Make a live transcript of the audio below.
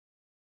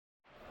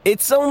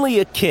It's only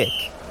a kick,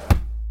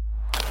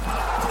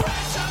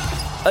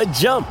 a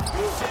jump,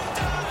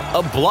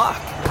 a block.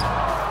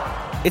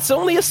 It's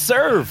only a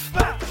serve.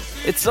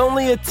 It's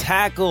only a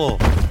tackle,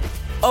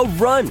 a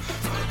run.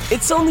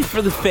 It's only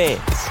for the fans.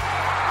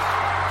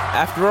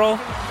 After all,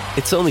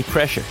 it's only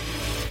pressure.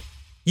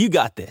 You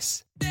got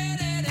this.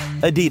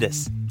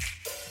 Adidas.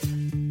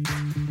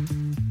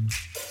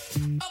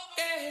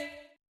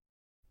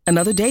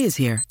 Another day is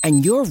here,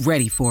 and you're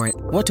ready for it.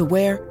 What to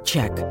wear?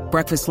 Check.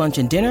 Breakfast, lunch,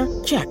 and dinner?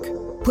 Check.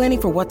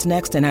 Planning for what's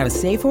next and how to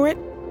save for it?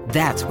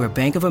 That's where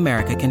Bank of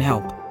America can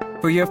help.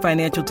 For your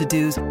financial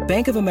to-dos,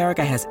 Bank of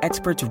America has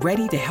experts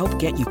ready to help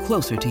get you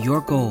closer to your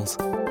goals.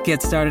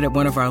 Get started at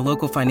one of our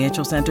local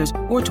financial centers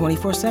or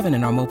 24/7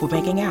 in our mobile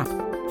banking app.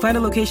 Find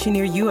a location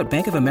near you at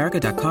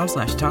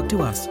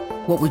bankofamerica.com/talktous.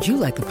 What would you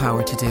like the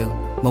power to do?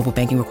 Mobile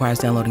banking requires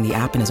downloading the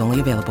app and is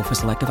only available for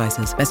select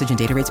devices. Message and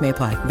data rates may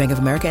apply. Bank of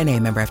America N.A.,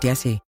 member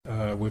FDIC.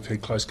 We've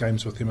had close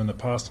games with them in the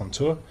past on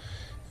tour.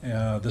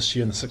 This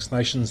year in the Six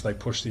Nations, they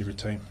pushed every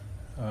team.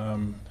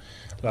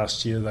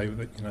 Last year,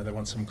 they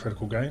won some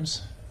critical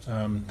games.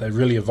 They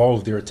really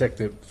evolved their attack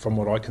from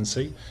what I can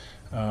see.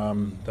 They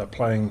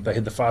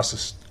had the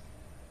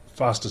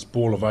fastest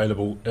ball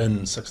available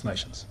in Six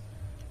Nations.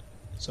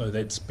 So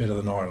that's better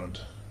than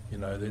Ireland.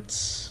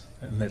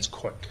 That's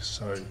quick.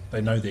 So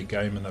they know their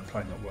game and they're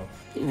playing it well.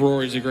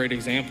 Rory's a great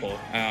example.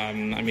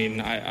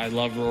 I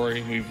love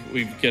Rory.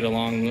 We get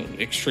along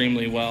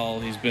extremely well.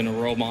 He's been a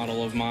role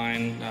model of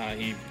mine.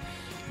 He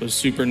was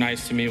super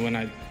nice to me when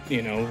I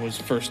was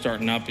first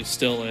starting up. He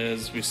still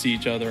is. We see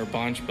each other a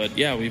bunch, but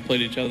yeah, we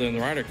played each other in the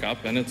Ryder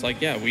Cup, and it's like,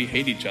 yeah, we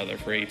hate each other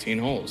for 18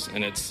 holes,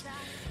 and it's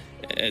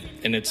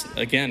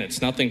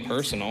nothing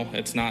personal.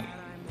 It's not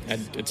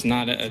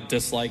a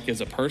dislike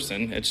as a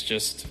person. It's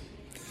just,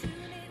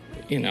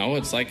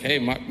 it's like, hey,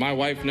 my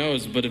wife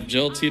knows, but if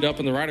Jill teed up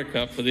in the Ryder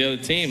Cup for the other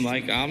team,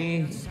 like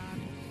I'm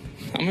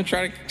gonna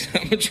try to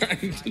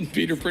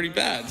beat her pretty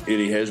bad.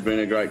 Eddie has been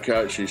a great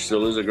coach. He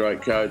still is a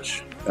great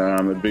coach.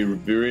 It'd be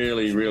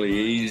really, really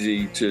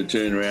easy to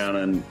turn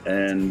around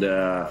and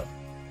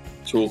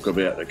talk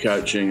about the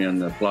coaching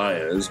and the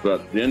players,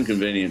 but the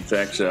inconvenient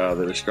facts are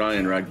that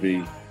Australian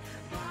rugby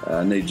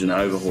needs an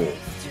overhaul,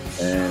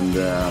 and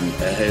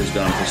it has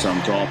done for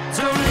some time.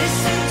 So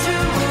listen to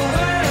the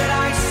word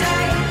I say.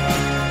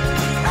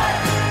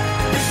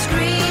 The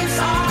screams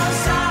all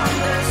sound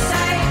the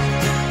same.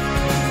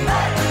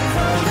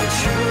 For the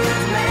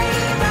truth may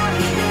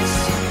vary, this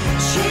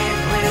ship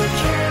will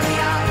carry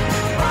on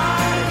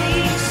while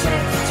these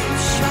set to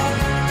show.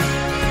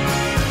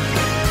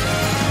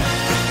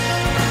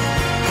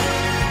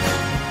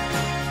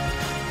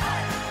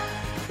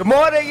 Good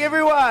morning,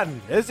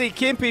 everyone. Izzy,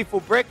 Kempy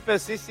for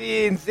breakfast.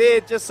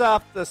 SENZ just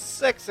after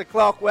 6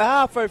 o'clock. We're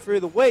halfway through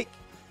the week.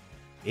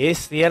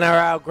 Yes, the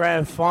NRL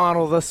Grand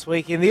Final this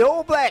weekend. The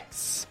All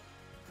Blacks,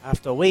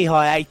 after a wee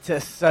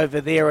hiatus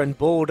over there in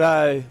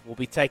Bordeaux, will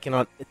be taking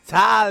on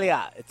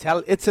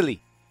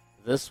Italy.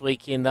 This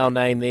weekend they'll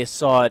name their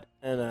side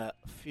in a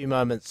few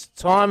moments'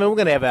 time, and we're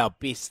going to have our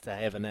best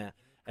to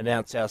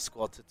announce our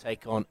squad to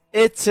take on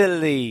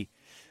Italy.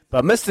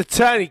 But Mr.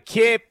 Tony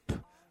Kemp,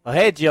 I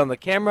had you on the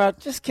camera.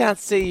 Just can't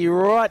see you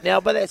right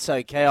now, but that's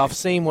okay. I've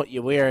seen what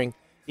you're wearing.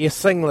 You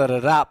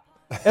singleted up.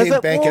 Is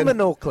it warm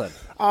in Auckland?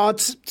 Oh,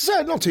 it's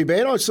not too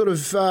bad. I sort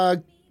of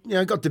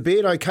got to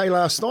bed okay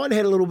last night.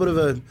 Had a little bit of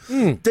a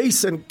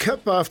decent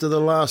kip after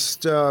the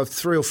last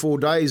 3 or 4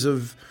 days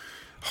of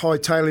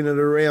hightailing it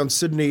around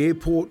Sydney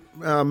Airport,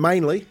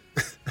 mainly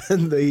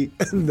in the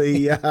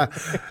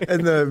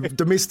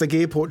domestic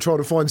airport, trying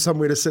to find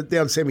somewhere to sit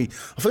down. Sammy,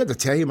 I forgot to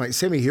tell you, mate.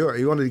 Sammy Hewitt,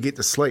 he wanted to get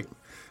to sleep.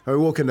 I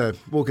walk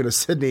into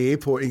Sydney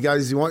Airport. He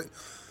goes,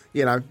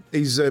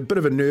 he's a bit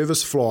of a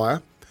nervous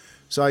flyer,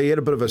 so he had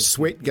a bit of a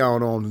sweat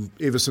going on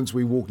ever since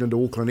we walked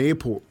into Auckland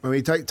Airport. I mean,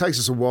 it takes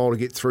us a while to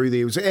get through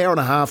there. It was an hour and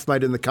a half,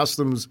 mate, in the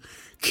customs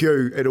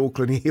queue at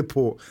Auckland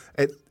Airport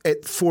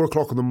at 4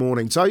 o'clock in the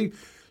morning. So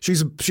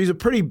she's a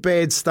pretty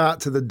bad start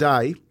to the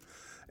day,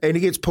 and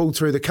he gets pulled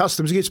through the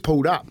customs. He gets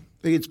pulled up.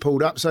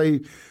 So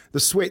the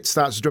sweat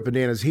starts dripping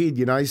down his head.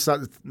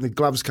 The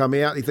gloves come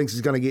out. He thinks he's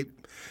going to get,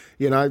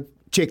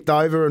 checked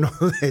over and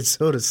all that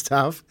sort of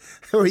stuff.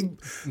 So we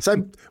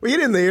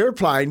get in the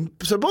airplane.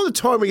 So by the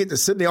time we get to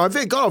Sydney, I've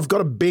got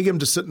to beg him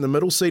to sit in the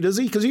middle seat,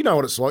 Izzy, because you know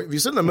what it's like. If you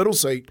sit in the middle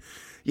seat,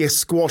 you're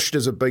squashed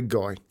as a big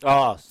guy.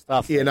 Oh,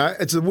 stuff.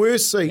 It's the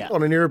worst seat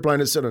on an airplane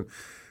to sit in.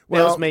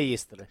 Well, that was me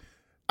yesterday.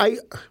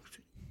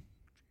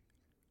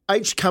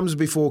 H comes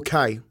before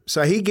K.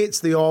 So he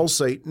gets the aisle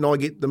seat and I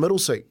get the middle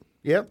seat.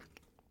 Yeah?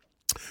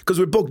 Because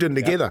we're booked in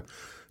together. Yep.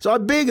 So I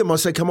beg him. I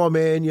say, come on,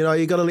 man, you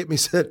got to let me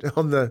sit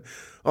on the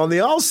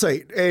aisle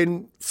seat,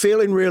 and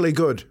feeling really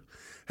good.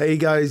 He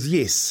goes,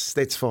 yes,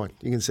 that's fine.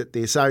 You can sit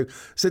there. So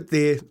sit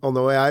there on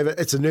the way over.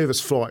 It's a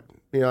nervous flight.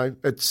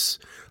 It's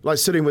like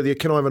sitting with you.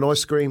 Can I have an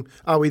ice cream?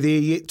 Are we there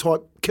yet?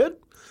 Type kid.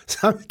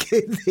 So we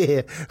get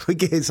there. We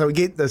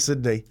get to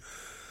Sydney,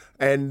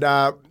 and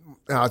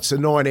it's a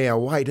 9-hour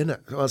wait, isn't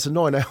it? It's a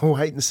 9-hour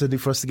wait in Sydney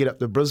for us to get up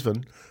to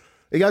Brisbane.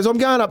 He goes, I'm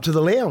going up to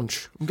the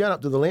lounge.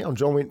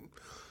 I went,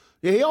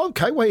 Yeah,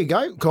 okay, where you go?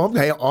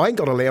 I ain't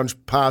got a lounge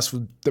pass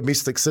for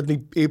domestic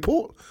Sydney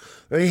Airport.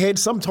 He had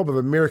some type of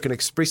American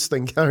Express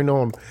thing going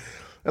on.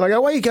 And I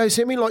go, where you go,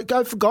 Sammy? Like,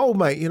 go for gold,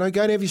 mate. You know,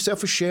 go and have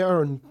yourself a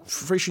shower and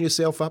freshen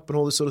yourself up and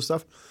all this sort of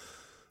stuff.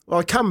 Well,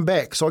 I come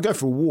back, so I go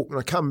for a walk and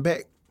I come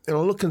back and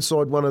I look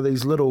inside one of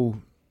these little,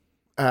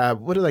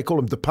 what do they call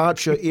them,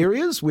 departure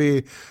areas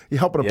where you're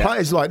helping a play.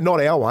 It's like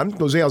not our one,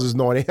 because ours is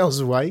 9 hours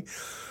away.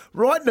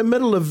 Right in the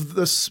middle of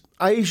this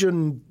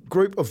Asian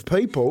group of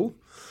people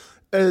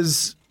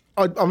is,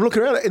 I'm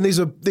looking around it and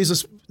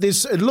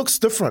it looks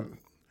different.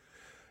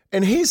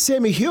 And here's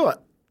Sammy Hewitt.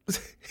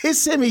 Here's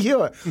Sammy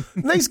Hewitt.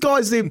 And these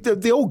guys,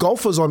 they're all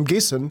golfers, I'm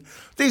guessing.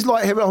 These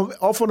like having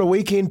off on a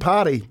weekend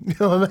party. You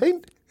know what I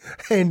mean?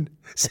 And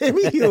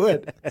Sammy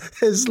Hewitt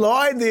is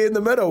lying there in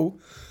the middle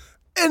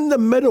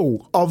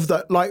of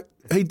the, like,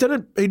 he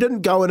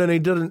didn't go in and he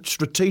didn't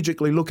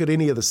strategically look at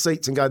any of the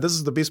seats and go, this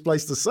is the best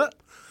place to sit.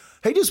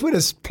 He just went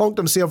and plonked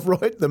himself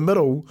right in the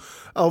middle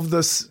of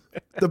this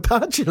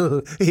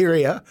departure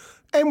area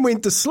and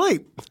went to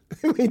sleep.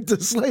 And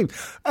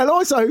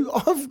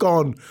I've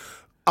gone,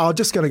 I'm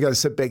just going to go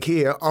sit back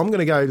here. I'm going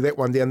to go to that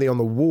one down there on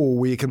the wall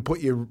where you can put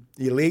your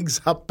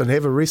legs up and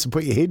have a rest and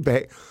put your head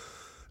back.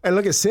 And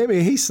look at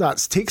Sammy, he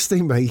starts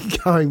texting me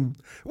going,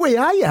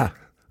 where are you?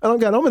 And I'm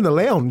going, I'm in the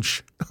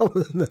lounge.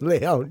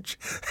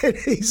 And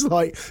he's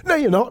like, no,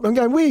 you're not. And I'm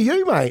going, where are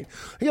you, mate?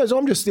 He goes,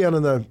 I'm just down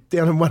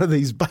in one of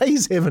these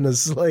bays having a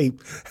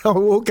sleep. I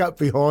walk up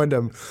behind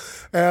him.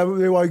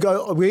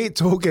 We're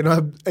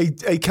talking.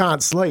 He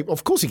can't sleep.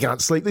 Of course he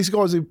can't sleep. These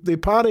guys, they're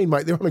partying,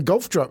 mate. They're on a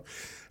golf trip.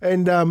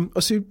 And I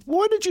said,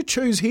 why did you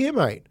choose here,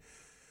 mate?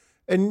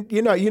 And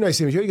you know,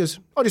 Sammy, he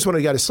goes, I just wanted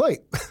to go to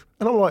sleep.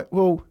 And I'm like,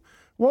 well,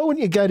 why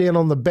wouldn't you go down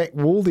on the back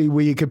wall there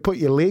where you could put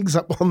your legs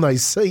up on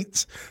those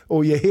seats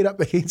or your head up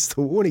against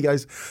the wall? And he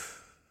goes,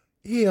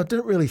 yeah, I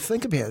didn't really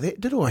think about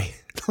that, did I?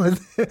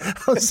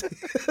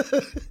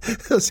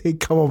 I said,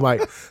 come on,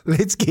 mate,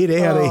 let's get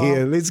out of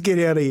here.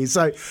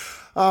 So,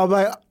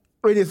 mate,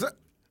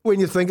 when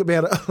you think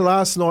about it,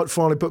 last night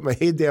finally put my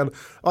head down.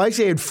 I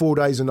actually had 4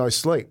 days of no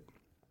sleep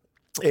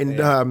and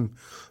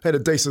had a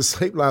decent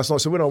sleep last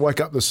night. So when I woke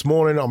up this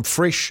morning, I'm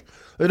fresh.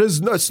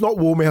 It's not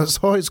warm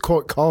outside, it's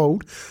quite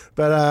cold,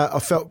 but I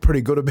felt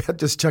pretty good about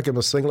just chucking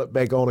my singlet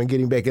back on and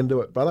getting back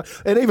into it, brother.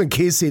 And even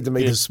Kez said to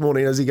me this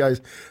morning as he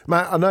goes,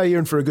 mate, I know you're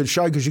in for a good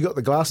show because you got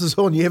the glasses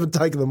on, you haven't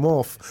taken them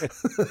off.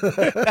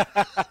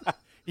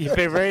 You've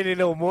been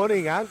reading all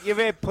morning, Unc. You've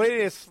had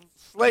plenty of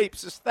sleep,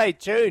 so stay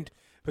tuned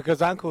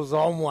because Uncle's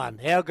on one.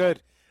 How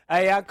good?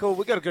 Hey, Uncle,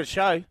 we got a good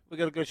show. We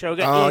got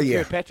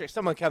Ian Kirkpatrick.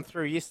 Someone come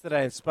through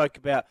yesterday and spoke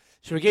about,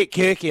 should we get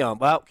Kirky on?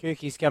 Well,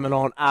 Kirky's coming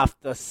on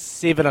after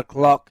 7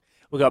 o'clock.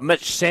 We got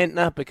Mitch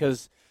Santner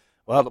because,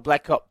 well, the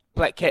Black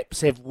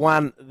Caps have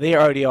won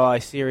their ODI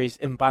series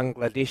in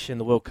Bangladesh and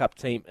the World Cup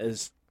team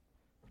is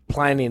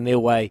planning their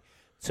way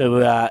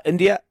to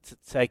India to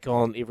take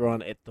on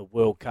everyone at the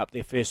World Cup.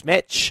 Their first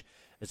match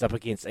is up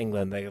against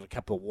England. They got a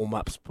couple of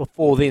warm-ups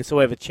before then, so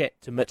we'll have a chat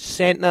to Mitch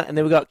Santner. And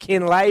then we got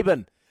Ken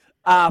Laban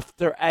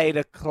after 8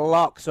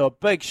 o'clock. So a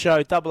big show,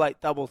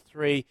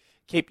 8833.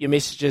 Keep your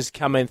messages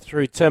coming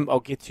through, Tim.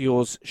 I'll get to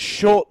yours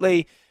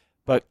shortly.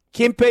 But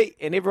Kempy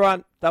and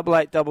everyone,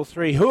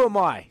 8833. Who am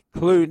I?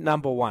 Clue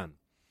number one.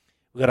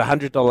 We've got a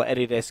 $100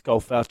 Adidas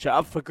Golf voucher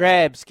up for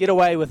grabs. Get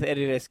away with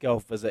Adidas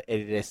Golf. Visit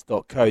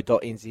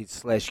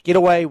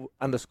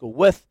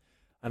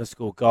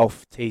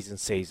adidas.co.nz/getaway_with_golf. T's and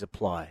C's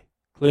apply.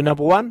 Clue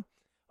number one.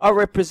 I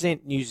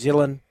represent New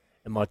Zealand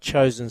in my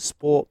chosen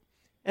sport,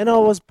 and I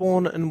was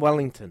born in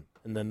Wellington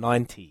in the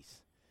 90s.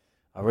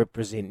 I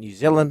represent New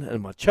Zealand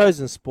in my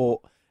chosen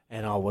sport,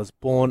 and I was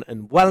born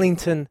in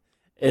Wellington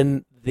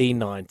in the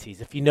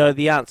 90s. If you know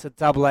the answer,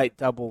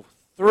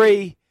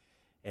 8833,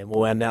 and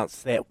we'll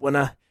announce that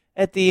winner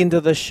at the end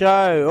of the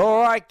show.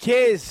 All right,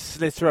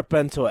 Kez, let's rip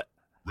into it.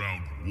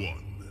 Round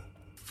one,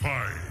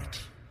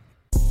 fight.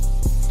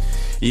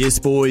 Yes,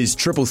 boys,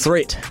 triple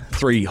threat.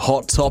 3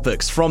 hot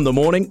topics from the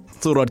morning.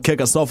 Thought I'd kick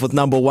us off with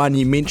number one.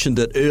 You mentioned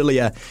it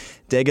earlier.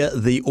 Dagger,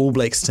 the All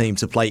Blacks team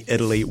to play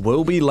Italy,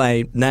 will be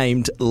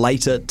named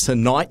later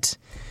tonight.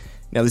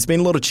 Now, there's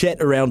been a lot of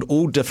chat around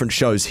all different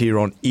shows here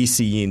on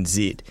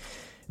SENZ.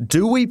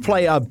 Do we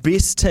play our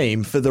best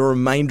team for the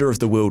remainder of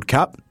the World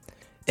Cup?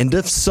 And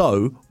if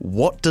so,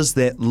 what does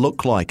that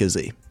look like,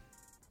 Izzy?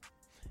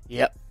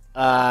 Yep.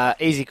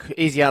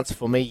 Easy answer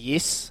for me,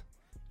 yes.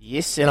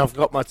 Yes, and I've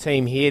got my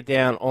team here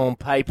down on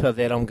paper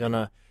that I'm going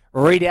to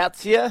read out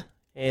to you.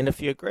 And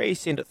if you agree,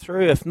 send it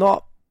through. If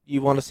not,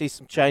 you want to see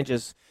some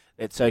changes,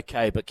 that's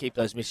okay. But keep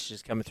those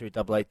messages coming through,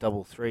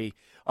 8833.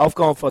 I've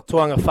gone for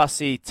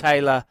Tuangafasi,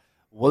 Taylor,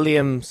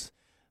 Williams,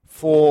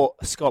 for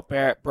Scott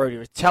Barrett, Brodie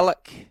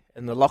Retallick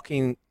in the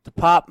locking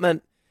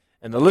department.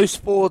 And the loose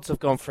forwards, I've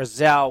gone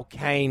Frizzell,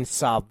 Kane,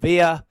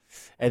 Savia.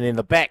 And then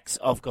the backs,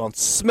 I've gone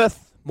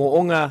Smith,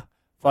 Mo'unga,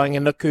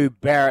 Whanganuku,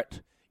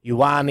 Barrett,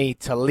 Ioane,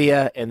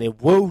 Talia, and then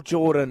Will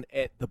Jordan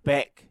at the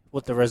back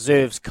with the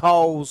reserves,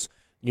 Coles,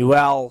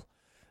 Newell,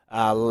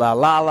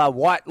 Lalala,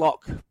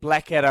 Whitelock,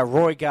 Blackadder,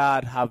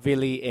 Roygard,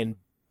 Havili, and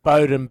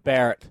Bowden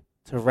Barrett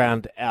to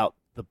round out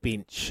the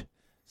bench.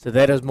 So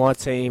that is my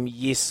team.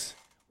 Yes,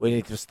 we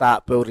need to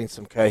start building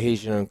some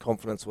cohesion and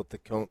confidence with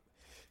the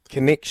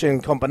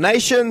connection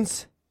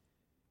combinations.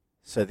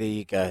 So there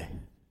you go.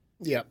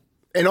 Yeah.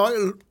 And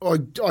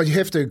I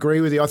have to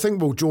agree with you. I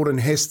think Will Jordan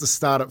has to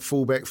start at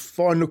fullback.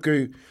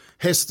 Whainuku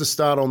has to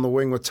start on the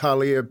wing with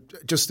Talia,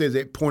 just at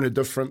that point of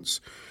difference.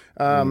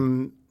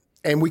 And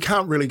we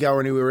can't really go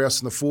anywhere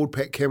else in the forward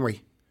pack, can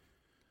we?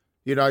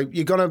 You know,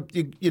 you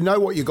know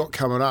what you got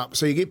coming up.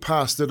 So you get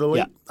past Italy.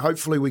 Yeah.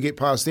 Hopefully we get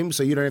past them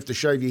so you don't have to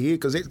shave your hair,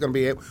 because that's going to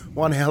be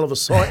one hell of a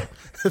sight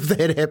if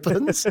that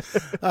happens.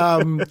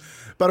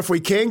 But if we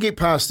can get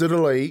past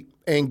Italy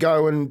and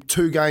go in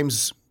 2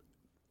 games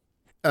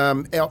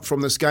out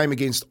from this game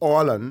against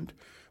Ireland,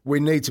 we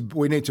need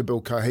to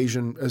build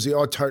cohesion. Izzy,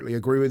 I totally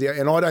agree with you,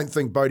 and I don't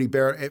think Bodie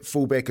Barrett at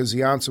fullback is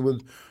the answer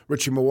with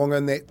Richie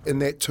Mo'unga in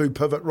that 2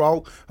 pivot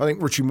role. I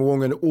think Richie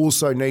Mo'unga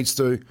also needs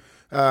to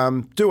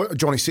do what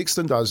Johnny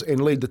Sexton does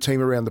and lead the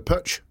team around the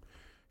pitch.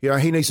 You know,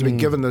 he needs to be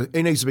given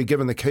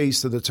the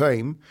keys to the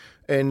team,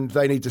 and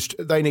they need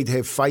to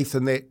have faith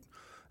in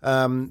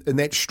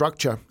that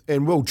structure.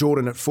 And Will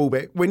Jordan at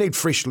fullback, we need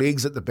fresh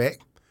legs at the back.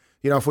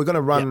 You know, if we're going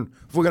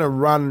to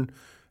run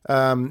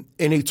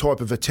any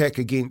type of attack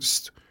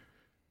against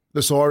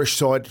this Irish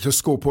side to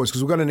score points,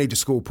 because we're going to need to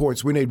score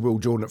points, we need Will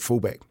Jordan at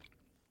fullback.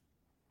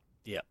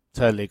 Yeah,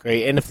 totally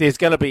agree. And if there's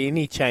going to be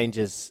any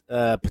changes,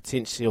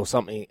 potentially, or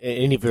something,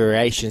 any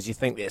variations, you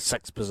think that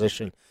 6th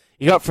position,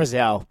 you got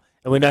Frizzell,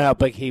 and we know how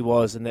big he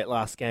was in that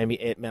last game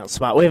at Mount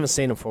Smart. We haven't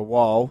seen him for a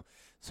while,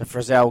 so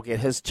Frizzell will get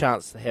his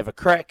chance to have a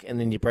crack, and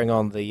then you bring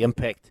on the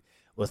impact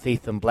with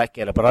Ethan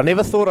Blackadder. But I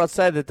never thought I'd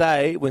say the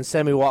day when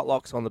Sammy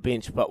Whitelock's on the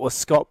bench, but with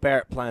Scott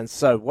Barrett playing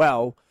so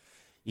well,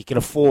 you can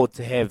afford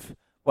to have,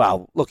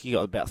 well, look, you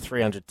got about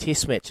 300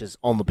 test matches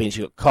on the bench.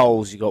 You got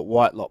Coles, you got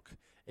Whitelock,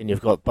 and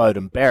you've got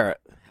Bowden Barrett.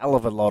 Hell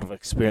of a lot of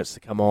experience to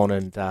come on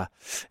and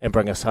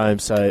bring us home.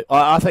 So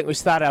I think we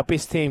start our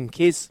best team,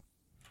 Kez.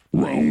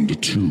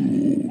 Round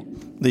 2.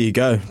 There you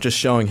go, just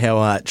showing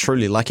how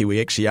truly lucky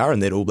we actually are in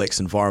that All Blacks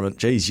environment.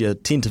 Geez, you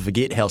tend to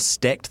forget how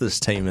stacked this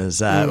team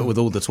is with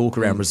all the talk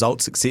around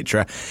results,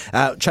 etc.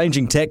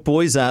 Changing tack,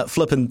 boys,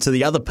 flipping to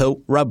the other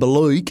pill, rugby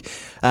league.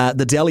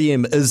 The Dally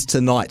M is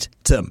tonight,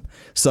 Tim.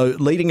 So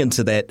leading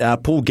into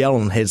that, Paul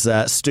Gallen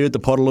has stirred the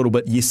pot a little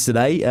bit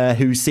yesterday,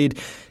 who said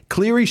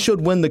Cleary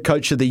should win the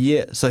Coach of the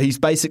Year. So he's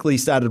basically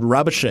started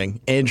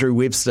rubbishing Andrew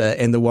Webster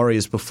and the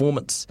Warriors'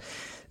 performance.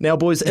 Now,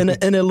 boys, in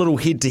a little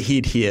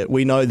head-to-head here,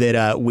 we know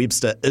that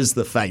Webster is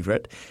the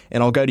favourite.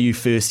 And I'll go to you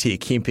first here,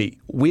 Kempy.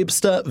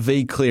 Webster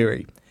v.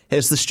 Cleary.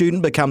 Has the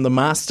student become the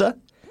master?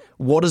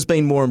 What has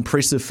been more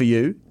impressive for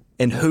you?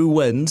 And who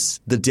wins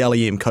the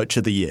Dally M Coach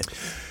of the Year?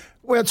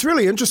 Well, it's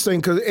really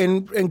interesting,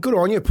 and good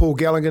on you, Paul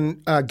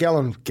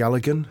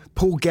Galligan,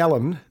 Paul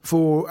Gallen,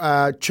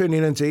 for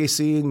tuning into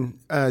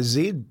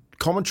SENZ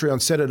commentary on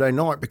Saturday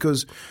night,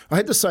 because I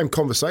had the same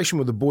conversation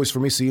with the boys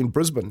from SEN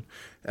Brisbane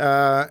in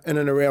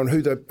and around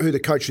who the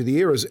Coach of the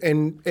Year is,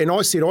 and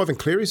I said Ivan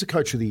Cleary's the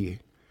Coach of the Year.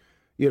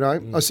 You know,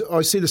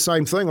 I said the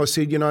same thing. I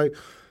said, you know,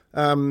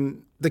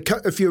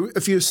 if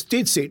you're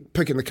dead set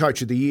picking the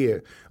Coach of the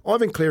Year,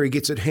 Ivan Cleary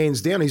gets it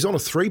hands down. He's on a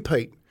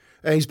 3-peat.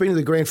 And he's been to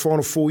the grand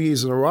final 4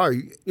 years in a row.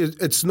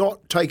 It's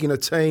not taking a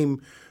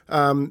team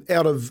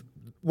out of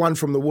one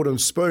from the wooden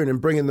spoon and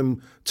bringing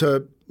them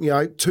to, you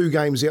know, 2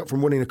 games out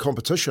from winning a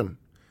competition.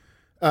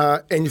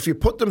 And if you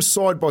put them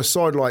side by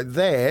side like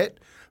that,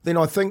 then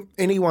I think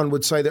anyone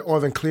would say that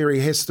Ivan Cleary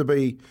has to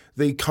be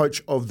the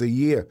Coach of the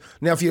Year.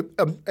 Now, if you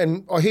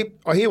and I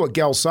hear what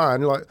Gal's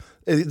saying, like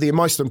the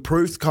most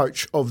improved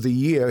Coach of the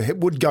Year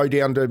would go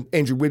down to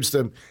Andrew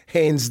Webster,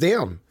 hands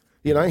down.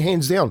 You know,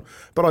 hands down.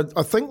 But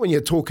I think when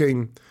you're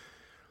talking,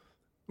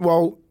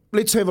 well,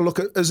 let's have a look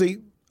at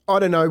Izzy. I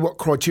don't know what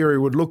criteria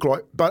would look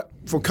like, but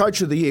for Coach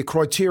of the Year,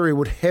 criteria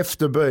would have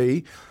to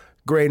be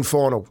grand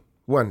final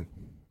win.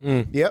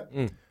 Yep.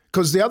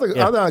 Because the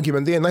other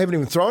argument there, and they haven't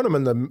even thrown him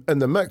in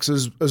the mix,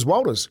 is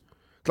Walters.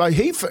 Like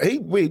he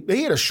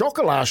had a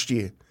shocker last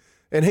year,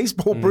 and he's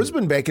brought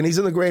Brisbane back, and he's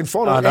in the grand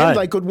final, and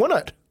they could win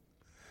it.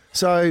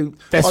 So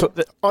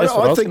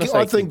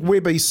I think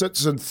Webby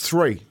sits in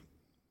 3.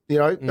 You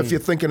know, if you're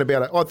thinking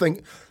about it, I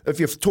think if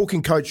you're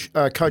talking Coach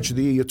of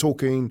the Year, you're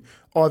talking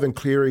Ivan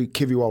Cleary,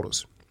 Kevy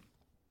Walters.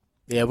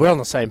 Yeah, we're on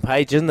the same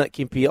page, isn't it,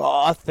 Kempy?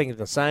 I think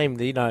the same.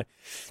 You know,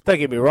 don't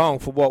get me wrong,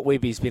 for what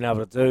Webby's been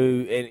able to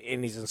do,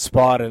 and he's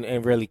inspired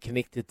and really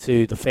connected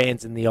to the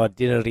fans and the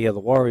identity of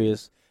the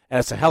Warriors, and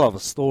it's a hell of a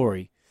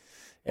story.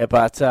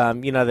 But,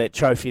 you know, that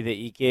trophy that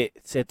you get,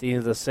 it's at the end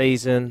of the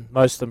season,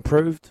 most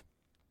improved,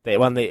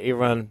 that one that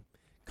everyone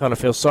kind of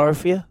feels sorry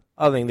for you.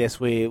 I think that's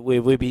where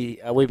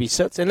Webby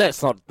sits, and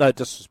that's not no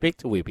disrespect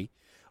to Webby.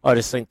 I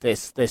just think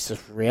that's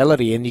just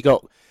reality. And you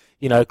got,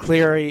 you know,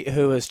 Cleary,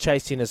 who is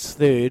chasing his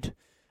 3rd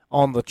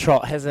on the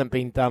trot, hasn't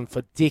been done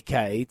for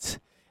decades,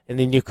 and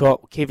then you've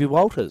got Kevy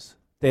Walters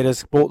that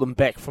has brought them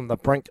back from the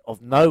brink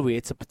of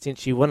nowhere to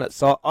potentially win it.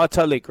 So I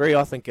totally agree.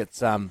 I think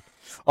it's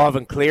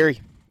Ivan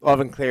Cleary.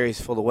 Ivan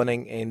Cleary's for the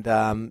winning,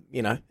 and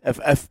you know,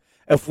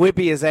 if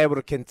Webby is able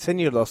to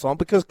continue this on,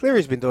 because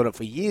Cleary's been doing it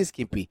for years,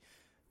 Kempy.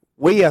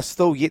 we are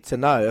still yet to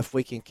know if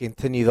we can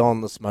continue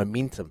on this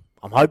momentum.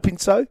 I'm hoping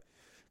so,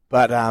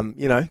 but,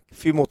 a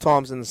few more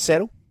times in the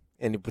saddle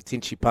and he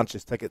potentially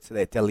punches ticket to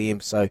that Dally M.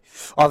 So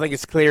I think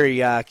it's Cleary,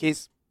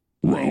 Kez.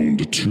 Round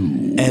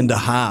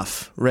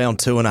 2.5. Round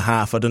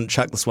 2.5. I didn't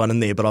chuck this one in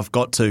there, but I've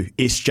got to.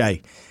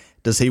 SJ,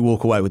 does he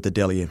walk away with the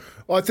Dally M?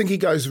 I think he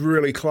goes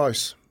really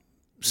close.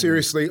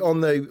 Seriously,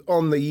 on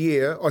the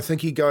year, I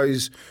think he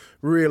goes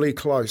really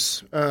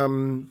close.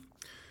 When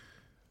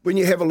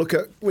you have a look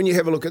at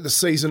the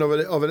season of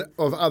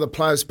other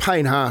players,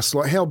 Payne Haas,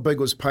 like how big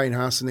was Payne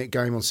Haas in that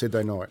game on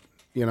Saturday night?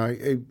 You know,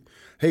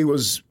 he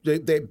was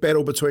that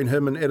battle between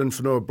him and Eden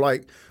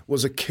Whenua-Blake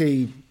was a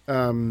key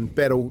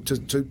battle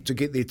to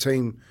get their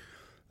team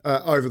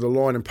over the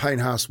line, and Payne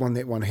Haas won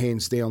that one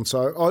hands down.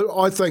 So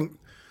I think,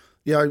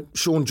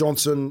 Sean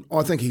Johnson,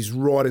 I think he's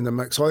right in the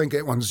mix. I think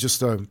that one's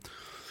just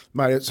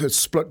mate, it's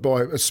split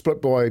by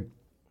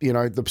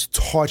the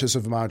tightest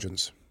of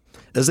margins.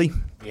 Izzy?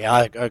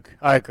 Yeah,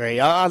 I agree.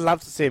 I'd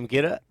love to see him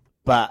get it,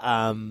 but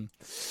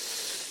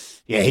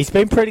he's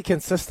been pretty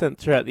consistent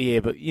throughout the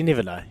year. But you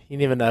never know. You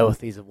never know with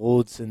these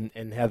awards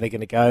and how they're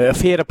going to go.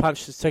 If he had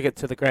punched his ticket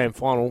to the grand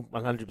final,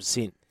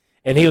 100%.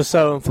 And he was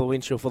so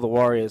influential for the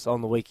Warriors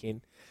on the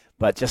weekend,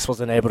 but just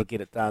wasn't able to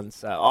get it done.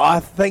 So I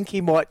think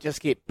he might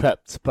just get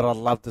pipped, but I'd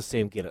love to see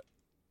him get it.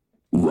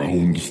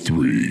 Round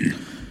 3.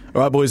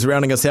 All right, boys,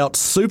 rounding us out,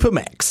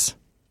 Supermax.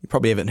 You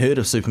probably haven't heard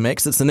of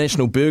Supermax. It's the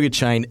national burger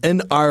chain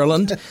in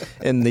Ireland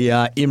in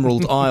the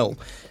Emerald Isle.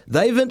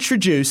 They've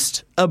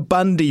introduced a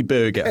Bundy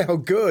burger. How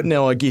good.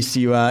 Now, I guess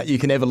you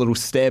can have a little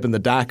stab in the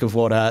dark of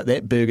what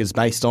that burger's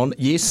based on.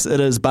 Yes, it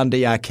is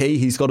Bundy Aki.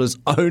 He's got his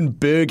own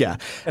burger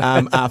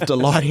after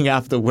lighting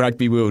up the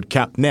Rugby World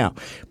Cup. Now,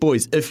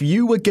 boys, if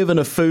you were given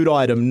a food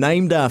item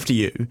named after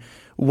you,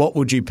 what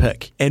would you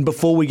pick? And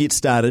before we get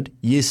started,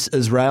 yes,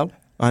 Israel,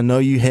 I know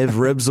you have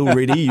ribs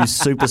already, you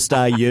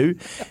superstar you.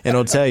 And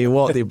I'll tell you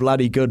what, they're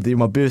bloody good. They're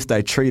my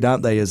birthday treat,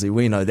 aren't they, Izzy?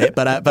 We know that.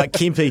 But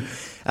Kempy,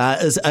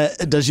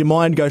 does your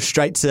mind go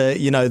straight to,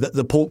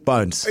 the pork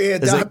bones? Yeah,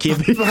 is it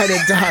Kempy? Mate,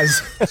 it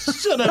does.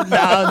 Should have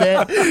known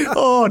that.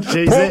 Oh,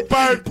 jeez. Pork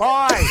bone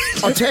pie.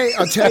 I'll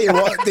tell you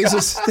what,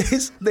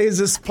 there's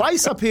this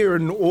place up here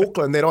in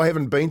Auckland that I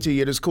haven't been to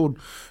yet. I think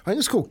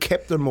it's called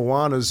Captain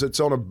Moana's. It's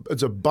a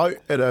boat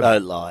at a...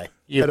 Don't lie.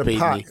 You've beat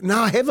me.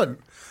 No, I haven't,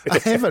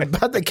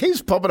 but it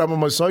keeps popping up on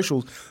my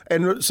socials,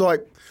 and it's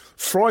like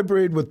fry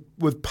bread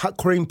with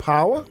cream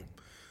power,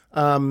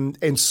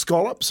 and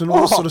scallops and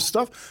all this sort of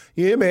stuff.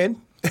 Yeah, man.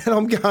 And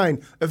I'm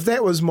going, if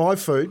that was my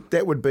food,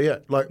 that would be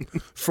it. Like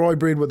fry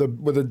bread with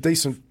a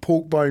decent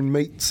pork bone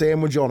meat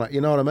sandwich on it.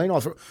 You know what I mean?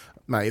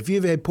 Mate, have you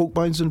ever had pork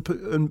bones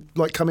and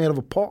like come out of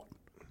a pot?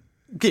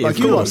 Yeah, like,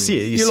 of course.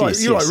 You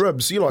like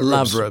ribs. You like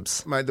Love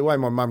ribs. Mate, the way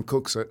my mum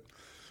cooks it,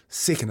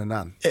 second to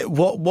none.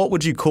 What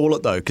would you call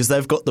it, though? Because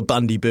they've got the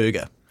Bundy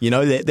burger.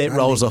 That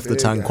rolls off the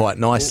tongue quite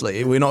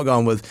nicely. We're not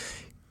going with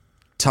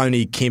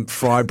Tony Kemp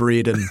fry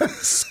bread and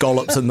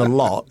scallops in the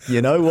lot.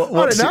 I don't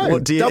know.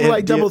 What do you, double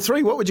eight, double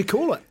three. What would you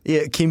call it?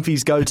 Yeah,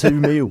 Kempy's go-to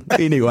meal.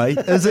 Anyway,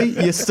 is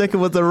he? You sticking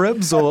with the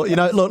ribs, or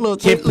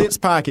look? Let's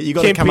park it. You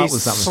got to come up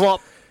with something.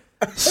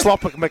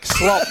 Slop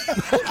McSlop.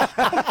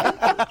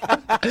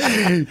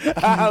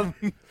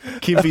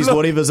 Kempy's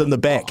whatever's in the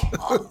back.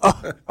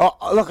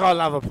 Look, I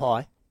love a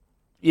pie.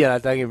 Yeah,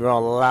 don't get me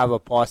wrong, I love a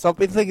pie. So I've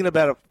been thinking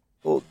about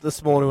it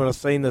this morning when I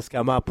seen this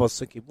come up. I was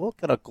thinking, what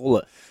can I call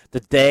it?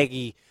 The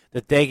Daggy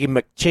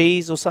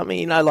McCheese or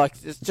something. Like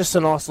it's just a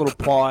nice little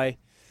pie.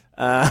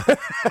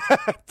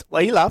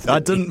 Well, you laughed. I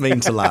didn't mean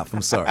to laugh.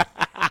 I'm sorry.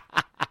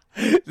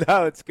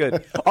 No, it's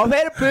good. I've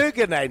had a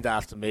burger named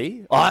after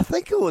me. I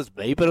think it was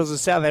me, but it was a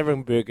South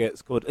African burger.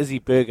 It's called Izzy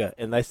Burger,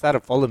 and they started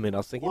following me, and I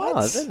was thinking,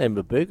 is that name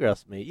a burger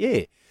after me?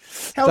 Yeah.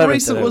 How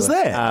recent was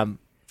that?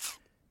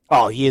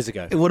 Years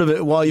ago. It would have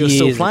been while you were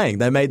still playing.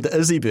 They made the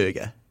Izzy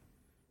Burger.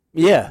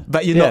 Yeah.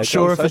 But you're not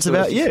sure if it's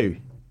about you.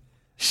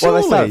 Surely.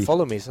 Well, they started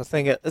following me, so I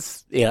think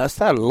I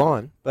started a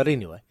line. But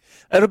anyway,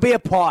 it'll be a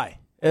pie.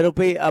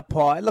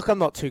 Look, I'm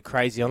not too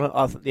crazy on it.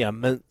 I think,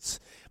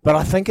 mince. But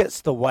I think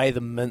it's the way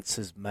the mince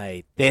is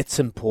made. That's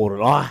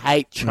important. I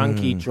hate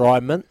chunky, dry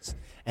mince.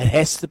 It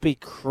has to be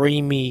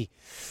creamy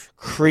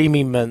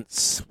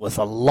mince with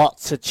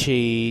lots of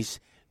cheese.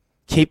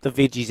 Keep the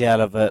veggies out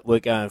of it.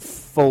 We're going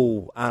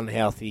full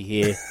unhealthy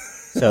here.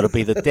 So it'll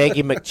be the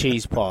Daggy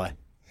McCheese pie.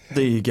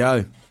 There you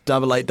go.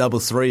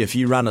 8833. If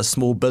you run a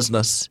small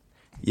business,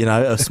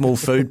 a small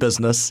food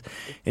business,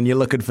 and you're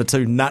looking for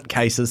two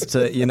nutcases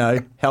to,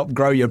 help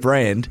grow your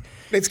brand.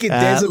 Let's get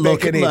Dazza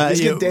back in here. Let's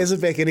get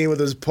Dazza back in here with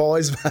his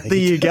pies, mate. There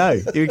you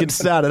go. You can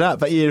start it up.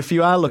 But yeah, if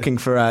you are looking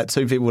for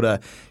two people to,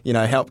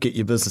 help get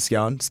your business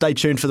going, stay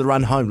tuned for the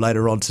run home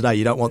later on today.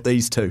 You don't want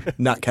these two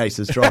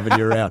nutcases driving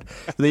you around.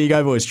 There you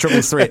go, boys.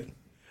 Triple threat.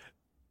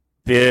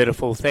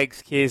 Beautiful.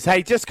 Thanks, Kez.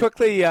 Hey, just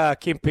quickly,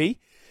 Kempy,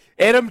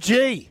 Adam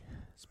G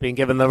has been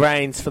given the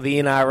reins for the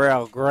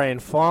NRL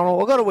Grand Final.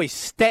 I've got a wee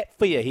stat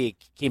for you here,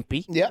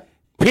 Kempy. Yeah.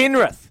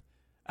 Penrith,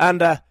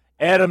 under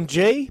Adam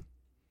G,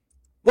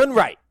 win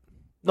rate,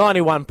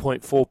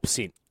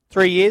 91.4%.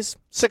 3 years,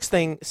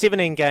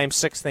 17 games,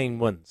 16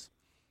 wins.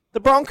 The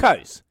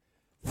Broncos,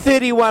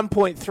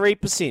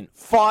 31.3%,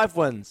 5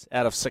 wins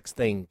out of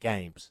 16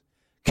 games.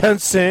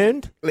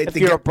 Concerned if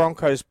you're a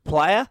Broncos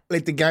player?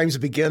 Let the games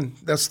begin.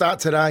 They'll start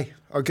today.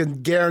 I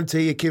can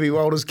guarantee you Kevy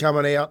Walder's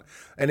coming out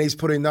and he's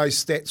putting those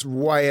stats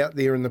way out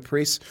there in the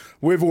press.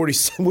 We've already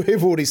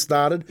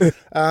started.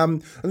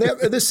 And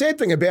the sad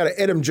thing about it,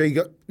 Adam G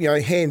got,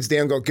 hands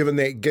down got given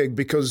that gig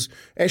because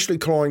Ashley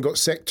Klein got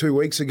sacked 2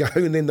 weeks ago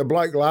and then the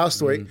bloke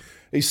last week,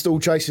 he's still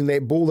chasing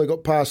that ball. They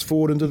got passed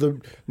forward into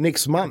the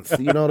next month.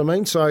 You know what I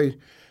mean? So,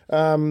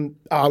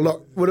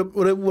 look,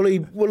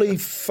 will he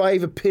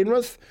favour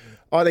Penrith?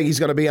 I think he's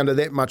going to be under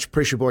that much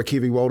pressure by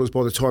Kevy Walters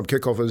by the time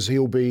kickoff is.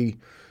 He'll be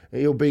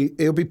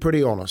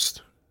pretty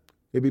honest.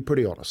 He'll be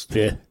pretty honest.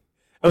 Yeah.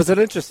 It was an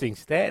interesting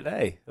stat,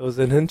 eh? It was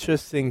an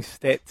interesting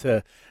stat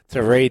to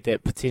read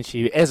that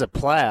potentially, as a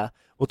player,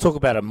 we'll talk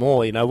about it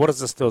more. What does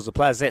this do as a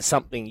player? Is that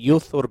something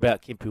you've thought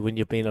about, Kempy, when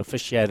you've been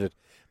officiated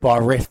by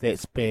a ref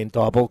that's been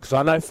diabolical? Because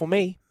I know for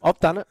me,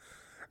 I've done it.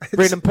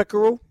 Brendan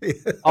Pickerel.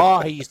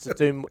 Yeah. He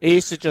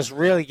used to just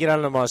really get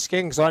under my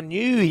skin because I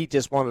knew he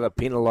just wanted to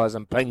penalise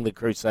and ping the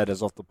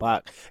Crusaders off the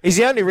park. He's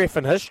the only ref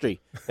in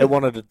history that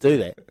wanted to do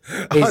that.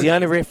 He's the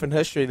only ref in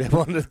history that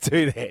wanted to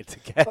do that,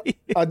 okay?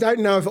 I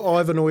don't know if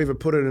Ivan will ever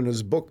put it in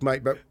his book,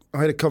 mate, but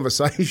I had a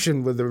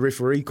conversation with the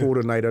referee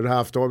coordinator at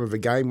half-time of a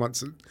game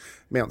once at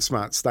Mount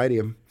Smart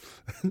Stadium.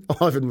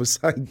 Ivan was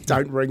saying,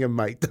 don't ring him,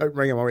 mate, don't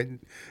ring him. I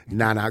went,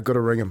 nah, got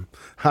to ring him.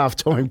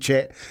 Half-time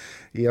chat.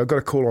 Yeah, I got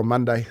a call on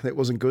Monday. That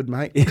wasn't good,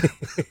 mate.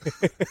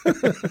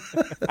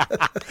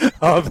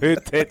 I've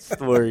heard that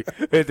story.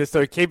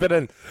 Keep it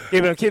in.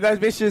 Keep those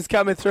messages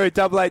coming through.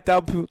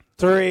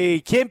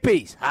 8833.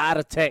 Kempy's heart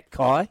attack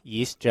Kai.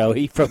 Yes,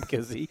 Joey from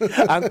Kizzy.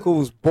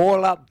 Uncle's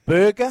ball up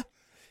burger.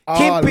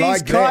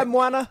 Kempy's Kai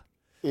Mwana.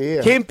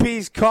 Yeah.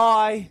 Kempy's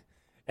Kai.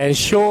 And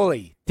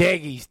surely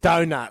Daggy's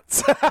donuts.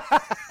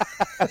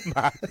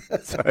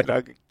 So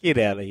get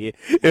out of here.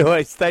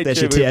 Anyway, stay That's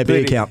tuned. your TAB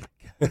account.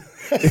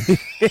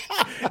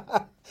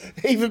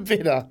 Even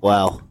better.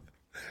 Wow.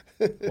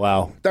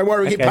 Don't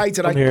worry, we get paid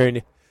today. I'm hearing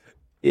you.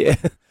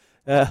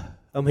 Yeah.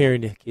 I'm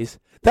hearing you, Kiz.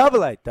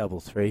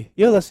 8833.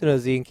 You're listening to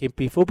Izzy and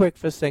Kempy for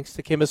breakfast thanks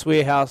to Chemist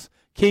Warehouse.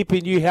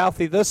 Keeping you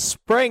healthy this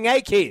spring,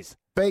 Kiz?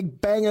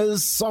 Big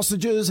Bangers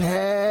Sausages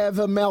have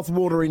a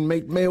mouth-watering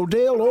meat meal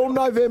deal all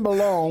November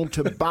long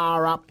to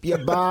bar up your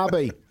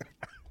Barbie.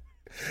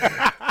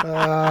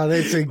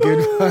 That's a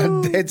good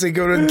one. That's a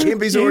good one.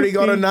 Kempy's already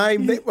got a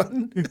name, that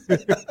one.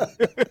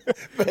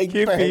 Big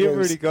Kempy, Bangers. you've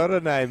already got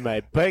a name,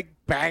 mate. Big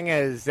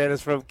Bangers. That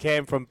is from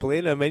Cam from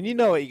Blenheim. And you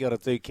know what you got to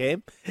do,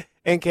 Cam.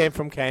 And Cam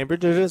from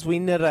Cambridge. It is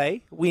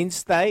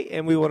Wednesday,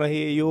 and we want to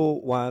hear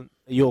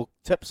your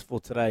tips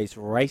for today's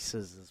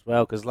races as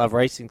well, because Love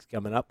Racing's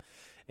coming up,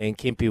 and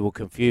Kempy will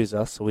confuse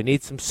us. So we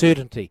need some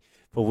certainty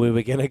for where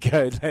we're going to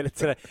go later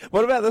today.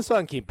 What about this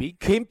one, Kempy?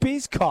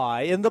 Kempy's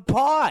Kai in the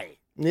Pie.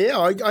 Yeah,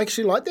 I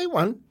actually like that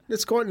one.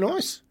 That's quite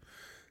nice.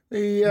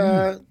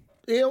 I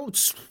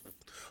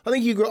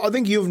think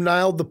you've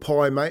nailed the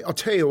pie, mate. I'll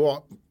tell you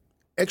what.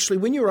 Actually,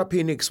 when you're up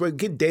here next week,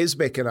 get Daz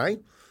back in, eh?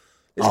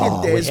 Let's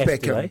get Daz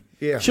back in. Eh?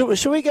 Yeah.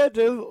 Should we go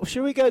do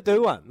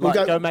one?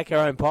 Go make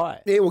our own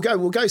pie. Yeah,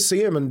 we'll go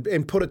see him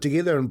and put it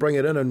together and bring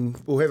it in, and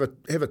we'll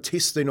have a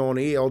testing on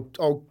here.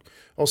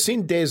 I'll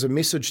send Daz a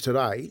message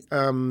today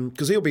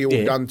because he'll be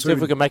all done too. See if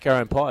we can make our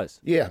own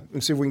pies. Yeah,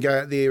 and see if we can go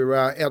out there,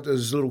 out to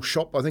his little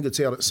shop. I think it's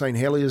out at St.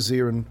 Helier's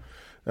there, and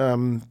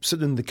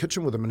sit in the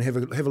kitchen with him and have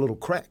a little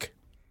crack.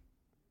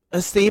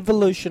 It's the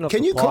evolution of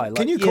can the you pie. Cook?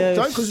 Can you cook?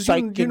 Don't, because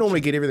you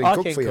normally get everything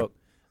cooked for you.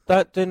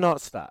 Do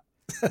not start.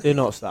 Do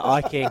not start.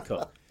 I can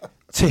cook.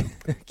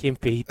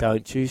 Kempy,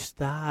 don't you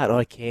start.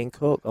 I can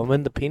cook. I'm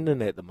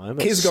independent at the moment.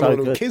 Kez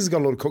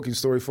got a little cooking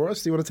story for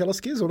us. Do you want to tell us,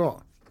 Kez, or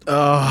not?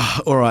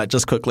 All right,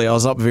 just quickly. I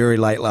was up very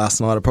late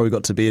last night. I probably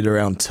got to bed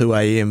around 2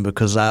 a.m.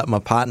 because my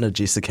partner,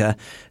 Jessica,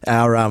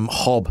 our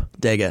hob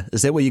dagger.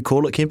 Is that what you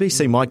call it, Kempy?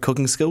 See my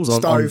cooking skills?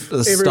 Stove. On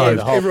the stove.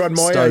 Everyone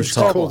my age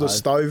calls it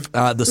stove.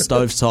 The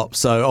stove top.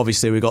 So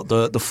obviously we got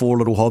the 4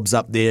 little hobs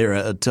up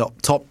there.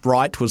 Top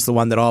right was the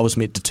one that I was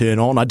meant to turn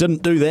on. I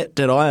didn't do that,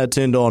 did I? I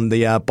turned on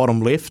the bottom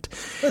left.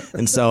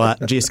 And so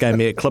Jess gave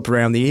me a clip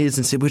around the ears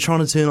and said, we're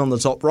trying to turn on the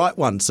top right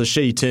one. So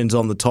she turns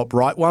on the top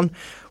right one.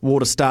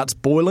 Water starts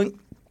boiling.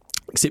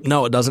 Except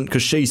no, it doesn't,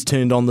 because she's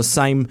turned on the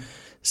same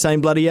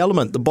bloody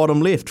element, the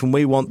bottom left, when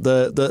we want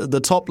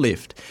the top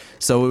left.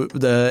 So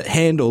the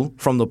handle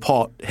from the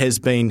pot has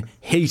been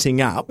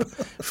heating up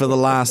for the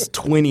last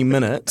 20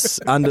 minutes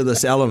under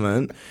this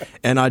element,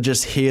 and I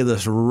just hear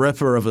this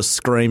ripper of a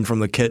scream from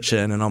the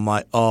kitchen, and I'm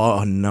like,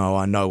 oh no,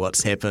 I know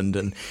what's happened.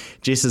 And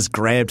Jess has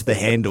grabbed the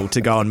handle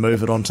to go and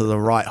move it onto the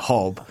right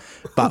hob,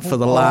 but for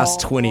the last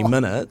 20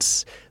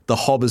 minutes... the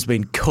hob has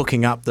been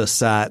cooking up this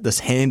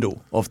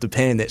handle of the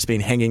pan that's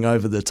been hanging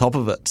over the top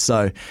of it.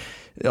 So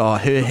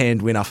her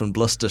hand went up in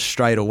blister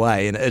straight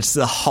away, and it's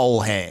the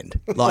whole hand.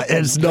 Like,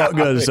 it's not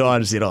good. So I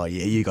just said, oh,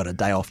 yeah, you got a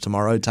day off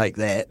tomorrow, take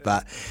that.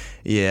 But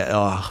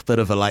bit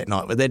of a late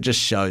night. But that just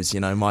shows,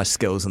 my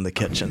skills in the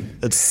kitchen.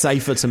 It's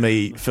safer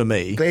for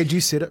me. Glad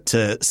you said it.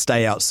 To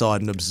stay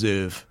outside and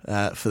observe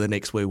for the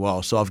next wee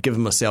while. So I've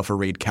given myself a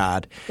red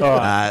card.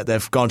 Right.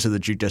 They've gone to the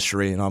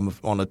judiciary and I'm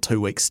on a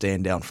 2-week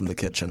stand down from the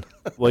kitchen.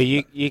 Well,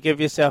 you give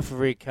yourself a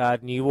red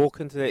card and you walk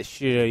into that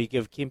studio, you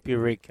give Kempy a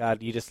red card,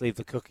 and you just leave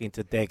the cooking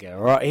to Dagger.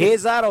 All right,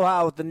 here's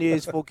Aroha with the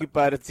news for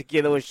Kupata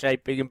together with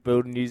Shaping and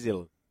Building New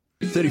Zealand.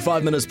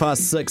 35 minutes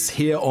past 6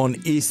 here on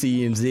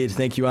SENZ.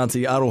 Thank you,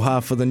 Auntie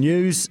Aroha, for the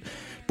news.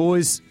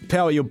 Boys,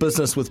 power your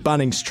business with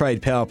Bunnings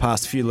Trade Power.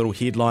 Past a few little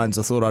headlines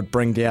I thought I'd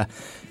bring down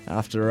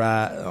after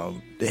I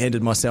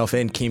handed myself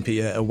and Kempy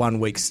a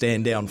 1-week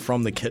stand down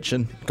from the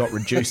kitchen. Got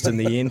reduced in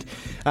the end.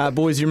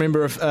 Boys, you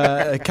remember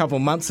a couple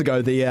of months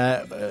ago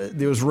there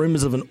was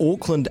rumours of an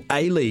Auckland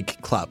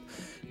A-League club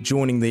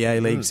joining the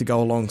A-League to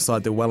go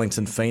alongside the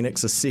Wellington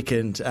Phoenix, a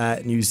second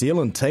New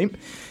Zealand team.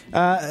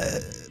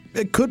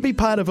 It could be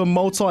part of a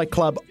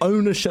multi-club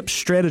ownership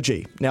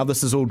strategy. Now,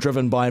 this is all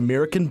driven by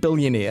American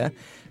billionaire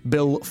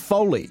Bill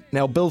Foley.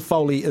 Now, Bill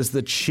Foley is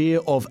the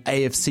chair of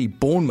AFC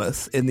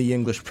Bournemouth in the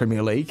English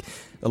Premier League,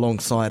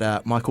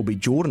 alongside Michael B.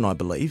 Jordan, I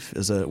believe,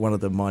 is one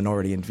of the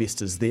minority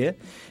investors there.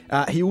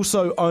 He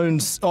also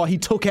he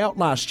took out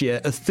last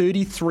year a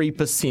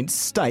 33%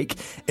 stake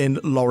in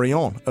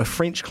Lorient, a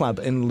French club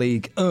in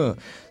Ligue 1.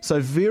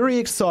 So very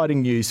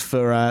exciting news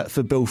for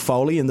Bill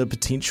Foley and the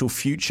potential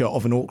future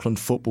of an Auckland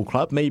football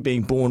club. Me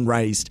being born,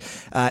 raised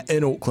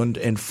in Auckland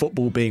and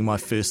football being my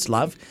first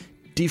love,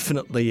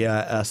 definitely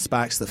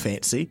sparks the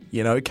fancy,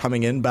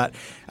 coming in. But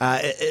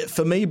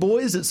for me,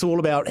 boys, it's all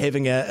about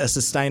having a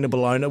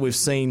sustainable owner. We've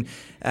seen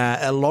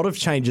a lot of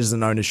changes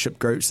in ownership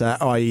groups,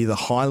 i.e. the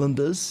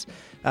Highlanders.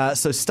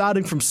 So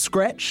starting from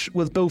scratch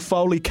with Bill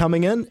Foley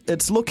coming in,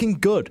 it's looking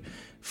good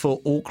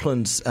for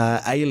Auckland's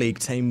A-League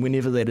team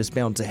whenever that is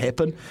bound to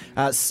happen.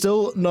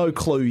 Still no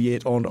clue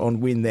yet on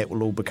when that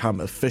will all become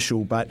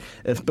official, but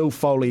if Bill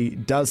Foley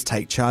does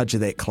take charge of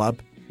that club,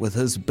 with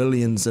his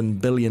billions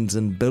and billions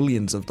and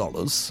billions of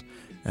dollars.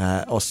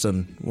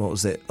 Austin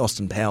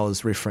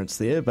Powers reference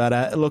there,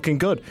 but looking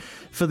good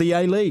for the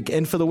A-League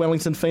and for the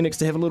Wellington Phoenix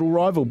to have a little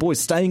rival.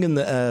 Boys, staying in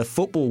the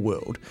football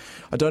world,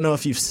 I don't know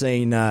if you've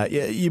seen,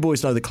 you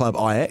boys know the club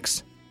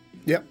Ajax?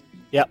 Yep.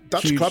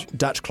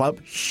 Dutch club.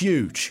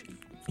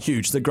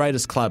 Huge, the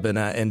greatest club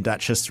in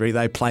Dutch history.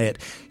 They play at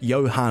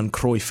Johan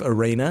Cruyff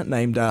Arena,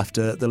 named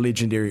after the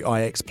legendary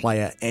Ajax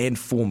player and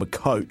former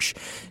coach.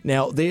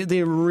 Now,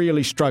 they're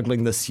really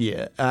struggling this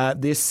year.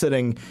 They're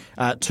sitting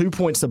 2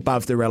 points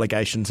above the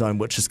relegation zone,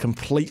 which is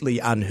completely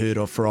unheard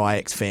of for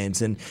Ajax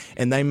fans, and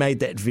they made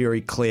that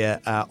very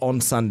clear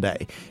on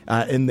Sunday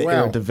in the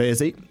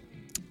Eredivisie.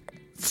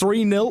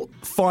 3-0,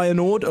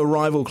 Feyenoord, a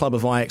rival club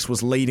of Ajax,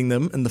 was leading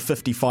them in the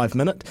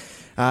 55-minute.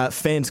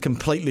 Fans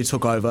completely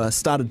took over,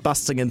 started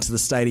busting into the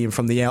stadium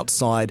from the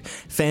outside.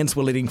 Fans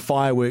were letting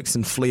fireworks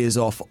and flares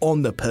off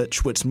on the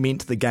pitch, which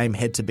meant the game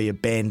had to be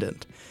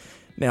abandoned.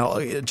 Now,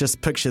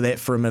 just picture that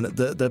for a minute.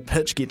 The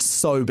pitch gets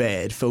so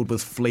bad, filled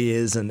with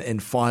flares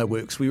and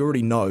fireworks. We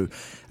already know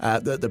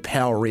the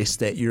power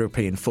rest that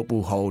European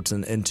football holds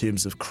in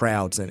terms of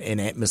crowds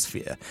and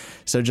atmosphere.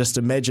 So just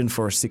imagine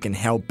for a second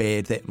how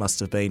bad that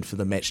must have been for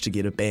the match to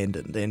get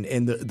abandoned.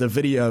 And the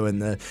video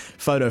and the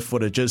photo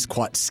footage is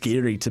quite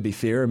scary, to be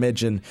fair.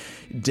 Imagine,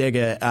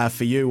 Dagger,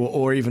 for you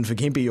or even for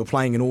Kempy, you're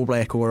playing an All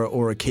Black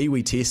or a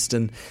Kiwi test,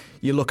 and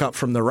you look up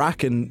from the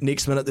ruck and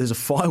next minute there's a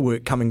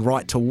firework coming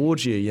right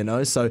towards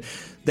you, So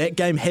that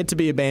game had to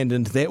be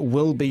abandoned. That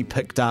will be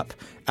picked up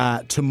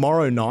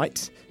tomorrow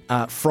night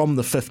from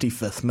the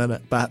 55th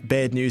minute. But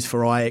bad news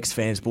for Ajax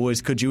fans,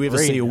 boys. Could you ever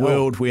see a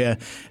world where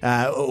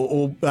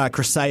all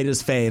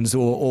Crusaders fans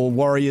or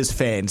Warriors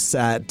fans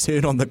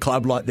turn on the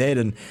club like that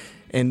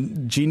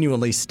and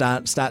genuinely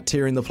start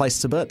tearing the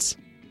place to bits?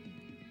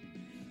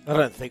 I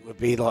don't think we'd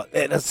be like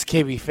that as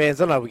Kiwi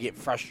fans. I know we get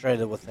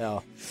frustrated with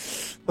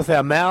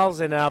our mouths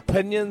and our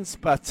opinions,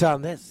 but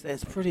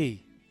that's pretty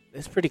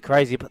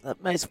crazy.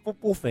 But mate,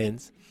 football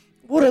fans,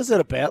 what is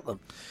it about them?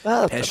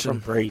 They're a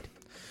different breed.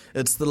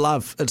 It's the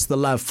love.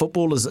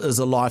 Football is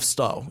a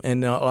lifestyle,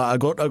 and I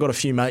got a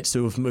few mates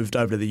who have moved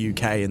over to the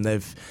UK, and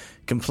they've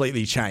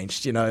completely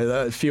changed.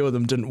 A few of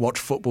them didn't watch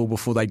football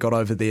before they got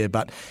over there,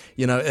 but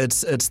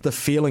it's the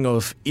feeling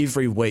of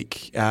every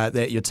week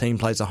that your team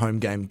plays a home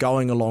game,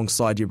 going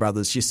alongside your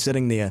brothers. You're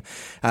sitting there.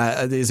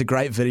 There's a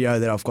great video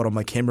that I've got on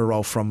my camera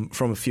roll from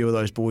a few of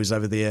those boys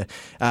over there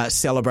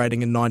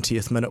celebrating a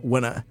 90th minute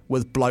winner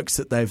with blokes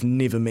that they've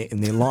never met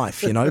in their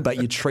life. But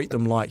you treat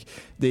them like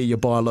they're your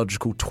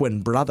biological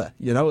twin brother.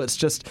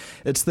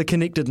 It's the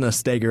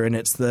connectedness, Dagger, and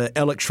it's the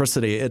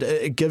electricity.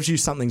 It gives you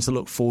something to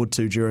look forward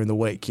to during the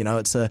week.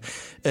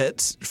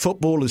 It's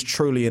football is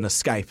truly an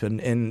escape,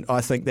 and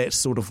I think that's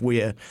sort of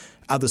where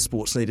other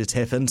sports need to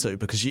tap into,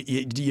 because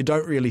you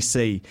don't really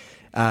see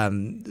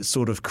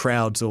sort of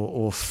crowds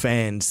or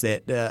fans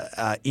that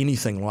are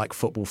anything like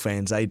football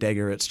fans.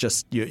 Dagger? It's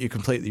just you're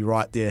completely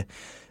right there,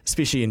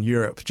 especially in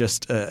Europe.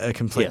 Just a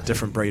complete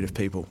different breed of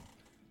people.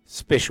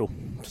 Special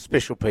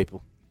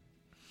people.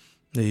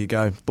 There you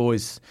go,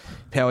 boys.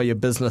 Power your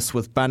business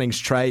with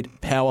Bunnings Trade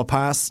Power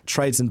Pass.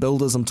 Trades and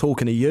builders, I'm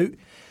talking to you.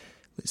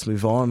 Let's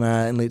move on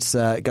and let's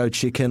go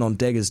check in on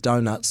Dagger's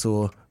Donuts,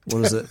 or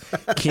what is it?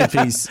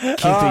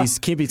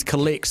 Kempy's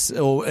collects,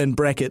 or in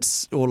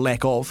brackets, or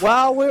lack of.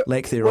 Well,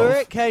 lack thereof. We're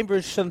at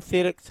Cambridge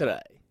Synthetic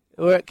today.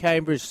 And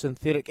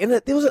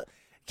there was a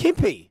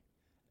Kempy.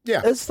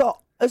 Yeah. Is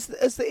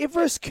the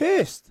Everest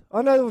cursed?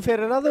 I know we've had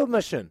another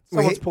mission.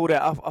 Someone's pulled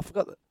out. I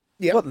forgot the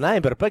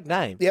name, but a big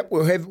name. Yep,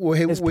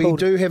 we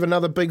do have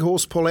another big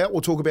horse pull out.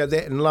 We'll talk about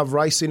that in Love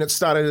Racing. It's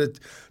started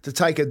to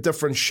take a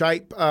different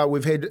shape.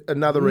 We've had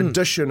another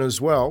edition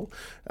as well.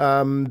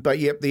 But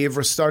yep, the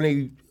Everest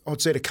only,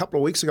 I'd say, a couple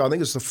of weeks ago. I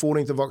think it's the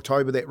 14th of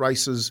October that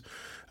race is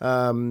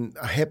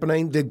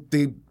happening.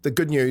 The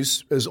good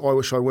news is I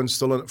Wish I Win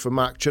still in it for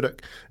Mark Chittick,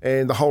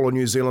 and the whole of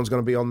New Zealand's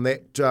going to be on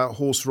that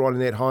horse riding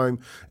that home,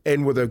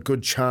 and with a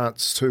good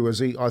chance too,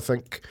 Izzy, I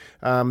think.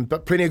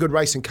 But plenty of good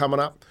racing coming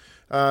up.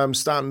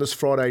 Starting this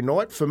Friday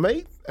night for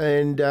me,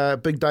 and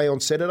big day on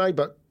Saturday.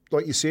 But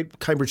like you said,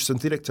 Cambridge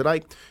Synthetic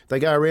today, they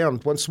go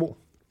around once more.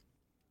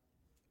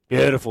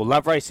 Beautiful.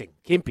 Love Racing.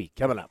 Kempy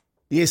coming up.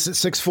 Yes, at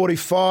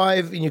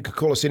 6:45, and you can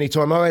call us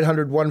anytime.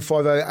 0800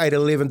 150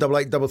 811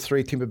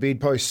 8833, Timber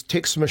Bedpost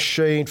text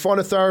machine. Find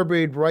a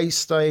thoroughbred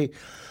race day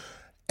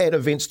at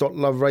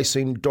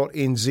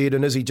events.loveracing.nz.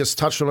 And Izzy just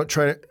touched on it,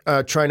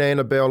 trainer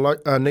Annabelle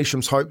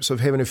Neesham's hopes of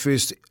having her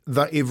first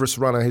The Everest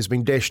runner has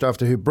been dashed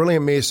after her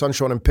brilliant mare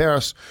Sunshine in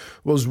Paris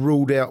was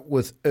ruled out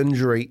with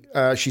injury.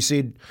 She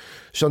said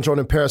Sunshine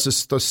in Paris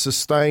has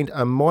sustained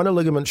a minor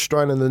ligament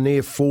strain in the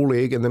near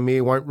foreleg, and the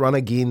mare won't run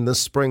again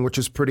this spring, which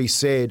is pretty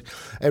sad.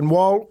 And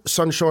while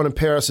Sunshine in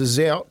Paris is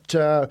out,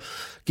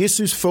 guess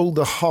who's filled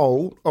the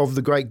hole of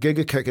the great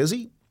Giga Kick, Izzy?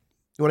 You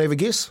want to have a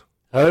guess?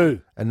 Who?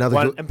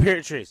 Another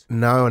Imperatrice.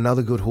 No,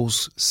 another good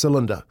horse,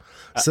 Cylinder.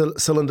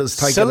 Cylinder's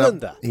taken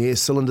Cylinder? up. Yeah,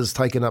 Cylinder's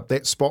taken up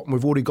that spot, and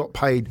we've already got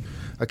paid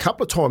a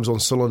couple of times on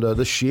Cylinder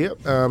this year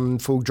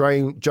for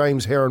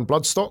James Heron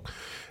Bloodstock.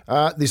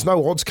 There's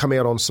no odds come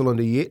out on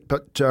Cylinder yet,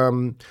 but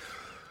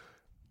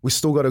we've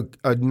still got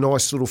a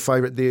nice little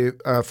favourite there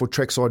for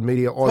Trackside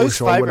Media. I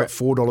Wish I Win at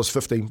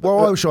 $4.50. Well,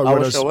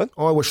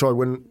 I Wish I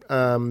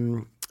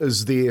Win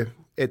is there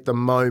at the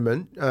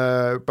moment,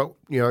 but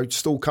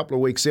still a couple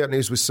of weeks out, and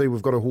as we see,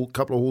 we've got a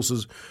couple of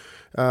horses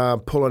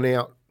pulling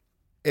out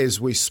as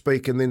we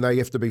speak, and then they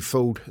have to be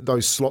filled.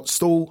 Those slots,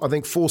 still I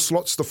think 4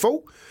 slots to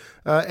fill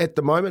at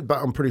the moment,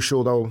 but I'm pretty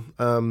sure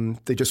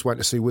they're just waiting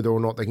to see whether or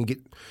not they can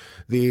get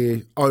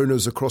their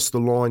owners across the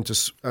line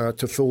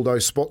to fill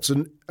those spots.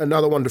 And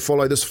another one to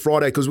follow this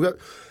Friday, because we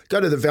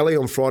go to the Valley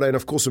on Friday, and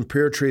of course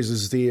Imperatrice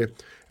is there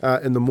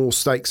in the Moore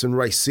Stakes in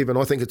race 7.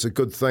 I think it's a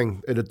good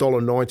thing at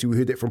 $1.90. We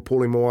heard that from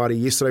Paulie Moati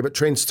yesterday. But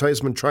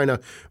Trans-Tasman trainer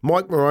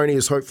Mike Moroney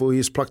is hopeful he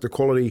has plucked a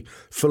quality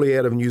filly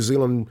out of New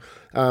Zealand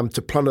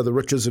to plunder the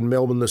riches in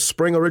Melbourne this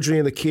spring. Originally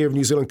in the care of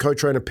New Zealand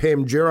co-trainer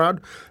Pam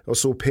Gerard. I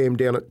saw Pam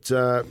down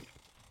at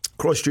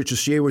Christchurch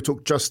this year. We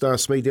took Just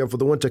Ask Me down for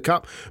the Winter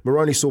Cup.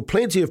 Moroney saw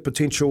plenty of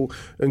potential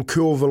in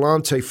Coeur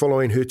Volante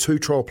following her 2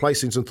 trial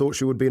placings and thought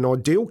she would be an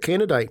ideal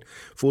candidate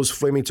for his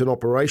Flemington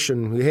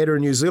operation. We had her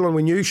in New Zealand.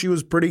 We knew she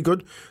was pretty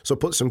good, so I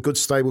put some good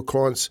stable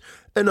clients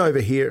in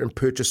over here and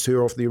purchased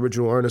her off the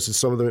original owners, and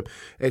some of them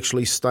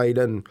actually stayed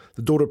in.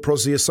 The daughter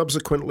Prozia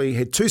subsequently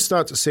had 2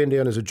 starts at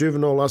Sandown as a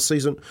juvenile last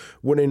season,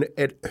 winning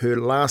at her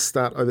last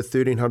start over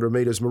 1,300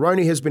 metres.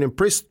 Moroney has been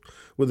impressed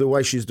with the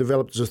way she's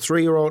developed as a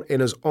 3-year-old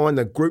and is eyeing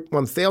the Group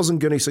 1000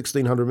 Guinea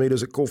 1,600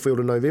 metres at Caulfield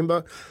in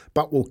November,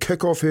 but will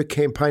kick off her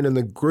campaign in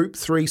the Group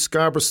 3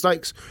 Scarborough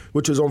Stakes,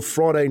 which is on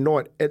Friday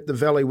night at the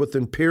Valley with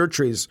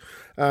Imperatrice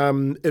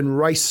in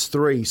race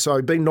 3.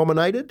 So being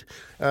nominated,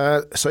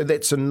 so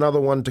that's another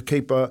one to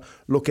keep a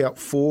lookout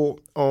for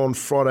on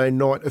Friday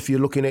night if you're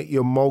looking at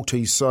your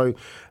multis. So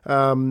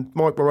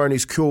Mike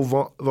Moroney's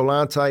Coeur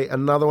Volante,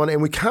 another one.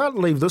 And we can't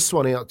leave this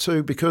one out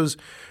too, because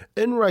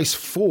in race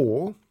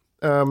 4,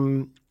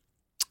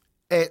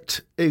 at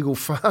Eagle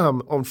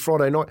Farm on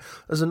Friday night,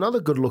 there's another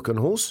good-looking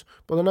horse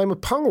by the name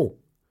of Pungle.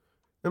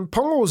 And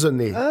Pungle's in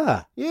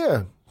there.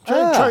 Yeah.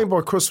 Trained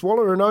by Chris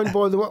Waller and owned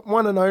by the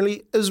one and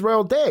only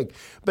Israel Dag.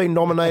 Been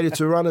nominated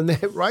to run in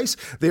that race.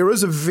 There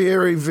is a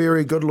very,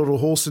 very good little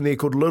horse in there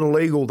called Little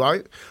Eagle,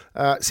 though.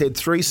 It's had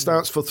 3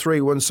 starts for 3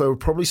 wins, so it'll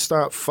probably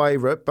start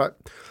favourite, but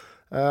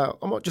I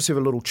might just have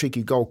a little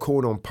cheeky gold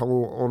coin on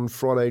Pungle on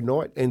Friday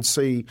night and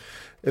see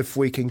if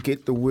we can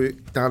get the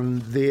work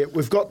done there.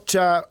 We've got,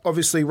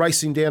 obviously,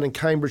 racing down in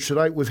Cambridge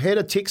today. We've had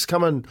a text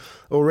come in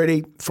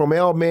already from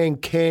our man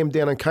Cam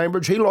down in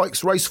Cambridge. He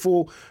likes race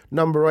 4,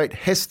 number 8,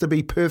 has to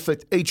be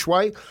perfect each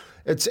way.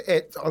 It's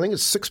at, I think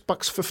it's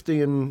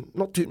 $6.50 and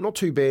not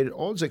too bad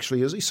odds,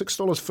 actually, is he?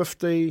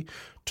 $6.50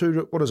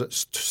 to, what is it,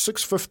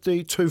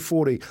 $6.50,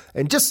 $2.40.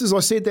 And just as I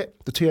said that,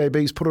 the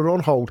TAB's put it on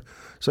hold.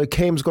 So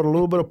Cam's got a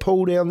little bit of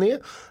pull down there.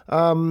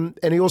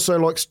 And he also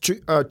likes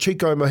Chico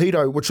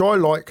Mojito, which I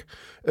like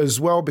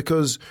as well,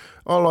 because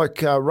I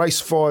like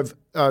race 5,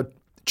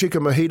 Chico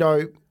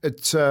Mojito.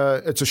 It's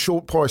a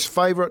short price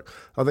favourite.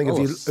 I think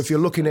if you're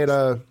looking at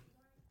a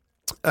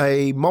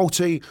a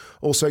multi.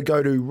 Also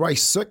go to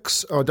race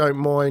 6. I don't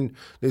mind.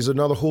 There's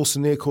another horse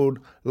in there called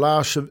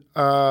La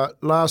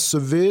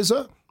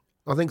Cerveza.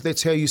 I think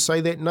that's how you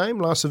say that name,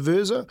 La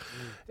Cerveza.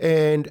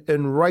 And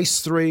in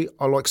race 3,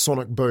 I like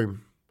Sonic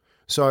Boom.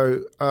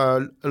 So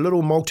a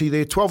little multi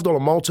there,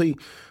 $12 multi,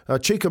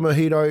 Chica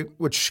Mojito,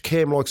 which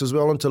Cam likes as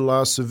well, into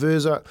La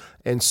Cerveza,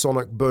 and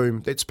Sonic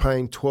Boom. That's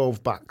paying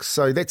 $12.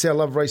 So that's our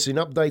Love Racing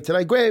update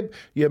today. Grab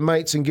your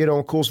mates and get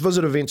on course.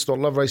 Visit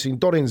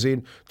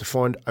events.loveracing.nz to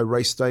find a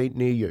race day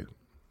near you.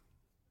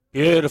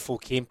 Beautiful,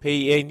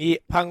 Kempy. And yeah,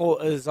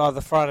 Pungal is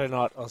either Friday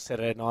night or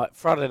Saturday night.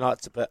 Friday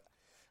night's a bit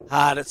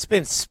hard. It's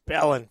been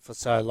spelling for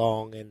so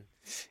long. And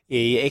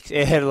yeah,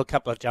 it had a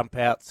couple of jump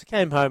outs. It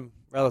came home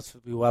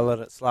relatively well in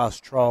its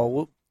last trial.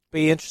 Will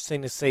be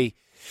interesting to see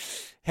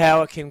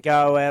how it can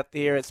go out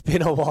there. It's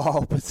been a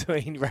while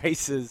between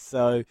races,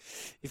 so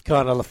you've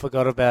kind of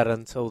forgot about it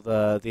until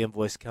the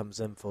invoice comes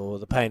in for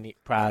the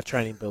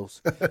training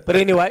bills. But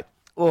anyway,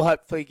 we'll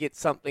hopefully get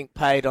something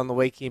paid on the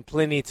weekend.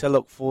 Plenty to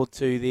look forward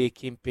to there,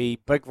 Kempy.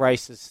 Big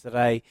races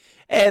today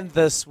and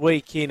this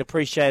weekend.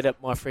 Appreciate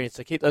it, my friends.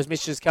 So keep those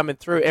messages coming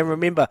through. And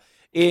remember,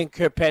 Ian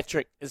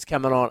Kirkpatrick is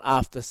coming on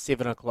after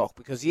 7 o'clock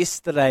because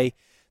yesterday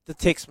the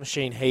text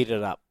machine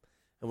heated up.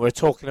 And we're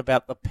talking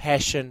about the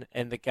passion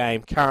and the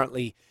game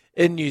currently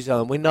in New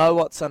Zealand. We know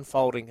what's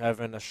unfolding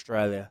over in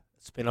Australia.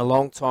 It's been a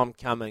long time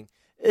coming.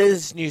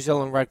 Is New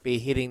Zealand rugby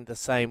heading the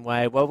same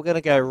way? Well, we're going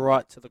to go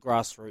right to the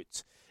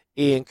grassroots.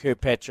 Ian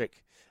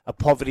Kirkpatrick, a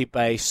Poverty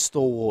Bay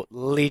stalwart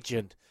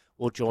legend,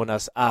 will join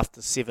us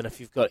after 7.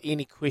 If you've got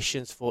any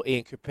questions for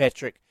Ian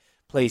Kirkpatrick,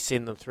 please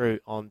send them through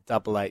on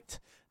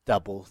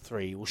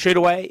 8833. We'll shoot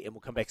away and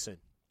we'll come back soon.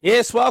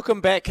 Yes,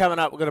 welcome back. Coming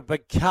up, we've got a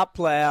big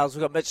couple of hours.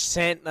 We've got Mitch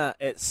Santner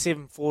at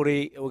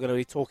 7:40. We're going to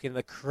be talking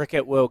the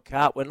Cricket World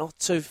Cup. We're not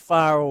too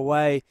far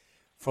away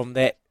from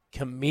that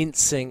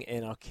commencing,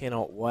 and I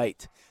cannot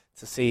wait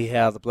to see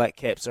how the Black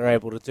Caps are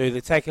able to do.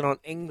 They're taking on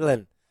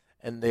England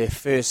in their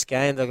first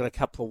game. They've got a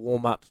couple of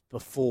warm-ups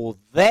before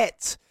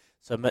that.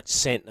 So Mitch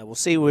Santner, we'll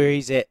see where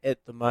he's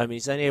at the moment.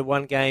 He's only had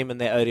one game in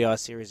that ODI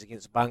series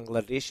against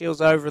Bangladesh. He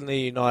was over in the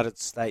United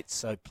States,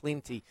 so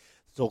plenty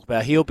to talk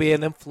about. He'll be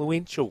an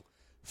influential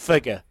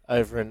figure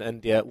over in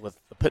India with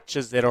the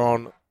pitches that are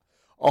on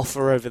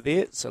offer over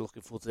there. So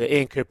looking forward to that.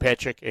 Ian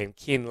Kirkpatrick and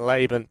Ken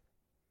Laban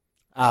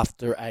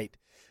after 8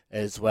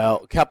 as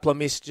well. A couple of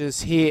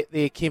messages here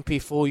there, Kempy,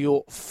 for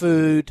your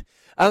food.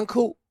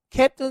 Uncle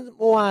Captain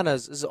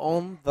Moana's is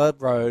on the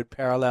road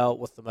parallel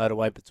with the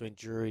motorway between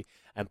Drury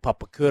and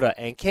Papakura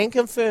and can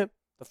confirm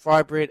the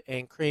fry bread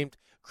and creamed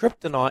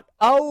kryptonite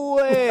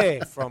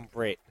away from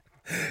Brett.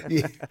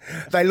 Yeah,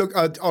 they look.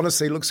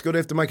 Honestly, looks good. I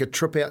have to make a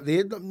trip out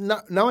there,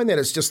 knowing that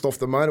it's just off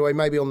the motorway.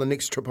 Maybe on the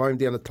next trip home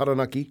down to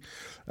Taranaki,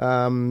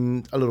 a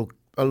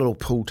little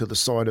pull to the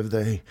side of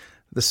the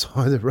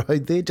side of the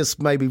road there.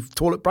 Just maybe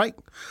toilet break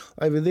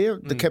over there.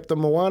 The Captain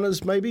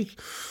Moana's maybe.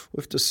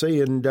 We have to see.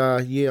 And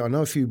yeah, I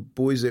know a few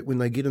boys that when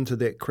they get into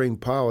that cream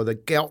power, the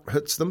gout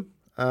hits them.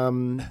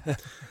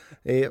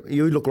 Yeah,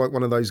 you look like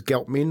one of those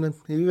gout men. Have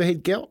you ever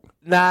had gout?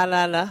 Nah.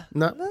 No.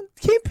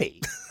 Kempy,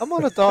 I'm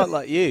on a diet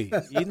like you.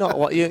 You're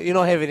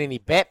not having any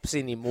baps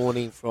any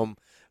morning from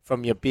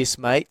your best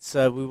mate,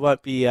 so we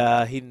won't be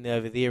heading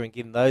over there and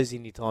getting those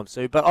anytime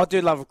soon. But I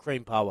do love a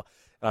cream power,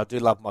 and I do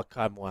love my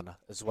kaimoana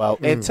as well.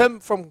 And Tim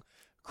from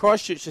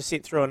Christchurch has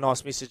sent through a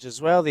nice message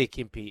as well there,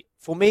 Kempy.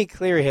 For me,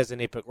 Cleary has an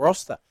epic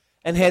roster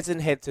and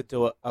hasn't had to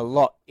do it a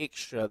lot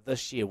extra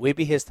this year.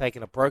 Webby has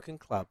taken a broken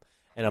club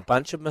and a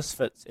bunch of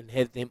misfits and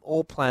had them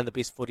all playing the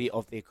best footy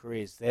of their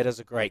careers. That is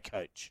a great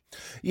coach.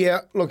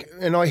 Yeah, look,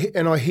 and I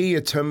hear you,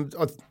 Tim.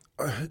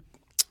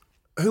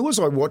 Who was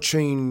I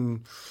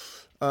watching?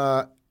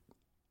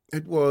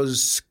 It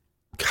was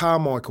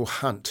Carmichael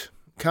Hunt.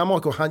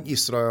 Carmichael Hunt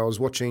yesterday I was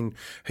watching.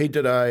 He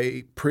did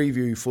a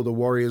preview for the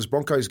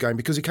Warriors-Broncos game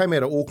because he came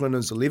out of Auckland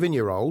as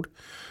 11-year-old.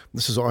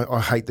 I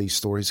hate these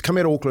stories. Come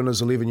out of Auckland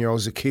as 11-year-old,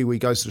 as a Kiwi,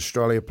 goes to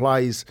Australia,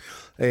 plays,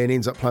 and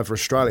ends up playing for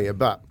Australia.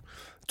 But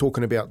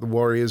talking about the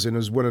Warriors and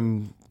his win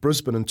in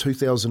Brisbane in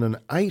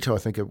 2008, I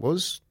think it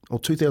was, or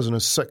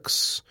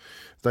 2006,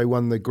 they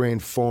won the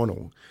grand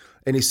final.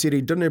 And he said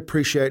he didn't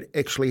appreciate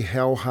actually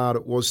how hard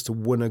it was to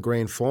win a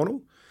grand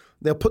final.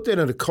 Now, put that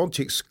into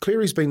context.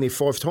 Cleary's been there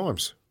 5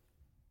 times.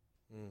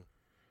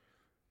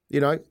 You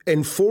know,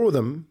 and 4 of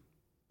them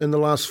in the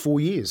last 4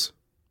 years.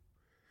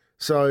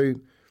 So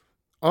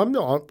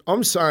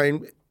I'm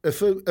saying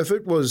if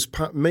it was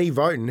me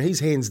voting,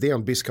 he's hands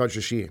down best coach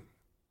this year.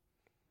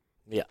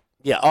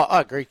 Yeah, I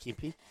agree,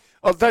 Kempy.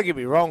 Oh, don't get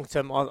me wrong,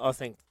 Tim. I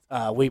think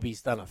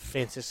Weeby's done a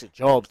fantastic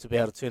job to be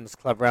able to turn this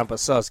club around, but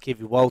so has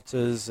Kevin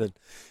Walters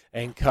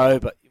and co.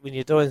 But when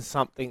you're doing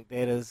something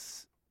that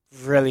is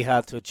really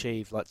hard to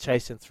achieve, like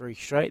chasing 3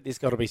 straight, there's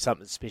got to be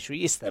something special.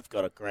 Yes, they've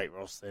got a great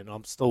roster, and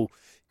I'm still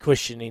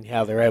questioning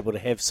how they're able to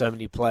have so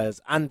many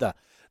players under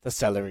the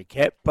salary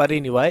cap. But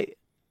anyway,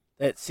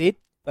 that said,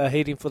 they're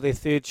heading for their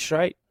 3rd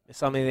straight. It's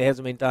something that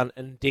hasn't been done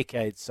in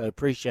decades, so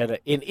appreciate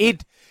it. And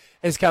Ed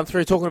has come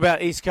through talking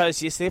about East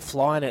Coast. Yes, they're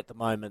flying at the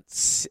moment.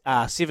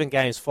 7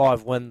 games,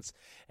 5 wins,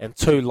 and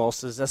 2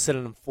 losses. They're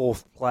sitting in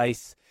 4th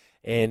place,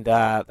 and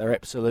they're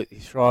absolutely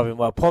thriving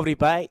well. Poverty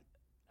Bay,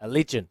 a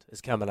legend,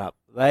 is coming up.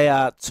 They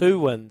are 2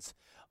 wins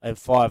and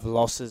 5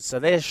 losses, so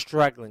they're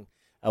struggling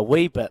a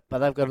wee bit, but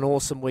they've got an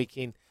awesome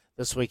weekend.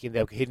 This weekend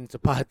they're heading to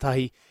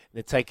Pātahi, and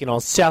they're taking on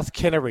South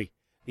Canterbury,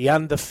 the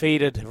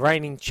undefeated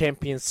reigning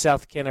champions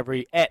South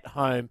Canterbury at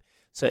home.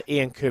 So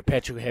Ian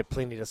Kirkpatrick will have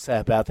plenty to say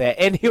about that,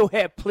 and he'll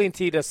have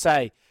plenty to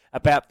say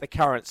about the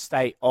current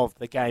state of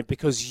the game,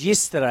 because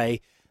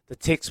yesterday the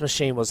text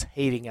machine was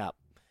heating up.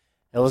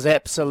 It was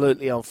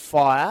absolutely on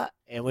fire,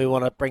 and we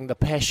want to bring the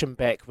passion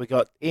back. We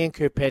got Ian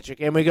Kirkpatrick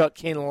and we got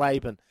Ken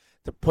Laban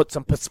to put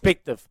some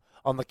perspective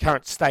on the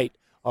current state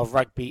of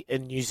rugby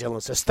in New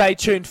Zealand. So stay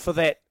tuned for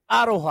that.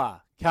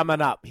 Aroha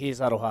coming up. Here's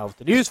Aroha with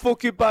the news for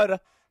Kubota,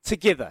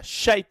 together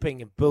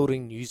shaping and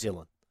building New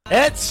Zealand.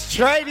 It's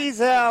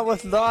Tradies Hour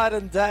with Night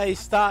and Day.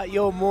 Start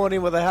your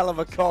morning with a hell of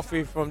a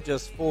coffee from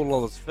just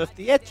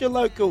 $4.50 at your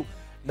local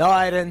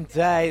Night and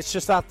Day. It's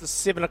just after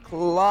 7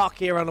 o'clock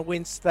here on a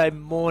Wednesday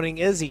morning.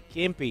 Izzy,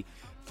 Kempy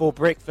for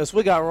breakfast.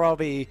 We got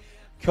Robbie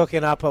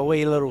cooking up a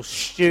wee little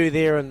stew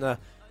there in the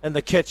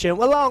kitchen,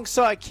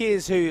 alongside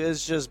Kez, who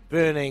is just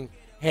burning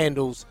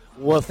handles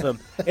with them.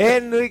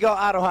 And we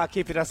got Aroha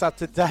keeping us up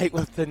to date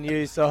with the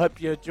news. So I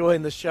hope you're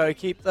enjoying the show.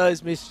 Keep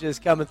those messages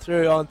coming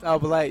through on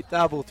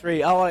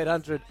 8833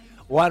 0800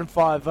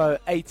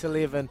 150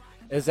 811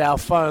 is our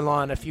phone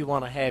line if you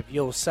want to have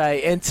your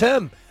say. And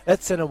Tim,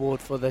 it's an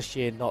award for this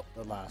year, not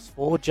the last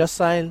 4. Just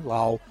saying,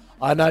 lol.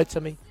 I know,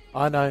 Timmy.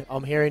 I know.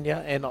 I'm hearing you.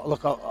 And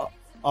look,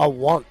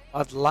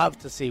 I'd love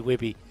to see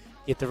Webby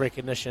get the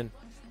recognition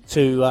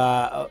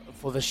for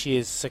this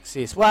year's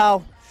success.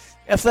 Well,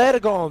 if they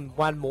had gone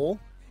one more,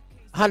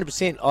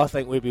 100%, I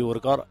think Webby would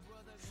have got it.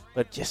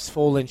 But just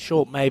falling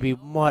short maybe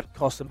might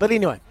cost them. But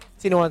anyway,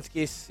 it's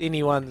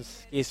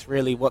anyone's guess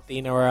really what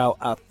the NRL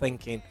are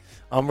thinking.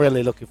 I'm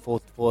really looking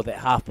forward for that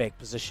halfback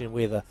position,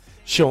 whether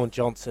Sean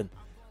Johnson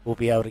will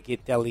be able to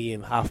get Dally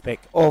M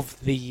halfback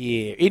of the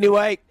year.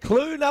 Anyway,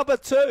 clue number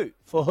 2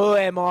 for Who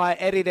Am I?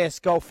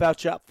 Adidas golf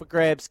voucher up for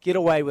grabs. Get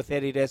away with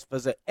Adidas.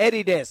 Visit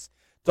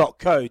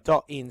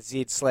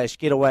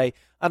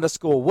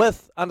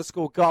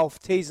adidas.co.nz/getaway_with_golf.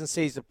 T's and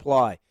C's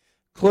apply.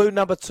 Clue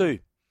number 2.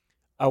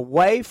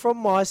 Away from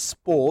my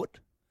sport,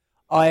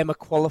 I am a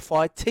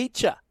qualified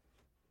teacher.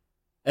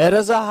 It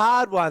is a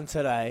hard one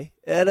today.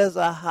 We've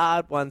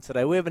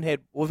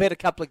had a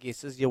couple of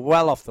guesses. You're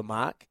well off the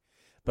mark.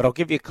 But I'll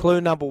give you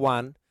clue number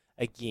 1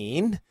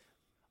 again.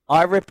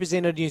 I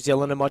represented New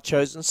Zealand in my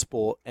chosen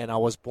sport, and I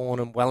was born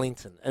in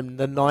Wellington in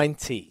the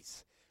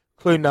 90s.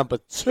 Clue number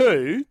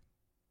 2.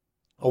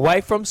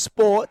 Away from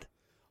sport,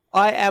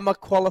 I am a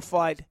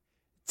qualified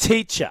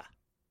teacher.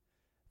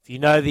 If you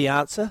know the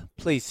answer,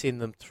 please send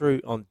them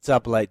through on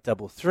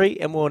 8833,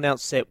 and we'll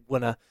announce that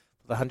winner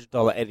for the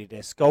 $100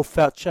 Adidas golf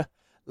voucher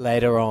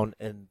later on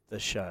in the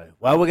show.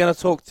 Well, we're going to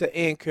talk to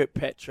Ian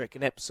Kirkpatrick,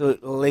 an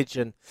absolute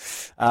legend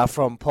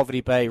from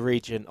Poverty Bay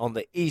region on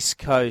the East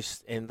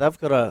Coast, and they've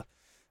got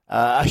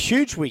a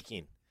huge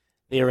weekend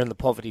there in the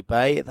Poverty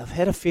Bay. They've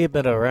had a fair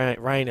bit of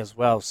rain as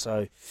well,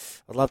 so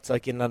I'd love to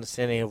get an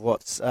understanding of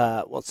what's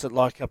it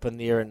like up in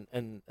there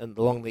and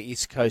along the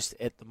East Coast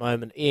at the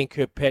moment. Ian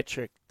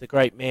Kirkpatrick, the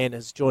great man,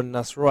 is joining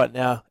us right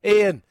now.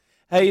 Ian,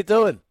 how you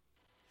doing?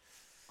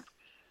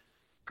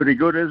 Pretty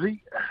good,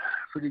 Izzy.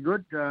 Pretty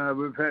good.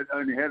 We've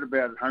only had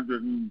about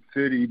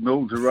 130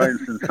 mils of rain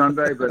since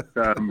Sunday, but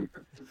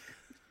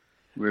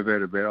we've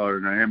had about, I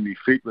don't know how many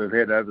feet we've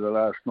had over the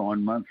last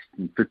 9 months,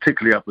 and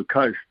particularly up the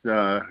coast,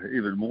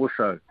 even more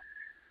so.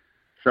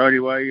 So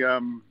anyway,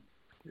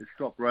 it's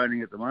stopped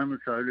raining at the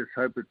moment, so let's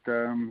hope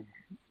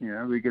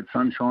we get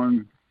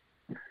sunshine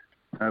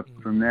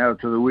from now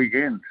to the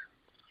weekend.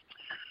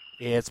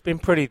 Yeah, it's been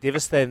pretty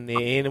devastating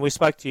there, Ian. And we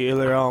spoke to you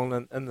earlier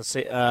on in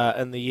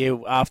the year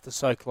after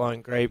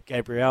Cyclone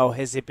Gabrielle.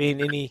 Has there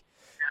been any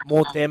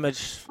more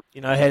damage?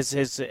 You know, has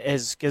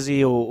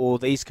Gizzy or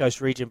the East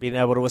Coast region been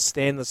able to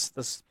withstand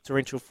this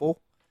torrential fall?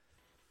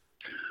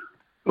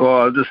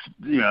 Well, this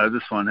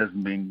one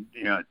hasn't been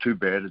too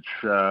bad. It's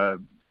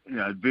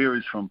it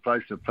varies from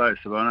place to place.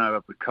 So I know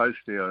up the coast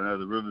there, I know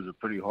the rivers are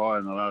pretty high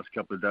in the last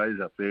couple of days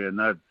up there, and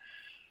they've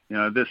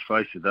let's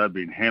face it, they've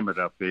been hammered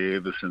up there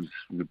ever since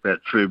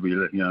about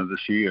February,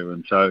 this year.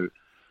 And so,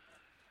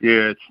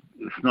 yeah,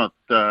 it's not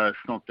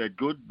that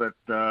good, but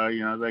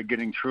they're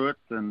getting through it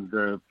and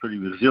pretty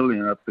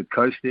resilient up the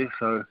coast there.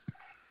 So,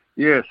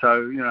 yeah,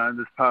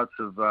 there's parts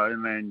of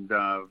inland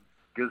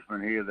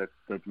Gisborne here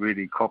that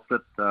really copped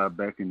it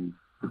back in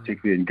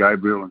particularly in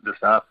Gabriel and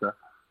just after.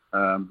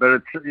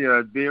 But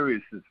it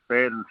varies. It's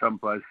bad in some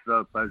places,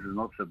 other places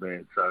not so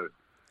bad. So.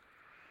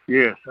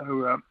 Yeah,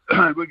 so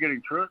we're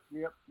getting through it.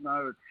 Yep,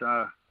 no, it's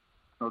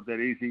not that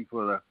easy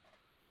for the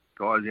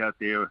guys out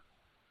there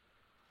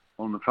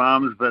on the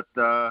farms, but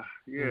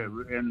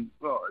and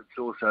well, it's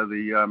also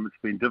it's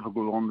been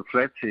difficult on the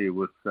flats here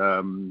with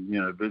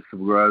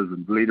vegetable growers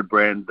and leader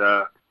brand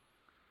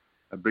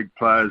big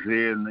players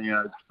there, and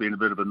it's been a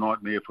bit of a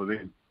nightmare for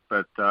them.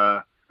 But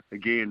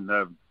again,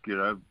 they've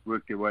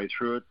worked their way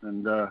through it,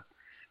 and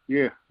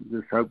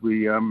just hope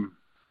we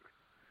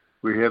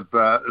we have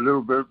a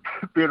little bit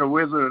better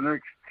weather in the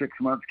next 6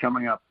 months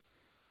coming up.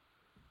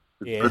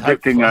 Yeah,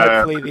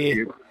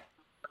 hopefully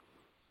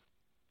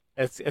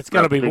it's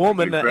going to be warm,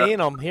 isn't it,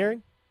 Ian, I'm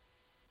hearing?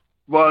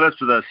 Well, that's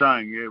what they're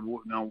saying, yeah.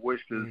 No,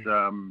 west is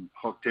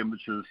hot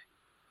temperatures.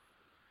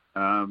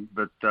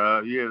 That's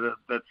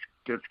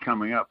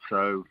coming up.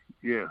 So,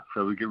 yeah,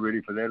 so we get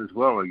ready for that as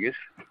well, I guess.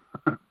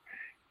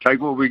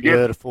 Take what we get.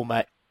 Beautiful,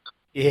 mate.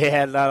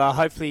 Yeah, no,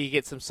 hopefully you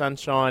get some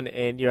sunshine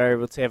and you're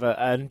able to have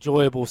an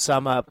enjoyable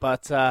summer.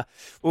 But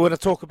we want to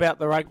talk about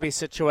the rugby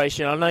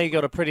situation. I know you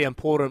got a pretty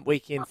important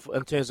weekend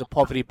in terms of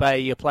Poverty Bay.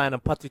 You're playing in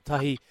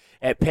Patutahi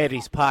at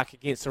Paddy's Park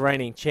against the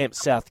reigning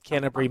champs South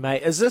Canterbury,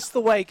 mate. Is this the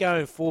way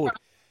going forward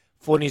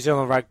for New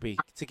Zealand rugby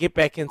to get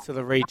back into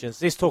the regions?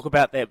 Let's talk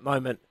about that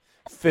moment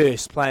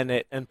first, playing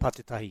it in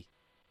Patutahi.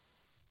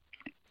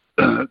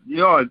 I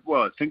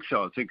think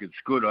so. I think it's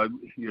good.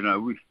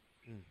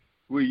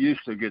 We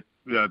used to get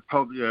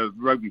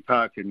Rugby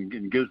Park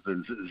in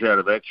Gisborne is out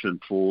of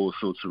action for all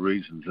sorts of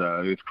reasons.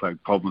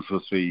 Earthquake problems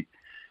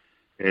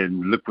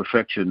and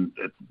liquefaction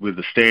with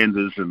the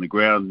standards, and the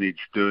ground needs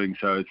doing.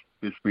 So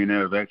it's been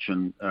out of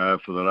action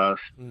for the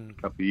last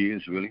couple of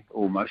years, really,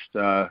 almost.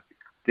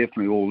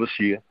 Definitely all this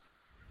year.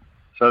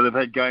 So they've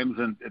had games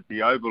at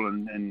the Oval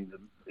in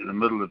the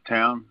middle of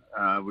town,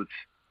 which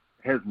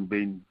hasn't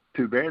been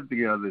too bad.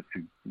 It's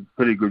a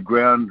pretty good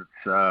ground.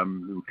 It's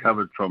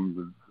recovered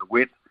from the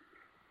wet.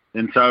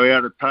 And so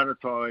out at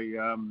Paratai,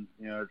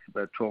 it's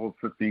about 12,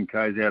 15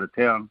 k's out of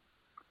town,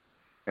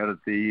 out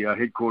at the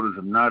headquarters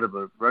of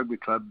Nardaba Rugby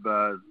Club,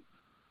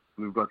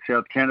 we've got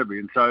South Canterbury.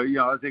 And so,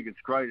 I think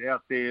it's great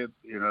out there.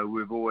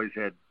 We've always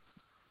had,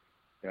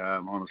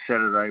 on a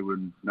Saturday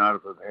when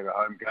Nardaba had a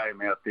home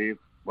game out there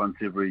once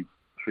every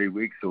 3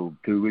 weeks or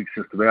 2 weeks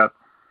just about,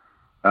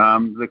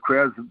 the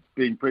crowds have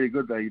been pretty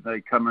good.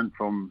 They come in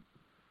from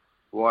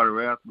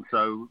wider out. And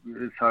so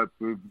let's hope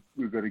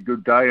we've got a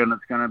good day, and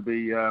it's going to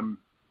be...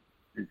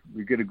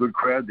 we get a good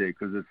crowd there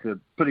because it's a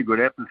pretty good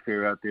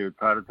atmosphere out there at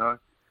Paratai.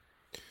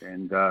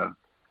 And the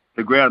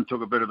ground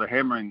took a bit of a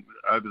hammering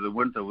over the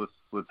winter with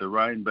the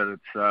rain, but it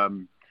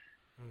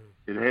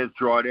has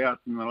dried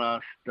out in the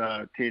last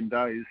 10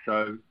 days.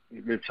 So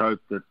let's hope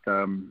that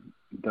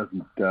it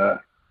doesn't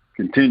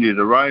continue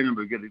to rain, and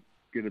we get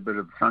a bit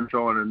of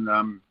sunshine,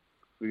 and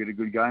we get a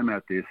good game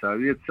out there. So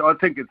I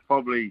think it's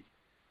probably,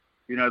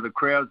 the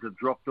crowds have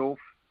dropped off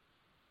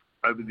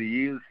over the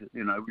years.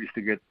 We used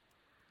to get,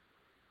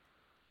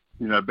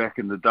 back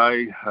in the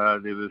day,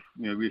 there was,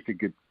 we used to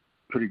get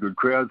pretty good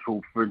crowds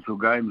for provincial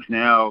games.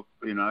 Now,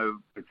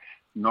 it's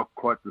not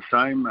quite the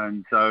same.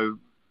 And so,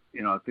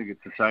 I think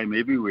it's the same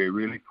everywhere,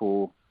 really,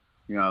 for,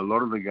 a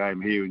lot of the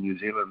game here in New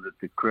Zealand, that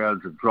the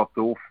crowds have dropped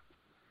off.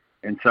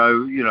 And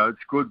so,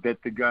 it's good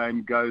that the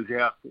game goes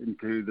out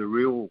into the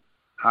real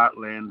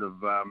heartland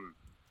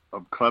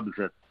of clubs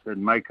that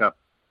make up,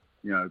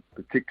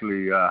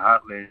 particularly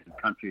heartland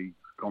country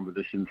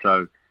competition.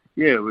 So,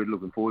 yeah, we're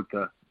looking forward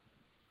to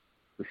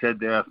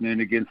Saturday afternoon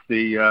against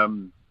the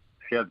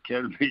South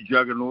Canterbury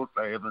juggernaut.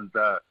 They haven't,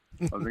 I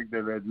think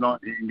they've had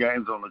 19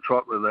 games on the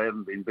trot where they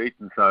haven't been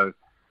beaten, so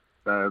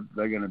they're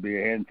going to be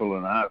a handful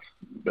and a half.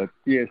 But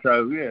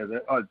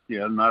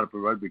Nardapa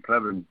Rugby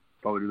Club and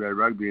Poverty Bay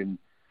Rugby in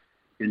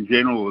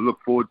general, we'll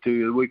look forward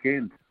to the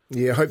weekend.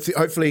 Yeah,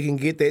 hopefully you can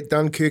get that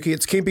done, Kirky.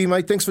 It's Kempy,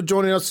 mate. Thanks for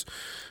joining us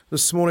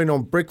this morning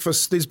on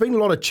Breakfast. There's been a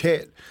lot of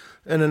chat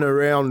in and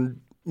around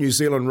New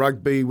Zealand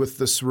rugby with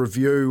this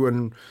review,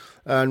 and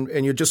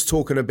you're just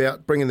talking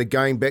about bringing the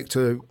game back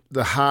to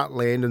the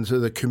heartland and to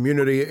the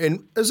community.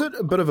 And is it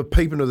a bit of a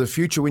peep into the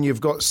future when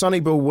you've got Sonny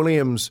Bill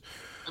Williams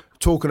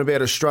talking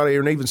about Australia,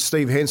 and even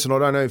Steve Hansen? I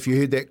don't know if you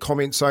heard that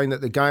comment saying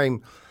that the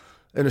game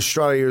in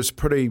Australia is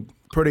pretty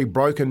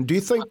broken. Do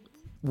you think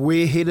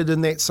we're headed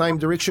in that same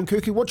direction,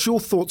 Kirky? What's your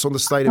thoughts on the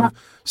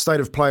state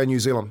of play in New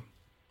Zealand?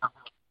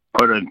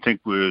 I don't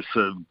think we're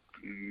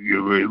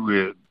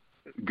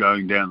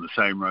going down the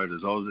same road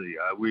as Aussie.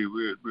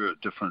 We're a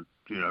different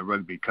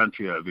rugby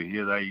country over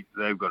here.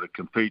 They've got to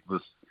compete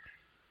with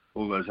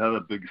all those other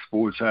big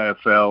sports,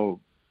 AFL,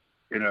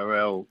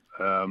 NRL,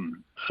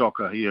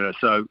 soccer.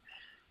 So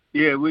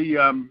yeah,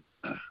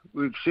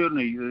 there's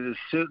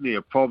certainly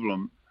a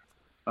problem.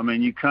 I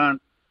mean, you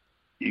can't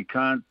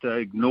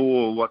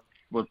ignore what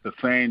the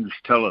fans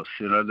tell us.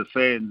 The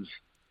fans,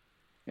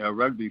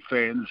 rugby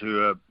fans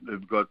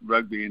have got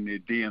rugby in their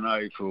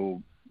DNA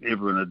for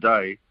ever and a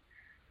day.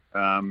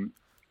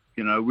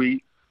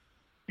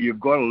 You've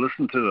got to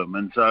listen to them.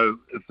 And so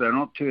if they're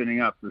not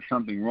turning up, there's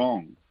something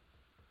wrong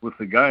with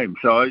the game.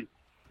 So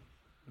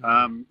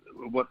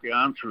what the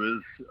answer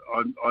is,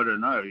 I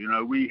don't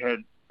know. We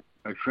had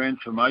a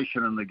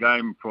transformation in the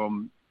game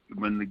from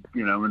when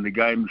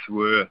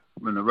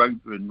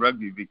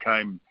rugby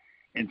became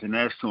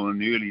international in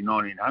the early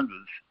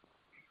 1900s.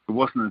 It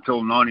wasn't until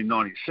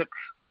 1996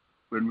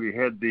 when we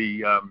had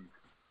the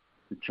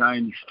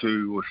change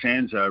to, or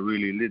SANZAR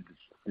really led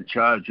the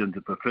charge into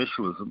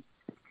professionalism.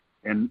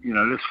 And,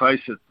 let's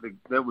face it,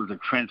 that was a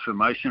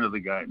transformation of the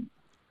game.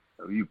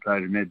 You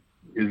played in that,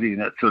 Izzy, in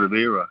that sort of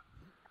era.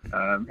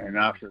 And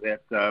after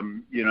that,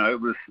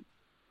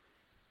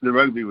 the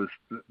rugby was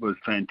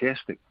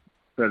fantastic,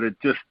 but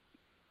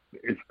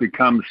it's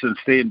become since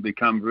then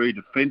very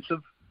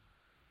defensive,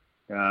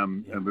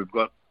 and we've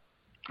got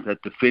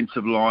that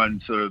defensive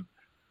line sort of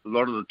a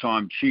lot of the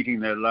time cheating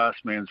that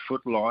last man's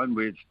foot line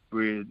where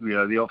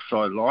the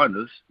offside line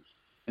is,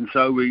 and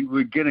so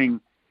we're getting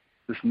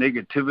this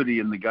negativity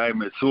in the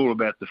game. It's all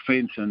about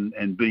defence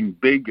and being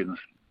big and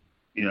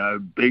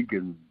big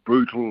and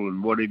brutal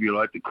and whatever you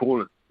like to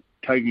call it,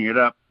 taking it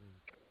up,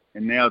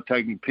 and now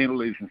taking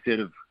penalties instead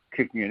of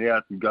kicking it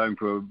out and going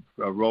for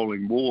a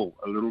rolling ball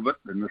a little bit,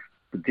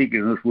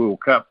 particularly in this World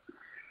Cup.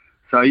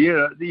 So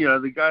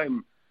the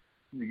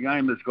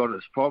game has got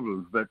its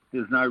problems, but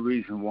there's no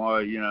reason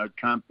why it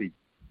can't be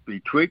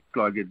tweaked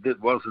like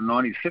it was in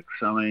 '96.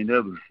 I mean,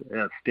 that was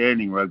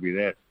outstanding rugby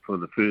that for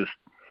the first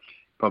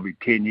probably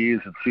 10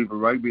 years of Super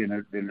Rugby,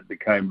 and then it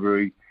became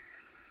very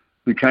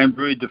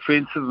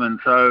defensive, and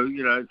so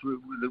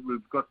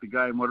we've got the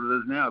game what it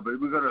is now. But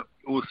we've got to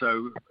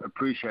also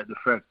appreciate the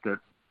fact that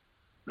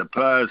the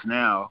players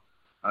now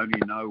only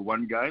know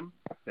one game.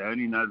 They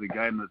only know the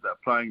game that they're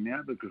playing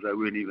now because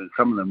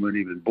some of them weren't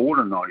even born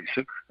in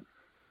 '96,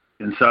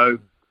 and so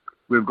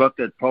we've got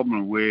that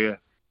problem where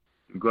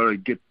we've got to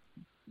get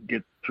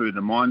through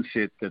the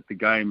mindset that the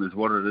game is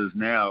what it is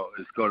now.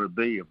 It's got to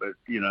be, but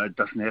it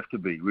doesn't have to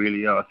be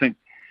really. I think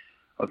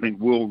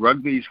World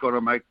Rugby's got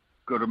to make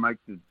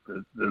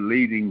the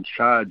leading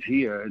charge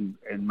here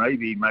and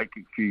maybe make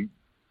a few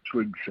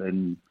twigs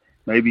and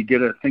maybe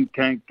get a think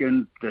tank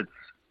in that's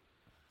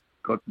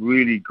got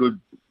really good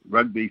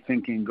rugby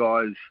thinking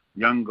guys,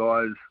 young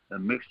guys, a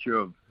mixture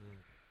of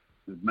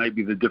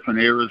maybe the different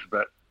eras,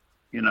 but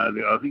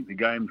I think the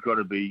game's got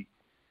to be,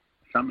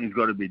 something's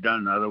got to be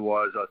done.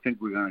 Otherwise, I think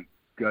we're going to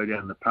go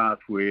down the path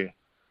where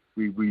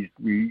we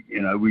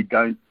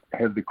don't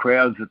have the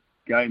crowds at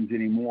games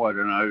anymore. I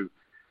don't know,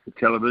 the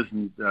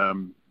television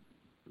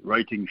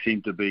ratings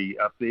seem to be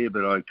up there,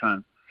 but I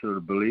can't sort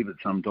of believe it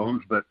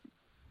sometimes. But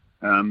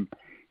so I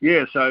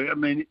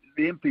mean,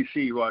 the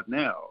NPC right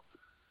now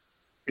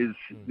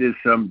there's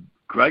some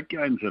great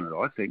games in it.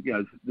 I think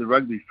the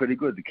rugby's pretty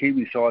good. The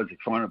Kiwi sides are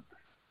trying to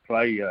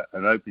play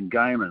an open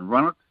game and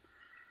run it,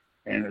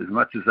 and as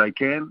much as they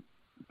can.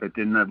 But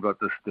then they've got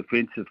this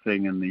defensive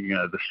thing and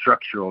the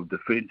structure of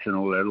defence and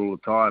all that all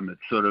the time.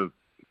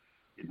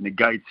 It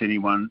negates any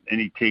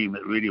team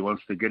that really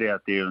wants to get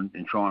out there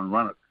and try and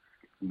run it.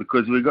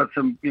 Because we've got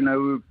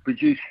we've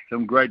produced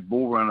some great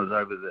ball runners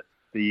over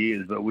the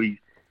years, but we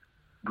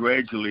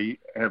gradually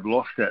have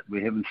lost that.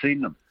 We haven't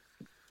seen them.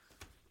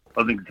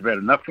 I think it's about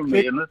enough from me,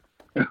 isn't it?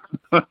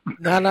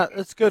 No,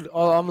 it's good.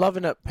 I'm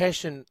loving it.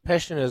 Passion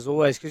as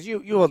always, because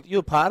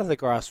you're part of the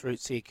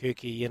grassroots here,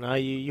 Kirky.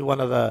 You're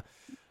one of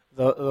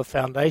the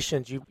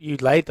foundations. You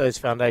laid those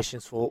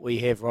foundations for what we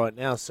have right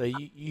now. So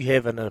you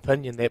have an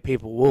opinion that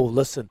people will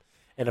listen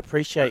and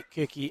appreciate,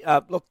 Kirky.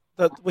 Look,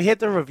 we had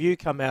the review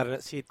come out and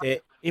it said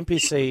that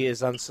NPC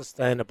is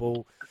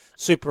unsustainable.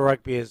 Super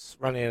Rugby is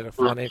running at a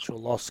financial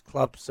loss.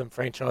 Clubs and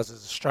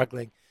franchises are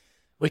struggling.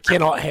 We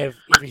cannot have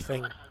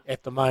everything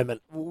at the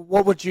moment.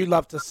 What would you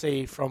love to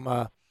see from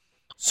a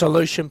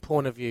solution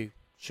point of view?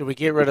 Should we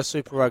get rid of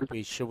Super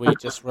Rugby? Should we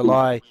just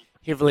rely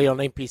heavily on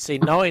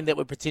NPC, knowing that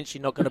we're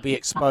potentially not going to be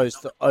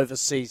exposed to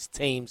overseas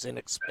teams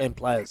and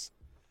players?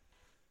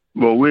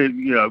 Well, we're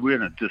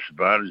in a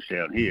disadvantage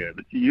down here,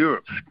 but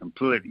Europe's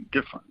completely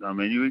different. I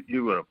mean,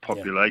 you've got a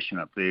population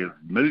up there of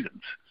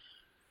millions.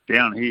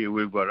 Down here,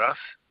 we've got us,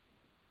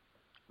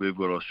 we've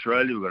got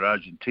Australia, we've got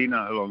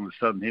Argentina along the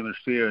southern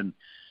hemisphere, and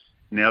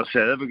now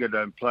South Africa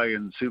don't play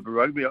in Super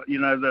Rugby.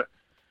 When I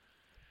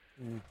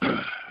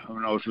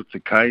was with the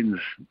Canes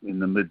in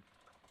the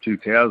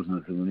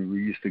mid-2000s, and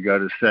we used to go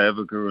to South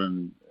Africa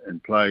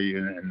and play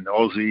in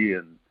Aussie,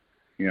 and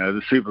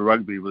the Super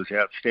Rugby was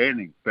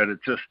outstanding, but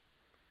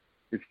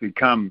it's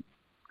become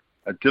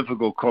a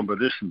difficult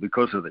competition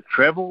because of the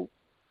travel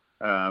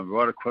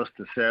right across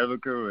to South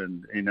Africa,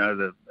 and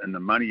the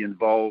money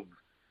involved,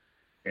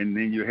 and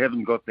then you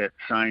haven't got that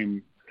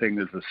same thing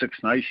as the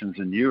Six Nations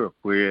in Europe,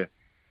 where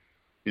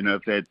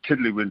if they had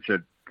tiddlywinks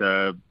at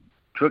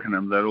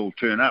Twickenham, they'd all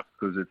turn up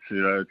because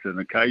it's an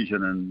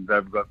occasion, and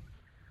they've got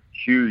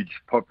huge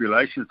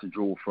populations to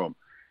draw from,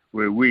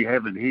 where we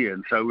haven't here,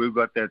 and so we've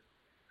got that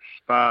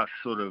sparse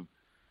sort of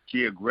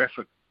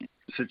geographic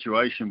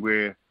situation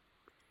where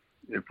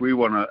if we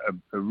want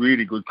a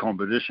really good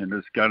competition,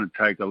 it's going to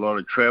take a lot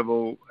of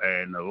travel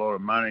and a lot of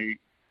money,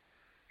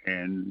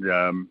 and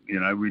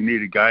we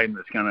need a game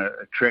that's going to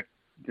attract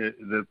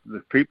the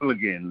people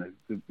again,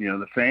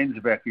 the fans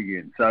back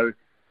again. So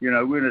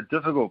we're in a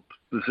difficult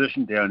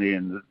position down here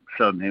in the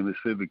Southern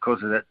Hemisphere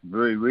because of that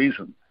very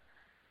reason.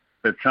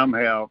 But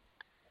somehow,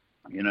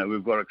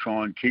 we've got to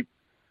try and keep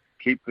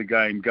the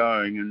game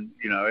going, and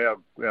our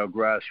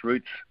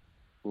grassroots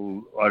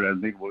I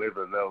don't think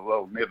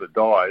they'll never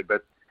die,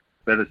 but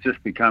it's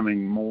just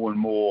becoming more and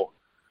more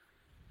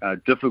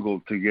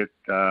difficult to get,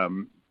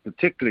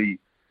 particularly,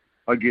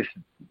 I guess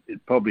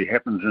it probably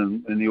happens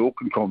in the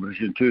Auckland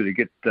competition too, to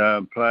get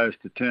players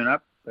to turn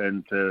up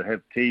and to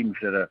have teams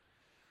that are,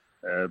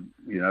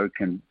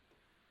 can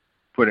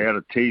put out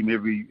a team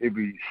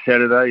every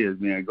Saturday.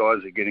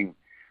 Guys are getting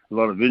a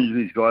lot of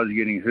injuries. Guys are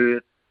getting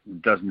hurt.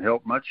 It doesn't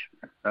help much.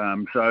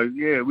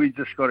 We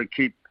just got to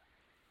keep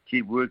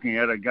working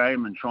out a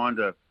game and trying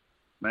to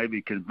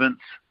maybe convince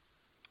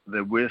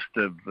the West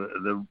of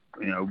the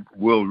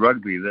world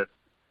rugby that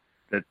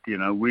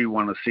we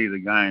want to see the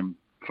game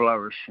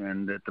flourish.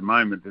 And at the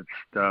moment, it's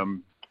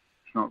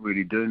not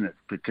really doing it,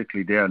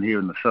 particularly down here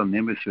in the Southern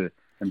Hemisphere,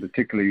 and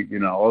particularly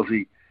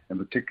Aussie in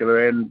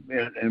particular. And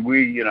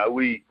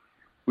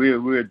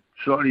we're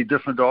slightly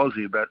different to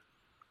Aussie, but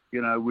we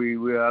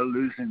are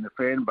losing the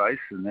fan base,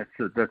 and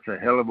that's a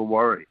hell of a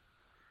worry.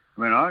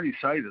 I mean, I only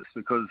say this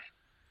because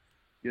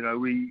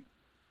we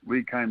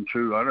came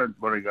through. I don't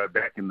want to go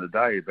back in the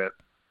day, but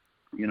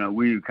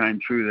we came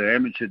through the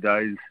amateur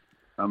days.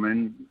 I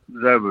mean,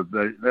 they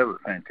were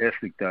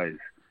fantastic days,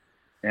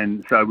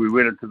 and so we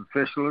went into the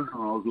professionalism,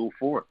 and I was all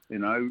for it.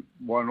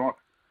 Why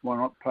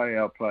not pay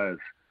our players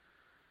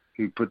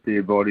who put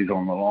their bodies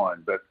on the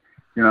line? But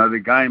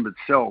the game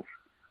itself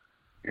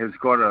has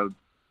got to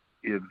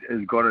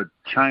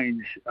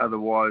change.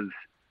 Otherwise,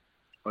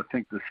 I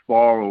think the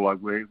spiral like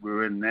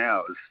we're in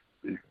now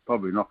is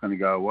probably not going to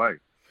go away.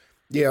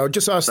 Yeah, I'll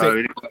just ask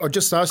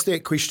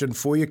that question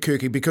for you,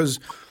 Kirky, because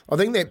I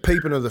think that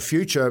peep into the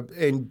future,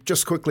 and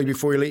just quickly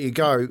before we let you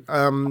go,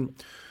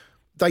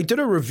 they did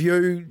a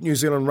review, New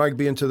Zealand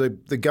Rugby, into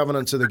the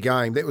governance of the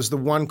game. That was the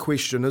one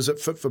question: is it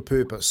fit for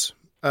purpose?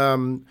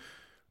 And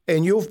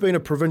you've been a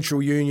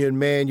provincial union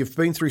man. You've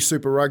been through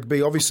Super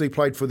Rugby, obviously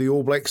played for the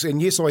All Blacks.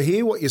 And yes, I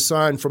hear what you're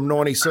saying from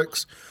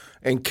 '96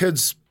 and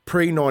kids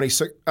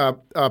pre-'96,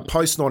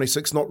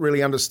 post-'96, not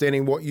really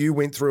understanding what you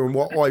went through and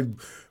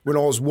when I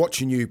was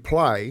watching you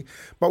play.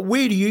 But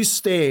where do you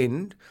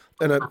stand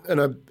in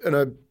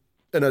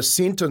a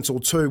sentence or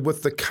two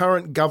with the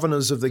current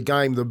governors of the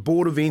game, the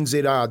board of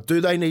NZR?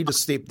 Do they need to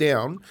step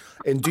down,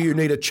 and do you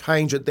need a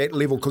change at that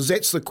level? Because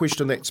that's the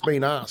question that's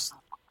been asked.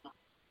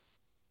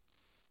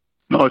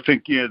 No, I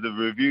think the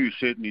review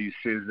certainly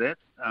says that,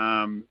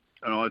 and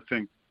I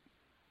think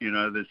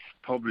there's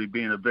probably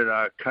been a bit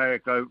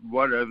archaic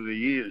right over the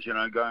years.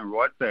 Going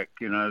right back,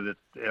 that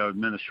our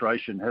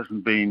administration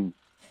hasn't been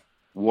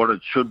what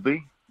it should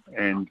be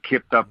and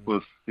kept up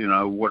with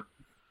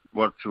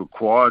what's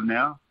required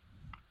now.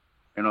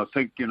 And I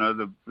think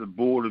the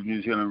board of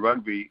New Zealand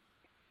Rugby,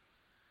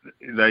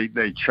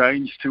 they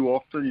change too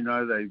often.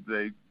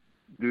 They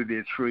do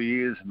their 3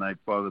 years and they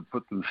either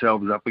put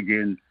themselves up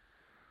again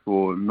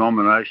for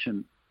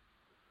nomination,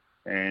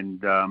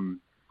 and I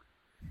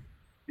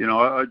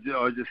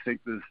just think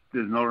there's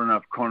not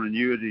enough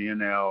continuity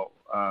in our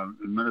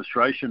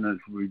administration as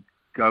we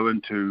go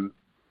into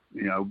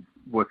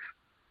what's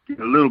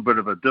a little bit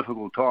of a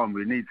difficult time.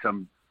 We need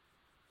some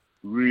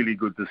really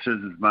good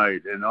decisions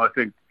made, and I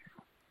think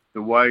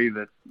the way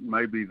that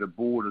maybe the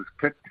board is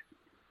picked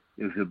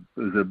is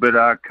a bit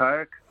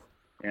archaic,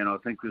 and I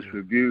think this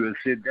review has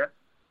said that,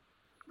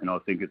 and I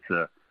think it's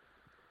a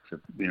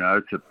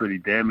pretty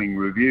damning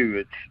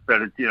review.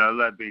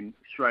 They've been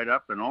straight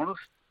up and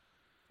honest,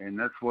 and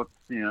that's what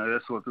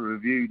the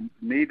review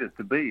needed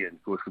to be. And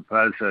of course, the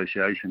Players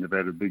Association have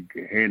had a big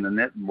hand in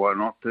that, and why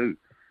not too?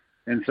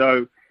 And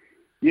so,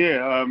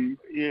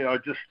 I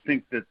just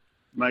think that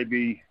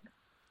maybe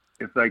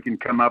if they can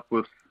come up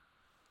with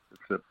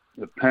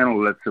a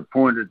panel that's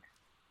appointed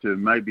to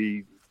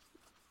maybe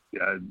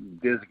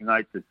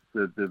designate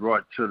the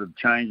right sort of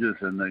changes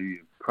and the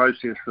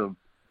process of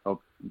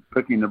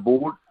picking the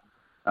board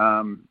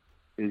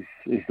is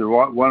the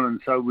right one,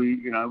 and so we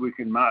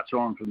can march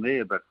on from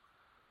there. But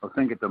I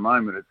think at the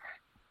moment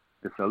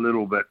it's a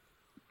little bit,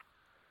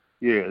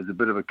 there's a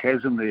bit of a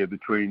chasm there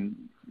between,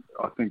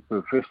 I think,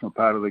 the professional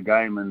part of the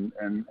game and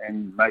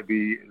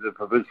maybe the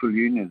provincial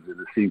unions. There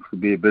seems to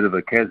be a bit of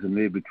a chasm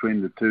there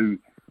between the two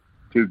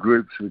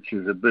groups, which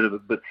is a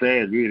bit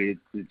sad, really.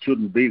 It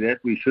shouldn't be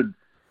that. We should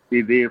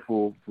be there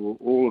for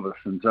all of us,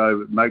 and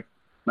so make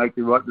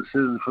the right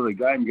decisions for the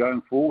game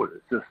going forward.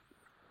 It's just,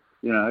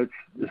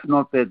 it's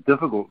not that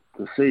difficult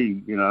to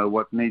see,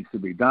 what needs to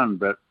be done,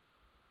 but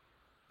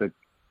to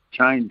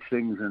change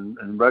things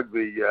in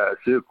rugby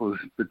circles,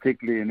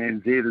 particularly in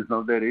NZ, is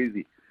not that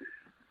easy.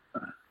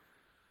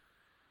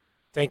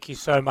 Thank you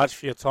so much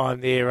for your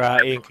time there,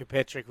 Ian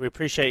Kirkpatrick. We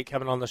appreciate you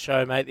coming on the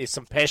show, mate. There's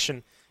some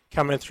passion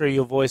coming through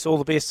your voice. All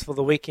the best for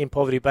the weekend,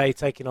 Poverty Bay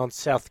taking on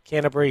South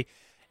Canterbury,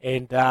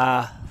 and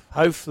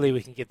hopefully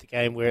we can get the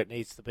game where it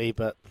needs to be,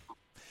 but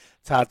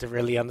it's hard to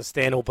really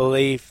understand or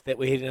believe that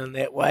we're heading in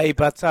that way.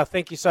 But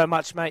thank you so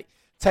much, mate.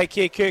 Take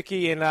care,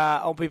 Kirky, and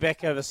I'll be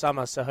back over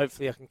summer, so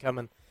hopefully I can come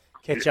and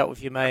catch up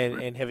with you, mate,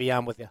 and have a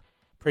yarn with you.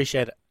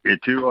 Appreciate it. Yeah,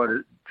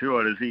 too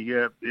right, Izzy.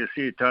 Yeah,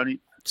 see you, Tony.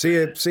 See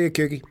you,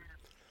 Kirky.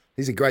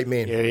 He's a great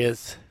man. Yeah, he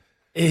is.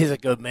 He's a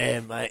good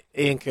man, mate.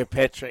 Ian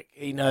Kirkpatrick,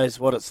 he knows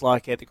what it's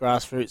like at the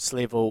grassroots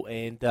level,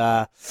 and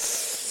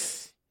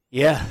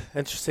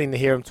interesting to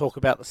hear him talk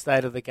about the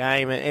state of the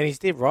game, and he's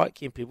dead right,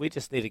 Kempy. We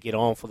just need to get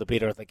on for the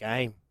better of the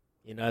game.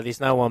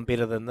 There's no one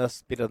better than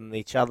this, better than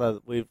each other.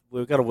 We've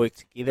got to work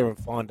together and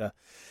find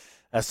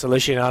a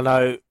solution. I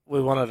know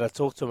we wanted to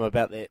talk to him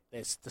about that.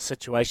 That's the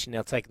situation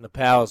now, taking the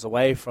powers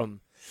away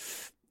from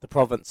the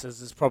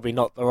provinces is probably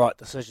not the right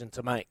decision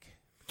to make,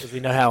 because we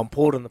know how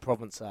important the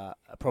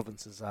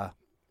provinces are.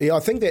 Yeah, I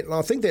think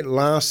that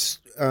last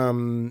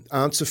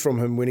answer from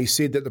him when he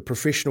said that the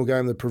professional game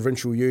and the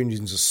provincial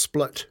unions are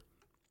split,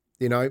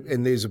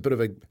 and there's a bit of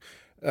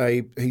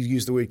he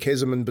used the word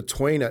chasm in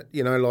between it,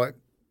 like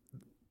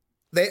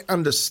that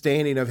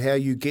understanding of how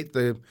you get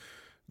the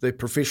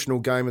professional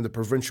game and the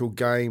provincial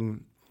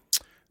game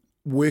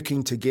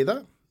working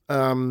together.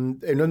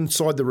 And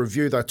inside the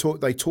review,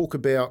 they talk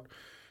about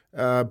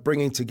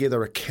bringing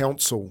together a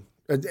council.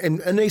 And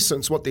in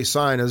essence, what they're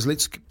saying is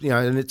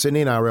and it's an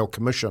NRL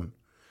commission.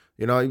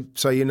 So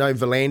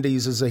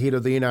Volandis is the head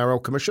of the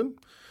NRL commission.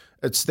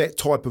 It's that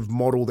type of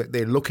model that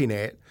they're looking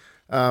at,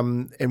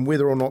 and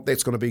whether or not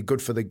that's going to be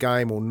good for the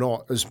game or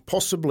not is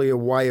possibly a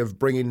way of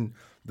bringing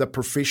the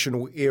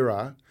professional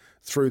era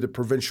through the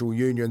provincial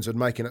unions and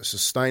making it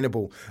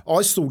sustainable.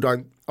 I still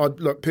don't.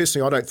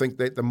 Personally, I don't think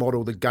that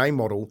the game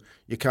model,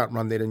 you can't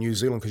run that in New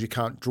Zealand because you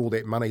can't draw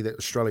that money that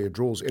Australia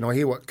draws. And I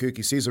hear what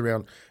Kirky says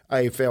around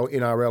AFL,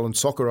 NRL and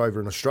soccer over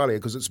in Australia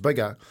because it's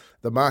bigger,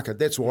 the market.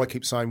 That's why I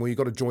keep saying, well, you've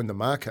got to join the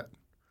market.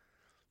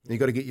 You've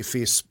got to get your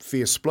fair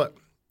split.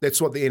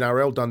 That's what the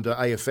NRL done to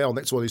AFL, and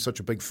that's why there's such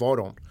a big fight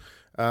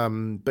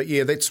on. But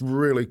yeah, that's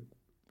really,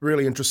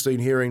 really interesting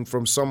hearing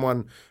from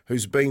someone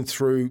who's been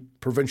through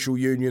provincial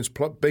unions,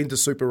 been to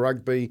Super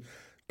Rugby,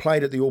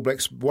 played at the All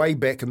Blacks way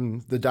back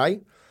in the day,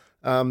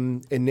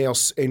 and now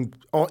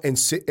and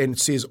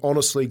says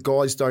honestly,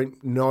 guys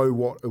don't know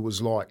what it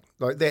was like.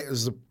 Like that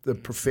is the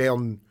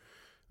profound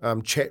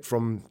chat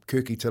from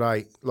Kirky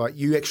today. Like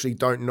you actually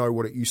don't know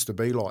what it used to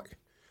be like,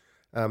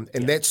 and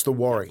that's the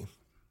worry.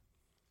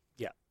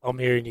 Yeah, I'm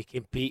hearing you,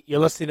 Kempy. You're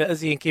listening to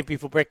Izzy and Kempy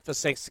for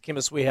breakfast. Thanks to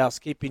Chemist Warehouse,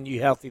 keeping you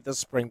healthy this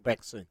spring.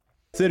 Back soon.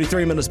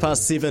 33 minutes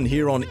past 7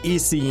 here on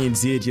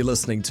SENZ. You're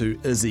listening to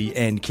Izzy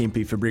and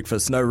Kempy for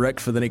breakfast. No Rick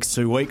for the next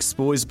 2 weeks,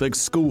 boys. Big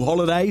school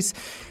holidays.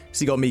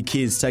 So you got me,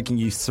 Kez, taking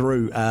you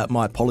through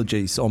my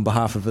apologies on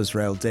behalf of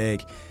Israel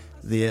Dag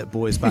there,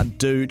 boys. But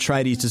do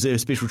tradies deserve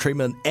special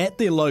treatment at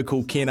their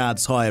local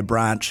Kennards Hire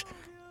branch?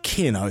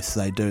 Ken Oath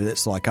they do.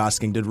 That's like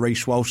asking, did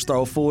Reece Walsh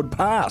throw a forward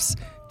pass?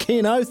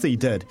 Ken Oath he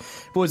did.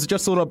 Boys, I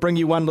just thought I'd bring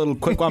you one little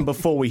quick one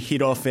before we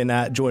head off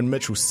and join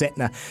Mitchell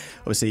Satner,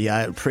 obviously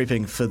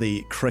prepping for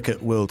the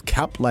Cricket World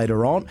Cup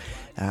later on.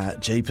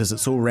 Jeepers,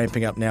 it's all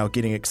ramping up now,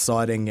 getting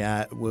exciting.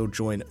 We'll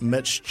join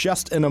Mitch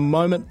just in a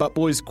moment. But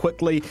boys,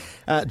 quickly,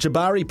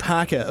 Jabari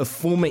Parker, a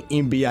former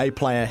NBA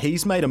player,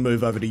 he's made a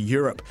move over to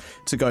Europe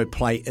to go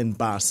play in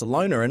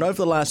Barcelona. And over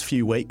the last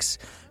few weeks,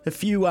 a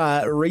few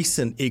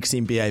recent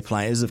ex-NBA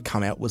players have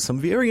come out with some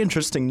very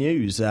interesting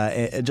news,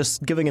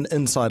 just giving an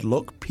inside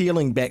look,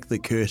 peeling back the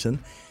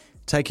curtain,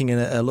 taking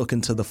a look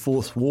into the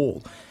fourth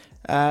wall.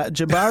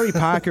 Jabari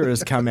Parker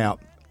has come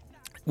out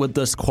with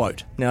this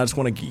quote. Now, I just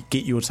want to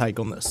get your take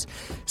on this.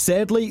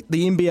 Sadly,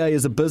 the NBA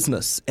is a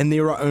business, and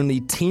there are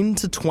only 10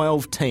 to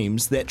 12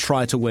 teams that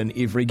try to win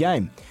every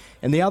game,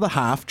 and the other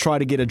half try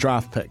to get a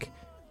draft pick.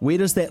 Where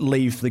does that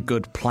leave the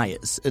good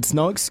players? It's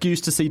no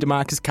excuse to see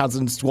DeMarcus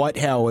Cousins, Dwight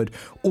Howard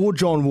or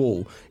John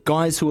Wall,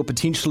 guys who are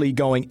potentially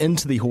going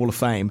into the Hall of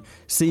Fame,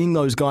 seeing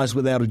those guys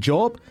without a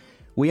job.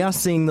 We are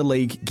seeing the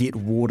league get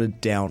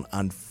watered down,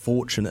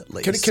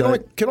 unfortunately.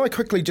 Can I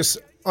quickly just...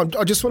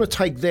 I just want to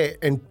take that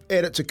and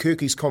add it to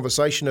Kirky's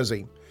conversation,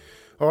 Izzy.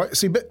 All right,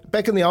 see,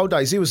 back in the old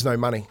days, there was no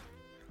money.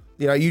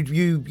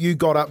 You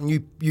got up and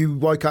you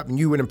woke up and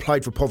you went and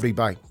played for Poverty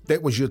Bay.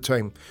 That was your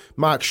team.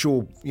 Mark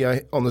Shaw,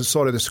 on the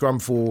side of the scrum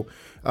for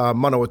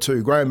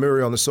Manawatu. Graham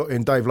Murray on the side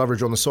and Dave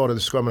Loveridge on the side of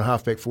the scrum and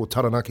halfback for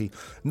Taranaki.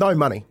 No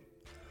money.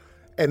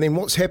 And then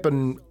what's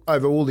happened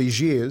over all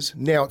these years?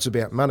 Now it's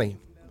about money,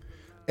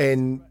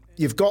 and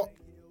you've got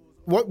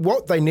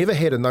what they never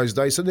had in those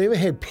days. So they never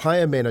had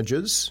player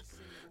managers.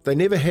 They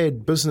never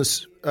had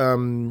business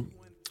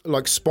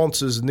like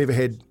sponsors. Never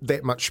had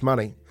that much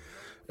money,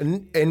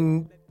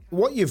 and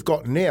what you've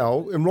got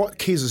now, and what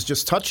Kez is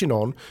just touching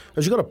on,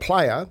 is you've got a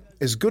player,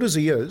 as good as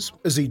he is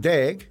Izzy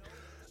Dag,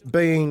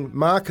 being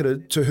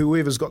marketed to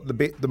whoever's got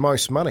the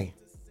most money.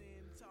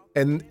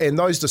 And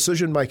those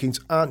decision makings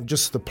aren't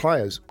just the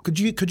players. Could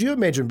you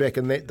imagine back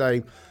in that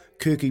day,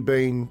 Kirky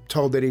being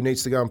told that he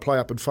needs to go and play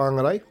up in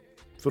Whangarei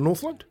for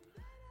Northland?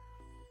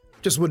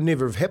 Just would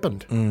never have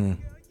happened, And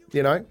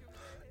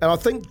I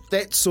think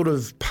that's sort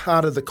of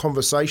part of the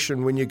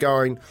conversation when you're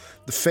going,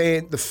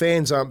 the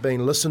fans aren't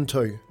being listened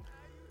to.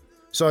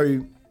 So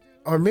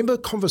I remember a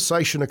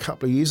conversation a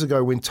couple of years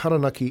ago when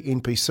Taranaki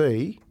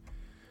NPC,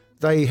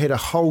 they had a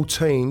whole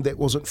team that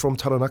wasn't from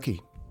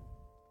Taranaki.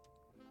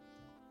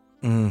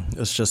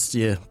 It's just,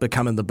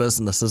 becoming the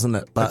business, isn't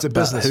it? It's a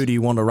business. But who do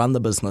you want to run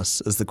the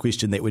business is the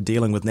question that we're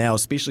dealing with now,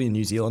 especially in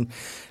New Zealand.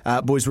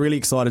 Boys, really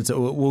excited.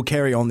 We'll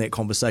carry on that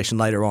conversation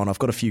later on. I've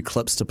got a few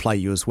clips to play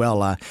you as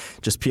well,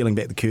 just peeling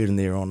back the curtain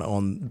there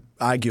on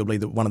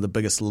arguably one of the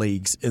biggest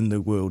leagues in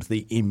the world,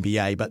 the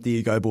NBA. But there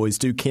you go, boys.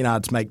 Do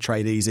Kennards make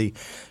trade easy?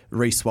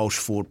 Reece Walsh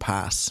forward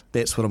pass.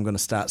 That's what I'm going to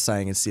start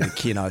saying instead of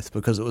Ken Oath,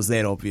 because it was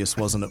that obvious,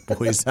 wasn't it,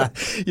 boys?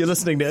 You're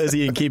listening to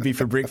Izzy and Kempy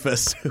for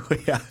breakfast.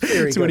 We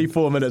are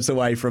 24 minutes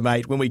away from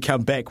 8. When we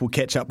come back, we'll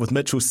catch up with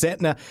Mitchell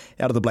Satner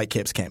out of the Blake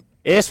Caps camp.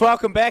 Yes,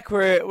 welcome back.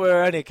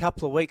 We're only a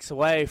couple of weeks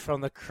away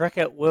from the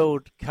Cricket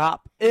World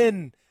Cup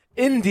in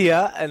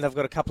India, and they've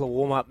got a couple of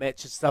warm-up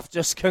matches stuff.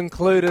 Just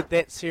concluded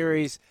that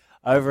series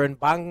over in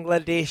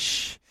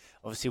Bangladesh,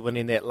 obviously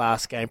winning that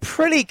last game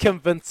pretty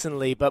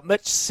convincingly. But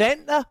Mitch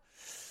Santner,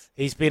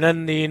 he's been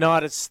in the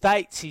United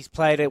States. He's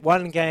played at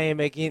one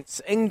game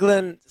against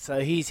England,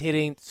 so he's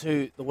heading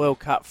to the World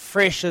Cup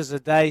fresh as a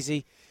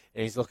daisy,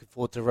 and he's looking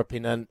forward to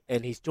ripping in.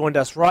 And he's joined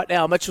us right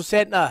now. Mitchell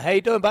Santner, how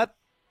you doing, bud?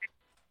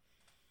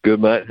 Good,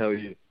 mate. How are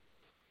you?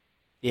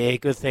 Yeah,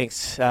 good,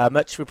 thanks.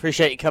 Mitch, we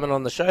appreciate you coming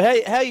on the show.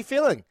 Hey, how are you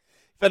feeling?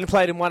 You've only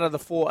played in one of the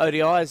 4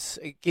 ODIs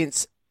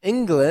against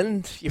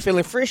England. You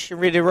feeling fresh? You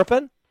ready to rip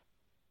in?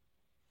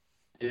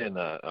 Yeah,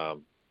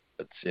 no.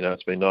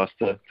 It's been nice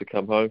to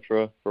come home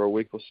for a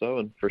week or so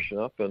and freshen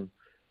up, and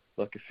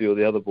like a few of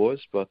the other boys.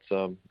 But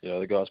the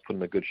guys put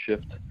in a good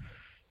shift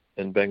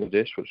in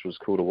Bangladesh, which was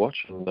cool to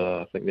watch, and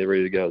I think they're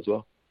ready to go as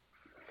well.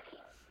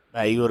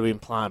 Mate, you would have been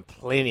playing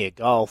plenty of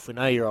golf. We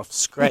know you're off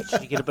scratch.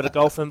 Did you get a bit of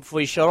golf in before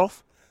you shot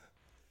off?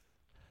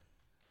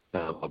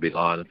 I'd be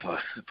lying if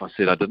I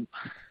said I didn't.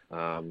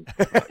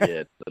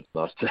 Yeah, it's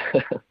nice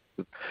to.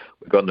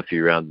 We've gotten a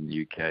few rounds in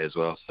the UK as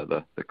well, so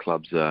the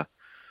clubs are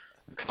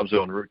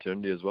en route to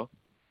India as well.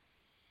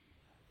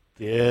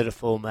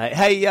 Beautiful, mate.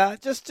 Hey,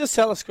 just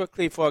tell us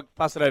quickly before I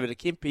pass it over to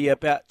Kempy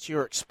about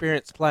your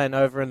experience playing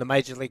over in the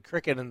Major League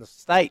Cricket in the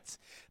States.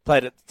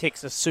 Played at the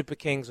Texas Super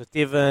Kings with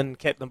Devon,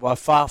 captain by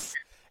Fuff,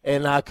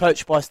 and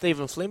coached by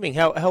Stephen Fleming.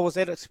 How was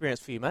that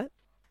experience for you, mate?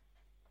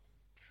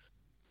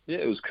 Yeah,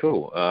 it was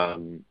cool.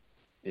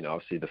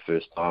 Obviously the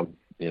first time,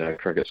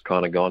 cricket's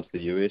kind of gone to the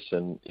US,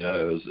 and it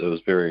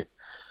was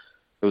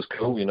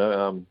cool.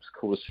 It's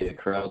cool to see the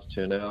crowds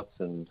turn out,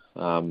 and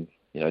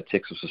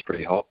Texas was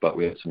pretty hot, but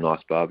we had some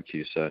nice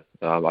barbecue. So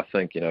I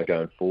think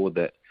going forward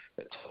that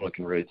tournament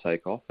can really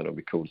take off, and it'll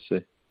be cool to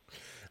see.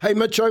 Hey,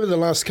 Mitch, over the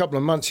last couple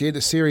of months, you had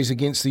a series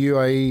against the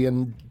UAE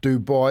and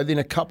Dubai, then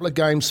a couple of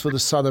games for the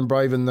Southern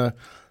Brave in the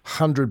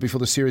 100 before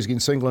the series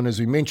against England, as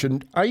we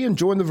mentioned. Are you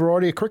enjoying the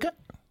variety of cricket?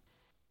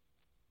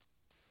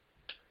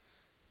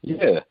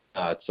 Yeah,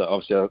 it's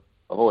obviously I've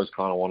always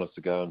kind of wanted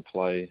to go and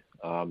play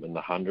in the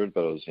 100,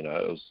 but it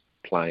was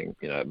playing,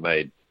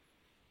 it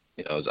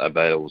was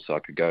available so I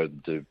could go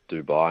to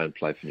Dubai and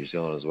play for New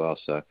Zealand as well.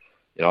 So,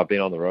 I've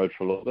been on the road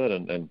for a little bit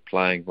and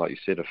playing, like you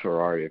said, a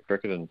variety of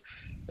cricket and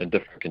in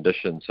different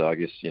conditions. So I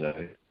guess,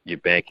 you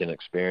bank in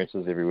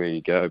experiences everywhere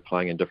you go,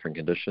 playing in different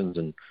conditions.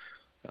 And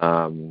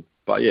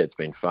but yeah, it's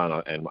been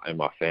fun, and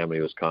my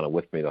family was kind of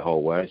with me the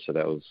whole way, so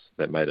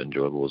that made it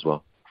enjoyable as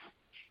well.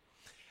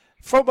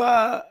 From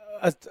a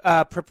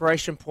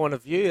preparation point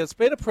of view, it's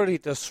been a pretty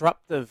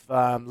disruptive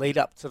lead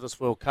up to this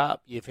World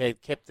Cup. You've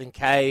had Captain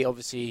K,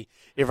 obviously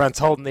everyone's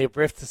holding their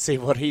breath to see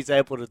what he's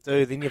able to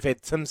do. Then you've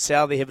had Tim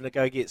Southey having to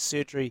go get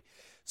surgery.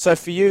 So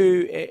for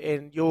you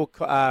and your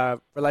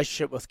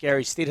relationship with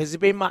Gary Stead, has there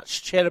been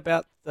much chat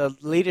about the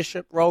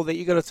leadership role that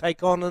you're going to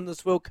take on in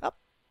this World Cup?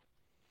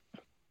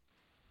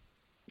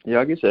 Yeah,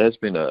 I guess it has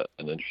been an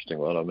interesting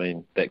one. I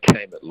mean, that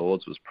game at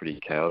Lords was pretty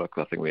chaotic.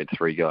 I think we had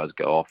 3 guys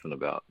go off in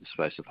about the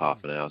space of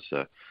half an hour.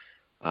 So,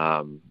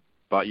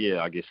 but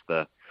yeah, I guess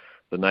the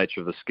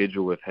nature of the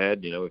schedule we've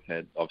had, we've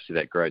had obviously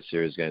that great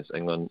series against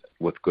England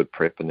with good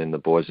prep, and then the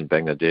boys in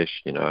Bangladesh,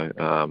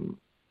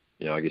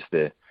 I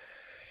guess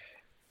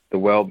the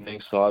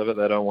well-being side of it,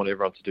 they don't want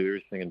everyone to do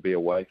everything and be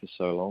away for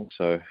so long.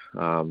 So,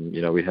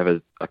 we have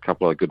a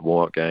couple of good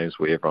warm-up games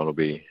where everyone will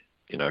be,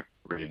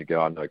 ready to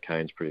go. I know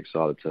Kane's pretty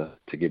excited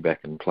to get back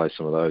and play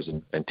some of those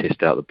and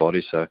test out the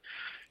body. So,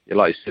 yeah,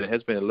 like you said, it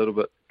has been a little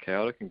bit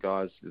chaotic, and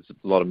guys, there's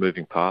a lot of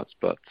moving parts.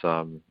 But,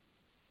 I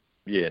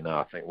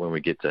think when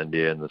we get to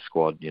India and the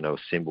squad,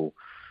 assemble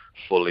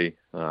fully,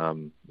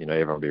 everyone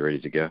will be ready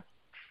to go.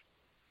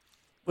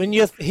 When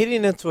you're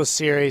heading into a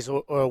series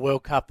or a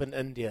World Cup in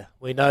India,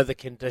 we know the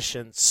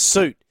conditions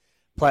suit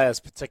players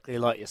particularly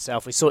like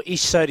yourself. We saw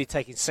Ish Sodhi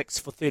taking 6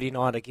 for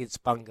 39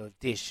 against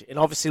Bangladesh. And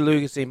obviously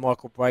losing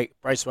Michael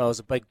Bracewell is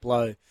a big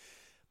blow.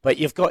 But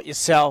you've got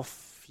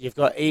yourself, you've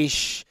got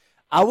Ish.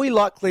 Are we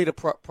likely to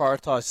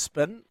prioritise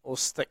spin or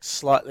stick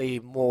slightly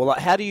more? Like,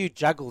 how do you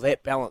juggle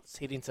that balance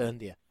heading to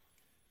India?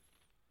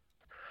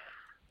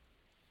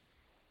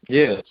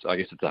 Yeah, I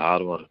guess it's a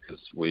hard one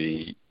because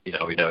we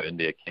know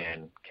India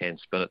can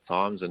spin at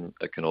times, and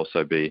it can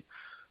also be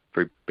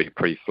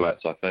pretty flat.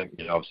 So I think,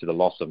 obviously the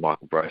loss of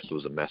Michael Bracewell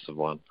was a massive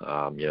one.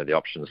 The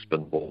option to spin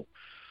the ball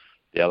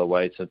the other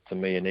way to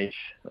me and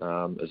Ish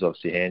is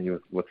obviously handy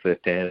with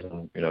left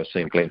hand, and,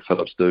 seeing Glenn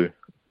Phillips do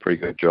a pretty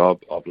good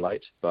job of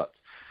late. But,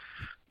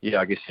 yeah,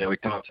 I guess, we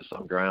come up to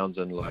some grounds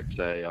and, like,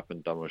 say, up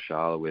in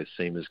Dharamshala where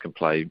seamers can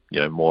play,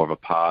 more of a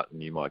part,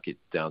 and you might get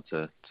down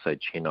to, say,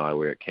 Chennai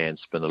where it can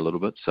spin a little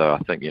bit. So I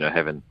think,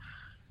 having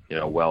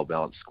a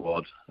well-balanced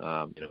squad.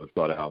 We've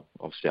got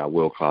our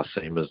world-class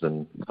seamers,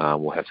 and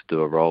we'll have to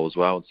do a role as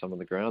well in some of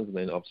the grounds, and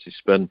then obviously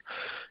spin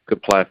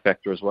could play a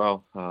factor as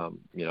well.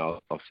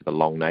 Obviously the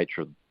long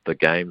nature of the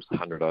games, the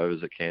 100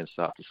 overs, it can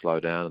start to slow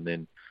down, and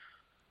then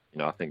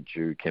I think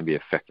dew can be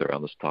a factor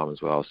around this time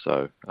as well.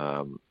 So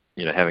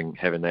having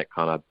that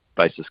kind of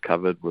basis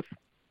covered with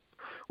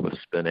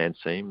spin and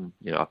seam,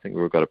 I think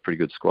we've got a pretty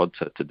good squad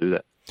to do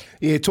that.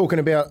 Yeah, talking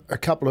about a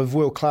couple of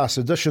world-class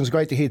additions,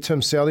 great to hear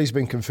Tim Southey's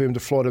been confirmed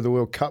to fly to the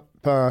World Cup,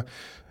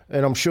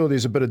 and I'm sure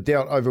there's a bit of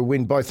doubt over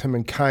when both him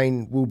and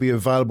Kane will be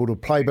available to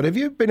play. But have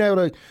you been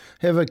able to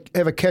have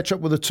a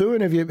catch-up with the two,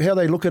 and how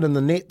they looking in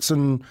the nets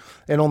and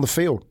on the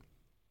field?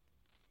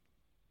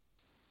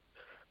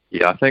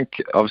 Yeah, I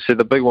think obviously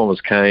the big one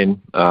was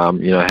Kane, how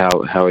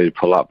he'd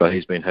pull up, but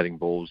he's been hitting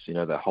balls,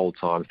 that whole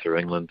time through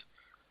England.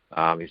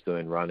 He's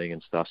doing running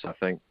and stuff, so I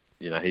think,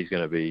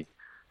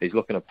 he's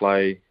looking to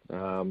play,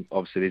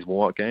 obviously these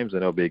warm-up games,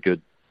 and it'll be a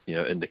good,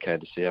 indicator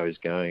to see how he's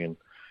going.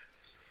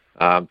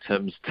 And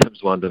Tim's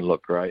one didn't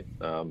look great,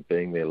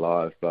 being there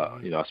live, but,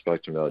 I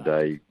spoke to him the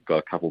other day, got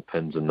a couple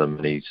pins in them,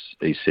 and he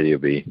said he'll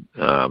be,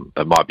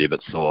 it might be a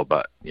bit sore,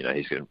 but,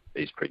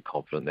 he's pretty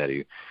confident that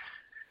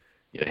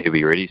he'll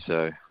be ready.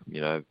 So,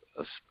 a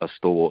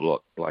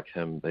stalwart like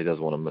him, he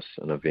doesn't want to miss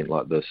an event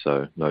like this,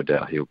 so no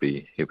doubt he'll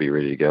be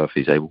ready to go if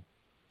he's able.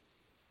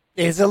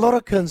 There's a lot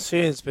of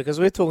concerns because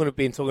we've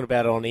been talking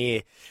about it on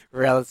air.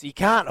 Reality, you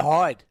can't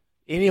hide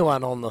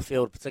anyone on the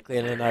field,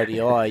 particularly in an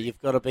ODI.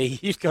 You've got to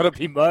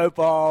be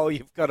mobile.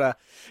 You've got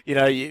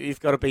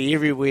to be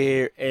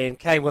everywhere. And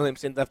Kane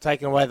Williamson, they've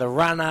taken away the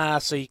runner,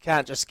 so you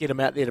can't just get him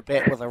out there to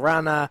bat with a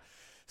runner.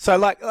 So,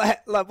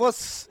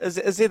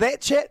 is there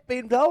that chat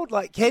being told?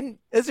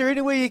 Is there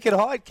anywhere you can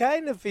hide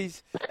Kane if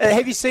he's?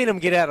 Have you seen him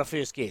get out of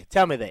first gear?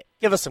 Tell me that.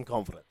 Give us some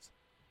confidence.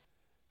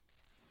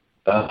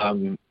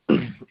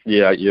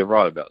 Yeah, you're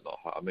right about not.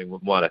 I mean, we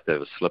might have to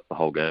have a slip the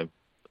whole game.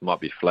 It might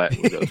be flat.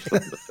 We've got to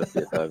slip the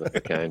 50th over for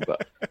Kane,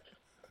 but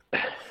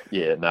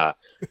yeah, nah.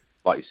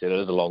 Like you said, it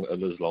is a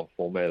long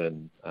format,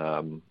 and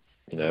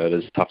it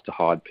is tough to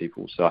hide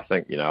people. So I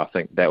think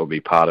that would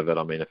be part of it.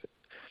 I mean,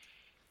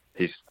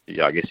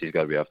 I guess he's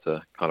got to be able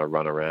to kind of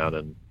run around,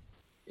 and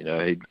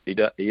he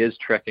is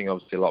tracking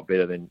obviously a lot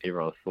better than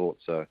everyone thought.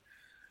 So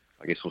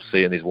I guess we'll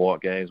see in these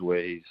warm-up games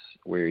where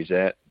he's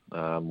at.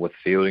 With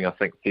fielding, I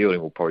think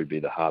fielding will probably be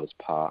the hardest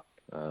part.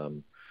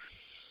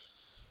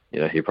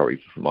 He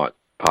probably might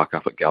park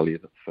up at gully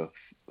for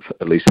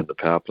at least in the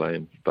power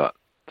play. But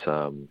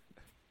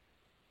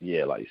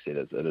yeah, like you said,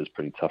 it is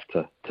pretty tough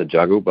to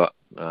juggle. But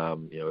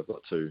we've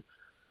got two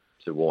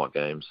warm-up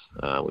games,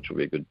 which will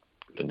be a good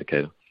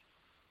indicator.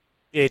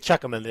 Yeah,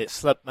 chuck him in that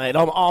slip, mate.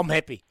 I'm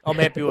happy. I'm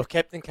happy with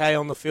Captain K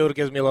on the field. It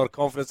gives me a lot of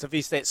confidence. If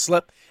he's that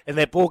slip and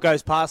that ball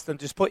goes past him,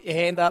 just put your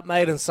hand up,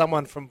 mate, and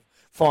someone from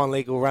fine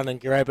league will run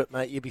and grab it,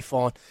 mate. You'll be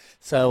fine.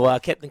 So,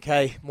 Captain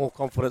K, more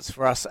confidence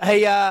for us.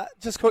 Hey,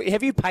 just quickly,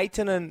 have you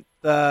patented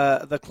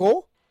the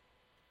claw?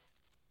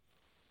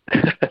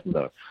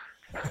 No.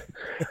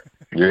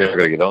 You're never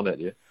going to get on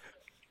that, yeah?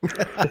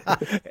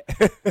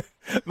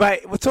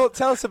 Mate,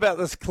 tell us about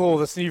this claw,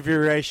 this new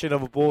variation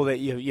of a ball that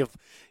you've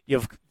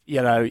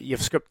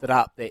scripted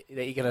up that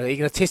you're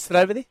gonna test it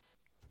over there.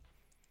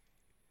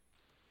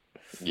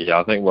 Yeah,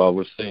 I think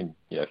we've seen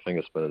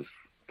finger spinners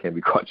can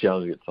be quite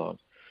challenging at times.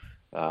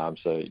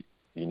 So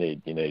you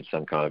need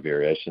some kind of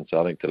variation.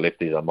 So I think the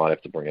lefties, I might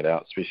have to bring it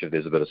out, especially if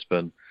there's a bit of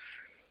spin,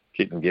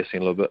 keep them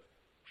guessing a little bit.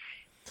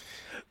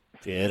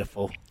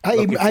 Beautiful.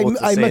 Hey,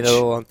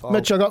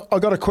 Mitch, I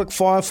got a quick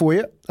fire for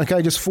you.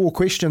 Okay, just 4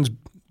 questions.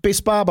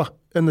 Best barber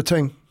in the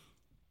team?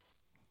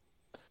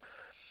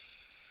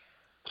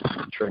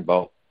 Trent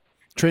Bolt.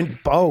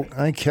 Trent Bolt.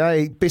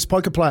 Okay. Best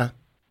poker player?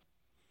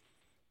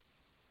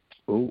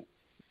 Fergie,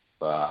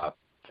 I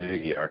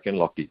reckon.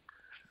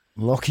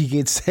 Lockie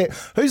gets that.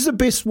 Who's the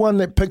best one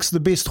that picks the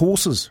best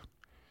horses?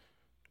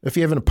 If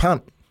you're having a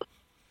punt.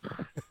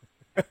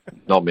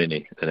 Not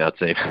many in our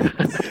team.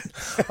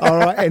 All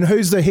right. And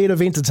who's the head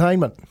of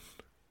entertainment?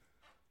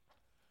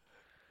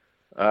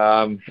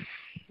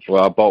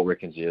 Bolt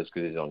reckons he is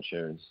because he's on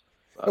tunes.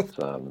 But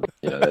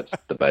that's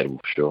debatable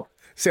for sure.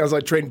 Sounds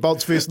like Trent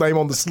Bolt's first name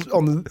on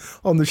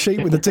the sheet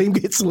when the team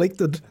gets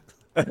selected.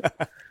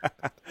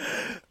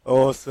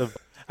 Awesome.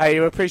 Hey,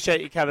 we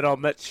appreciate you coming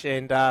on, Mitch,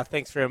 and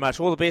thanks very much.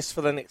 All the best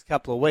for the next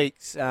couple of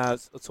weeks.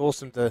 It's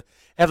awesome to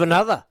have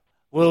another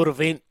world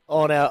event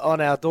on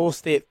our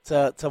doorstep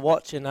to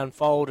watch and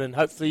unfold, and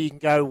hopefully you can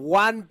go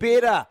one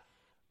better,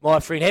 my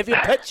friend. Have you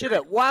pictured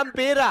it? One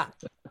better.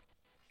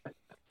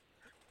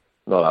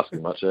 Not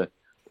asking much, eh?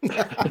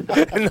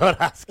 Not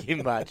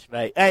asking much,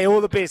 mate. Hey,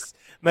 all the best,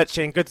 Mitch,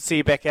 and good to see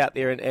you back out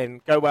there,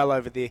 and go well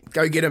over there.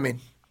 Go get him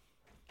in.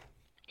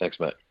 Thanks,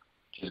 mate.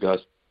 Cheers, guys.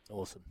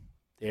 Awesome.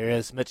 There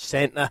is Mitch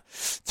Santner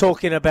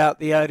talking about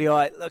the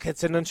ODI. Look,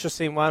 it's an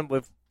interesting one.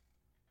 We're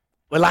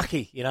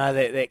lucky,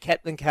 that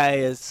Captain K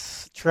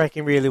is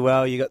tracking really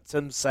well. You got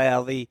Tim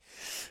Southey,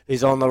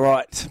 who's on the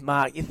right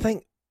mark. You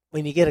think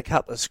when you get a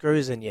couple of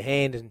screws in your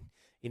hand and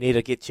You need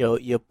to get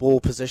your ball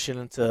position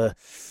into,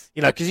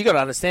 because you got to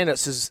understand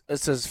it's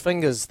his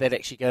fingers that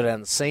actually go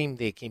down the seam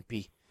there,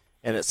 Kempy,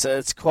 and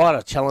it's quite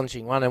a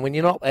challenging one. And when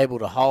you're not able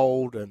to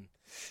hold and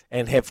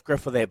have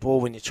grip of that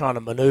ball when you're trying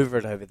to manoeuvre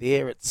it over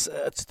there, it's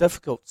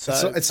difficult.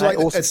 So it's like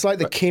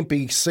the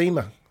Kempy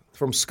seamer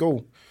from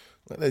school.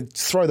 They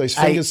throw those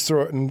fingers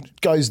through it and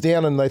it goes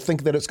down, and they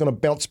think that it's going to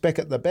bounce back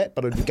at the bat,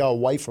 but it'd go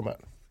away from it.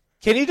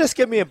 Can you just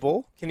give me a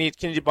ball? Can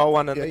you bowl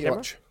one in the camera?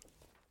 Watch.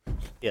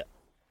 Yeah.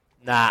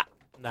 Nah.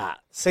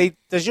 See,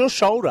 is your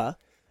shoulder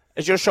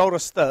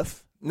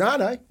stiff?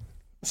 No.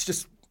 It's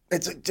just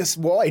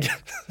wide.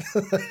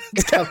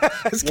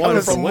 It's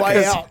coming from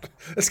way out.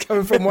 It's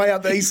coming from way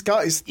out the East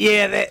Coast.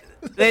 Yeah,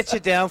 that's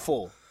your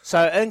downfall.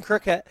 So in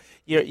cricket,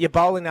 your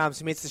bowling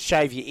arms are meant to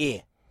shave your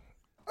ear.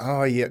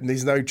 Oh, yeah, and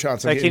there's no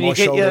chance So of getting my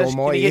shoulder on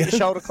my ear. Can you get your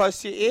shoulder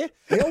close to your ear?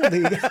 Yeah, well, there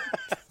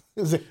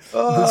you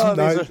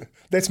go.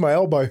 That's my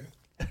elbow.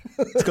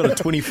 It's got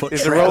a 20-foot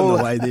trap on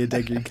the way there,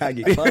 Digger. You can't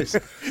get close.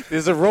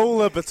 There's a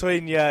ruler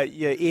between your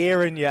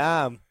ear and your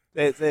arm.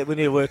 We need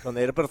to work on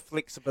that. A bit of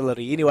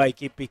flexibility. Anyway,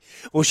 Kempy,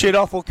 we'll shoot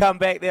off. We'll come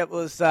back. That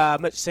was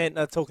Mitch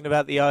Santner talking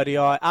about the ODI.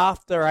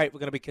 After 8, we're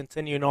going to be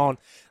continuing on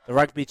the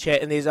rugby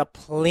chat, and there's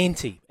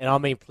plenty, and I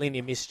mean plenty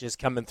of messages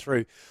coming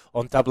through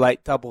on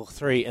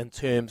 8833 in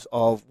terms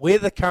of where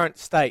the current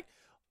state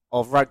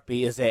of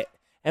rugby is at,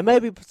 and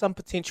maybe some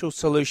potential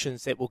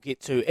solutions that we'll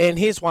get to. And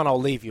here's one I'll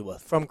leave you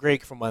with from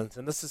Greg from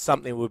Wellington. This is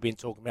something we've been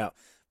talking about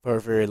for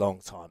a very long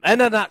time. In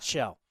a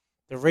nutshell,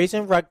 the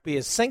reason rugby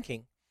is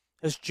sinking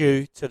is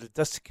due to the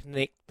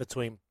disconnect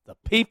between the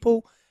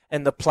people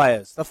and the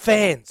players. The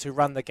fans who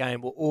run the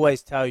game will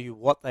always tell you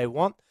what they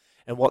want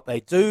and what they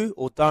do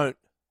or don't.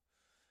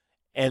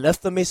 And if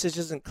the message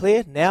isn't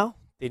clear now,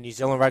 then New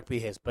Zealand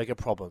rugby has bigger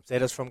problems.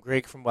 That is from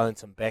Greg from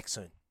Wellington. Back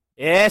soon.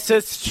 Yes,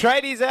 it's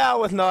Tradies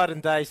Hour with Night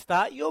and Day.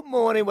 Start your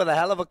morning with a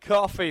hell of a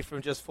coffee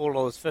from just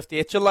 $4.50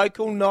 at your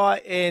local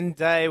Night and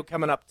Day. We're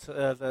coming up to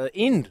the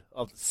end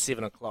of the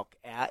 7 o'clock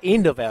hour,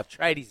 end of our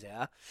Tradies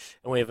Hour,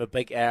 and we have a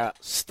big hour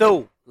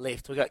still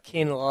left. We've got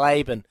Ken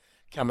Laban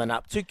coming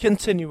up to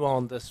continue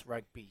on this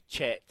rugby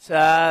chat.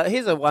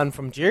 Here's a one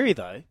from Jerry,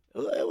 though.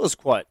 It was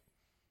quite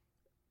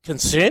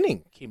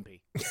concerning,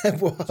 Kempy.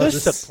 It was.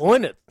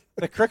 Disappointed.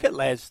 The cricket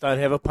lads don't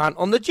have a punt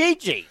on the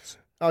GGs.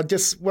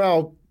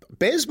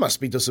 Bez must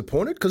be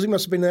disappointed because he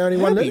must have been the only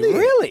one in there.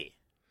 Really?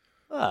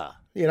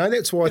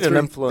 That's why I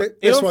threw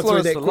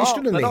that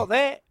question in there. Not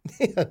that.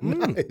 Yeah,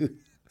 no.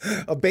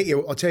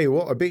 I'll tell you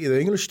what, I bet you the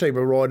English team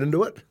are right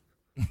into it.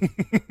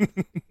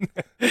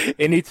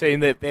 Any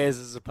team that Baz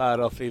is a part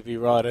of, he'll be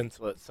right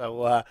into it.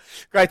 So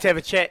great to have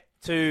a chat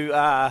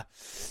to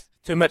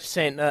Mitch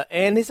Santner.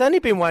 And there's only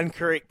been one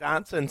correct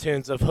answer in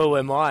terms of who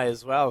am I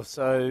as well.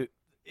 So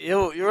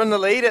you're in the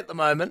lead at the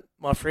moment,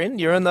 my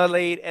friend. You're in the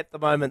lead at the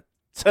moment,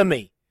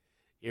 Timmy.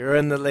 You're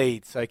in the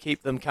lead, so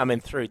keep them coming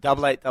through.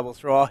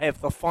 8833. I'll have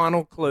the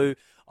final clue.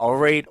 I'll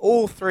read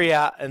all three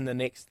out in the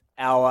next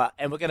hour,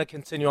 and we're going to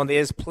continue on.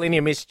 There's plenty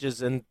of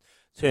messages in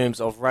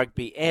terms of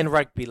rugby and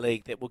rugby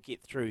league that we'll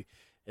get through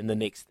in the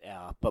next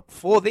hour. But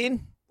before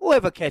then, we'll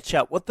have a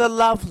catch-up with the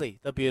lovely,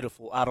 the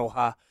beautiful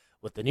Aroha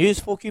with the news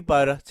for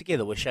Kubota.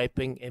 Together we're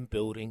shaping and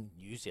building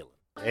New Zealand.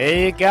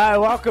 There you go.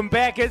 Welcome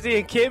back, Izzy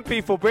and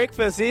Kempy for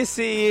breakfast.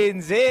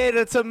 SENZ.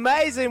 It's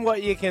amazing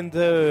what you can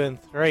do in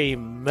 3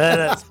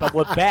 minutes. But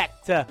we're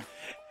back to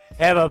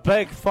have a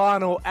big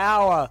final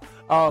hour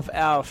of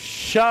our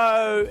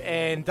show.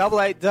 And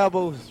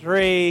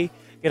 8833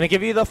 going to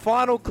give you the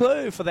final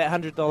clue for that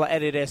 $100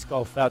 Adidas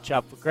golf voucher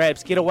up for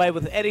grabs. Get away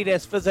with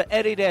Adidas. Visit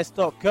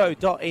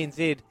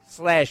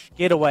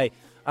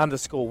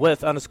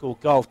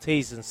adidas.co.nz/getaway_with_golf.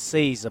 T's and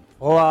C's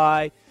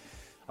apply.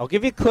 I'll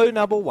give you clue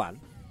number one.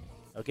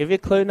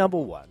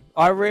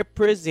 I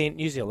represent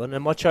New Zealand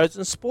in my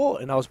chosen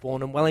sport, and I was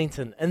born in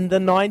Wellington in the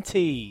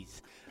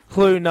 90s.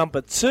 Clue number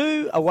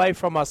 2, away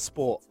from my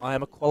sport, I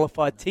am a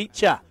qualified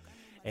teacher.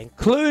 And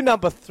clue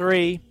number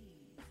 3,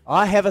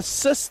 I have a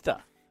sister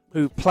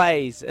who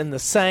plays in the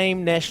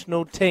same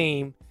national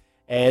team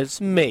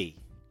as me.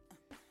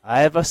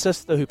 I have a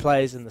sister who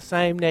plays in the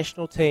same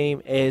national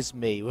team as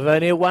me. We've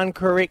only one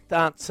correct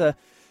answer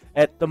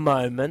at the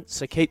moment,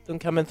 so keep them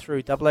coming through,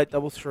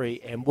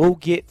 8833, and we'll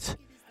get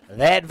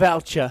that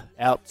voucher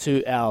out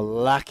to our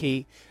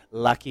lucky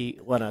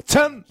winner.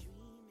 Tim,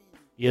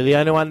 you're the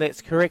only one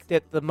that's correct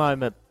at the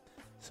moment.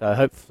 So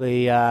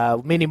hopefully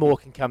many more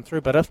can come through.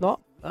 But if not,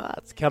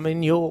 it's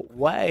coming your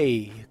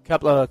way. A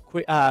couple of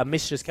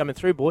messages coming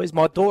through, boys.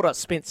 My daughter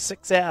spent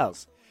 6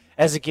 hours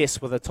as a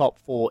guest with a top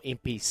 4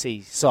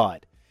 NPC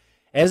side.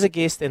 As a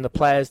guest, and the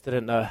players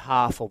didn't know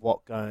half of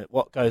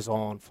what goes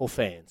on for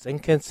fans.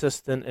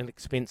 Inconsistent and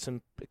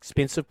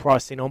expensive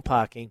pricing on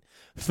parking,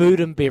 food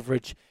and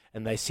beverage,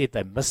 and they said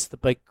they missed the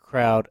big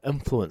crowd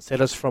influence. That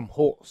is from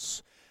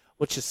Horse,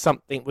 which is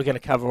something we're going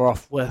to cover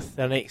off with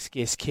our next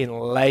guest, Ken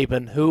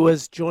Laban, who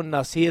has joined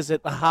us. He is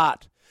at the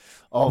heart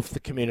of the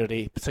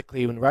community,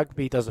 particularly when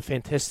rugby, does a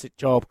fantastic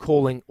job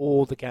calling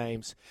all the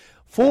games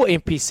for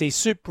NPC,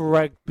 Super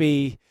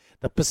Rugby,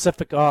 the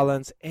Pacific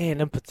Islands,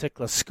 and in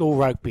particular school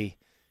rugby.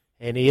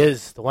 And he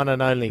is the one and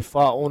only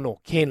Whaono,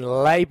 Ken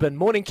Laban.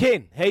 Morning,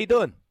 Ken. How you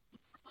doing?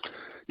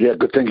 Yeah,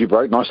 good. Thank you,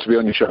 bro. Nice to be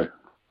on your show.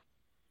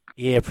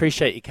 Yeah,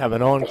 appreciate you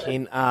coming on,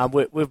 Ken.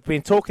 We've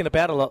been talking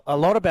about a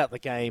lot about the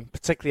game,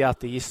 particularly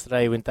after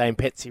yesterday when Dame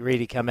Patsy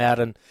Reedy come out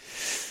and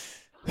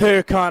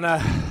her kind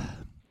of,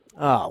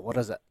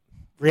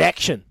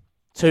 reaction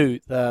to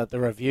the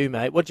review,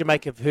 mate. What do you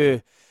make of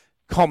her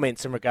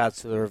comments in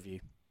regards to the review?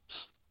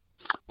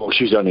 Well,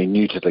 she's only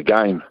new to the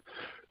game,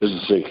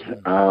 isn't she?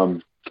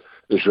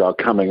 Israel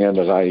coming in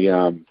at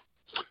a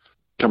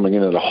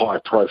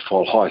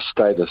high-profile,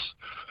 high-status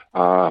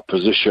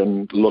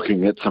position,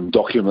 looking at some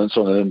documents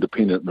on an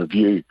independent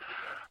review.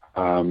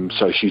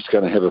 So she's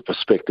going to have a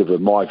perspective,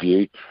 in my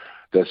view,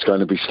 that's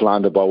going to be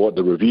slanted by what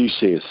the review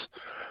says.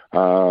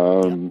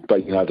 But,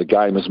 the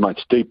game is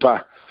much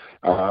deeper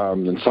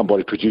than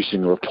somebody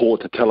producing a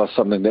report to tell us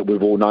something that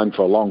we've all known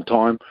for a long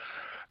time.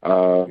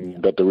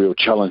 But the real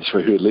challenge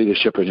for her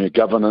leadership and her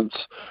governance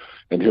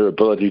and her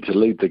ability to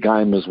lead the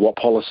game is what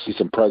policies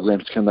and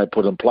programs can they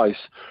put in place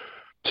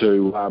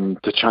to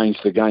change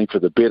the game for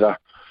the better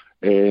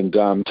and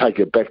take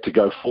it back to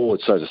go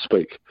forward, so to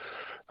speak.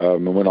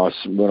 And when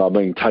I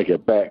mean take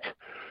it back,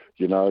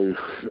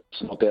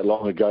 it's not that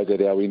long ago that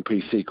our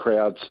NPC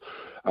crowds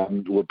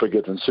were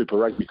bigger than Super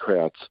Rugby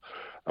crowds.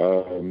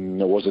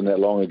 It wasn't that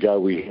long ago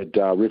we had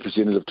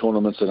representative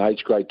tournaments and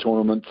age grade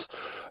tournaments.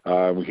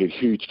 We had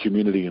huge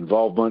community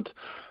involvement.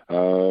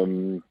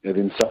 And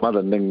then some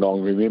other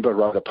ning-nong,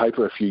 wrote a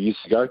paper a few years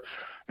ago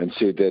and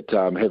said that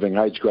having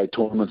age grade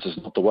tournaments is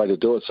not the way to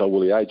do it. So all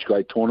the age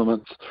grade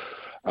tournaments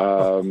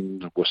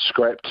were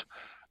scrapped.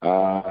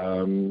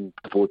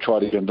 People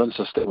tried to convince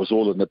us that was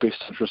all in the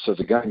best interest of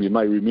the game. You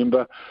may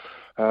remember,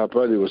 bro,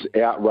 there was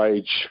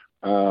outrage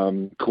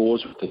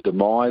caused with the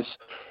demise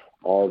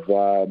of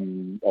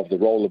the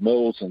Roller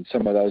Mills and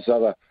some of those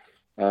other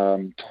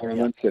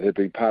tournaments that had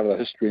been part of the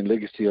history and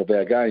legacy of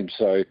our game.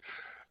 So,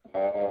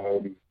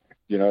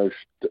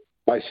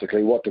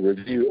 basically what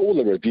all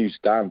the review's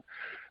done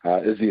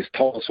is he's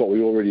told us what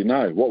we already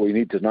know, what we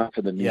need to know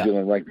for the New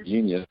Zealand Rugby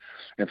Union.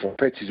 And for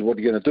Patsies, what are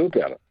you going to do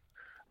about it?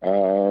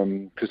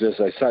 Because as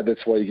they say,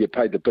 that's why you get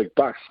paid the big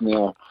bucks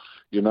now.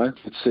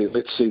 Let's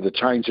see the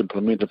change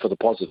implemented for the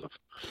positive.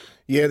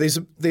 Yeah,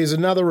 there's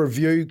another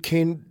review,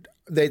 Ken,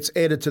 that's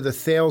added to the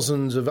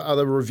thousands of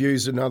other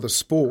reviews in other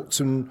sports.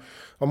 And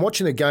I'm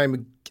watching a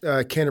game,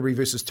 Canterbury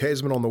versus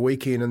Tasman on the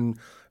weekend, and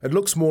it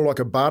looks more like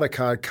a barter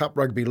card Cup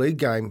Rugby League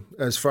game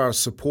as far as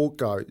support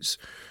goes.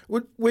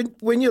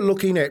 When you're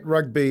looking at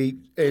rugby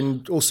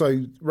and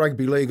also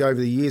rugby league over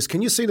the years,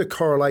 can you see the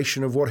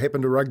correlation of what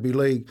happened to rugby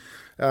league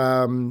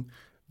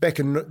back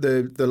in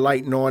the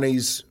late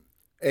 90s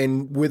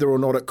and whether or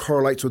not it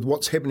correlates with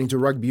what's happening to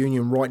rugby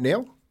union right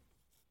now?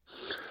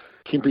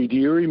 Kempy, do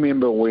you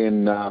remember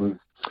when,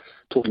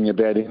 talking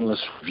about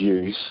endless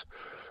reviews,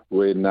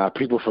 when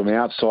people from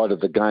outside of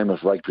the game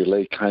of rugby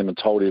league came and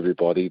told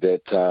everybody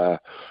that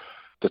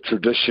the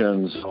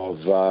traditions of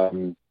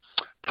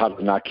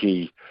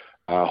Taranaki,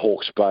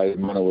 Hawke's Bay,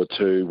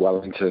 Manawatu,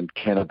 Wellington,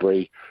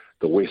 Canterbury,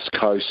 the West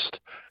Coast,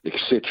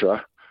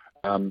 etc.,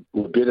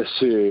 were better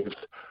served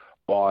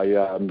by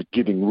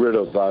getting rid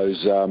of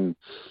those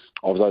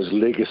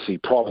legacy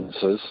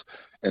provinces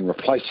and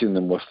replacing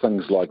them with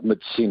things like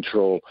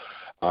Mid-Central,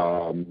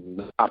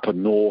 Upper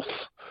North,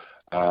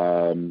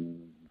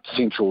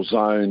 Central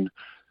Zone,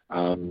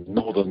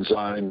 Northern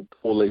Zone,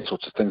 all these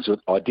sorts of things with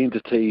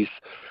identities.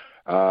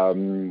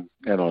 And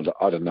I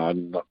don't know,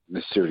 not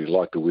necessarily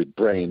like the word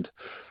brand,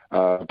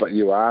 but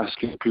you are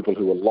asking people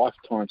who are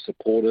lifetime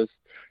supporters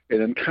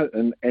and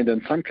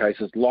in some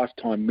cases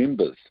lifetime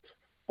members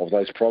of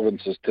those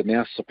provinces to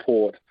now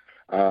support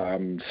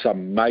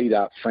some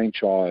made-up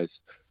franchise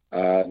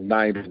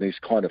name in this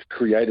kind of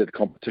created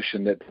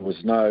competition that there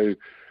was no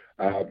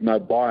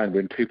buy-in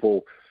when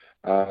people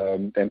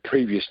and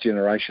previous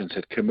generations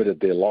had committed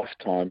their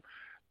lifetime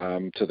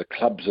to the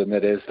clubs and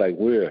that as they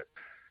were.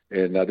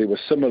 And there were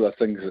similar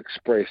things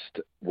expressed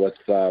with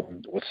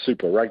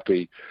Super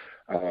Rugby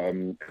at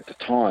the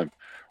time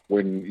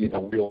when,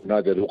 we all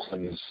know that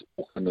Auckland is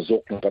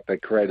Auckland, but they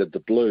created the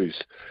Blues.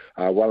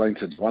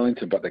 Wellington's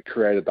Wellington, but they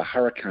created the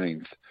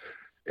Hurricanes.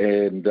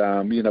 And,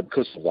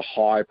 because of the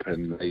hype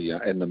and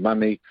the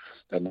money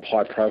and the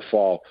high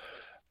profile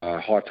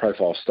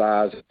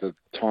stars at the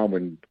time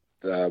when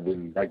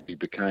rugby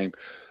became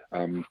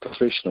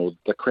professional,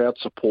 the crowd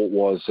support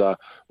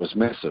was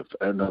massive,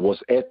 and it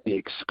was at the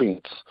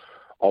expense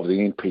of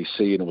the NPC,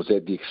 and it was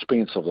at the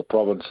expense of the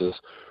provinces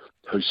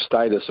whose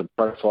status and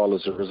profile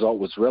as a result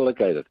was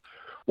relegated.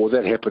 Well,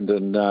 that happened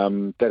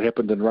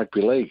in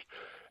rugby league,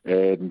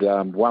 and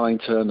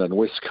Wellington and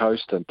West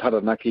Coast and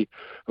Taranaki,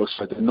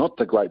 also they're not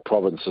the great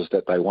provinces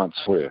that they once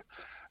were.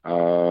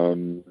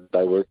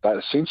 They were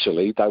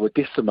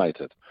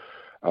decimated.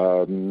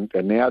 And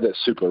now that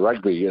Super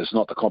Rugby is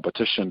not the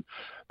competition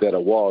that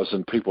it was,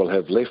 and people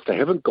have left, they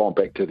haven't gone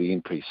back to the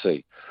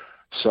NPC.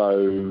 So,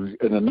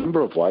 in a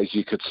number of ways,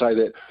 you could say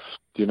that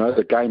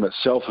the game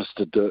itself is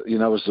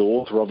the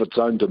author of its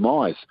own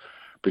demise,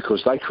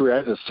 because they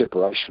created a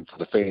separation for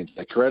the fans.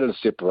 They created a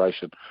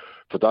separation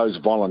for those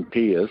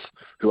volunteers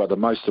who are the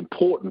most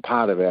important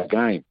part of our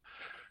game.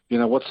 You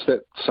know, what's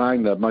that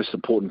saying? The most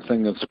important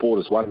thing in sport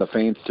is 1, the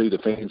fans, 2, the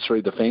fans,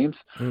 3, the fans.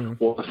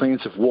 Well, the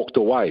fans have walked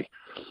away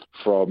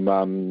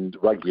from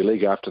rugby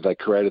league after they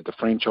created the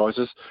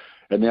franchises,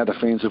 and now the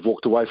fans have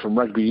walked away from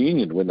rugby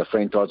union when the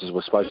franchises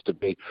were supposed to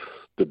be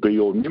the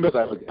be-all. Remember,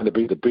 they were going to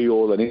be the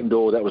be-all and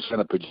end-all. That was going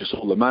to produce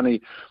all the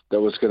money.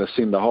 That was going to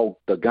send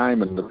the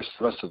game and the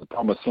rest of the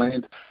promised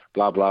land,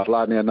 blah, blah,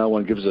 blah. Now no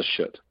one gives a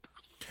shit.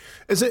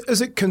 Is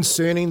it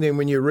concerning then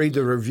when you read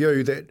the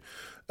review that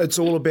it's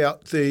all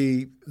about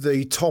the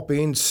top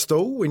end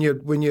still? When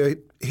you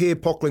hear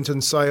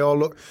Pocklington say, "Oh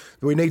look,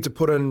 we need to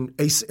put in,"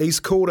 he's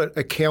called it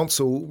a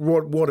council.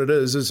 What it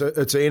is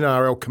it's an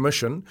NRL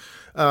commission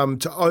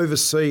to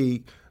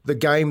oversee the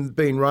game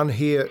being run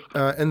here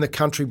in the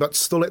country, but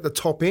still at the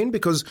top end,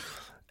 because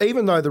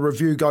even though the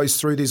review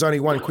goes through, there's only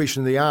one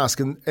question they ask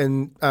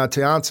and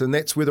to answer, and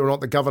that's whether or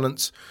not the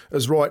governance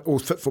is right or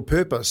fit for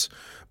purpose.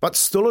 But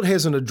still, it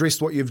hasn't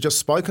addressed what you've just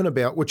spoken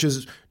about, which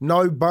is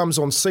no bums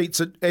on seats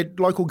at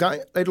local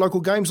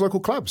games, local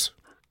clubs.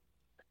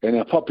 And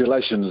our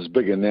population is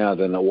bigger now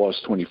than it was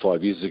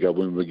 25 years ago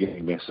when we were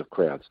getting massive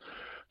crowds.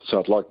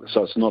 So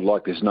it's not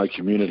like there's no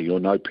community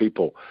or no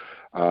people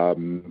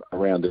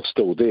around. It's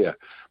still there.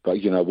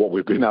 But, you know, what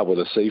we've been able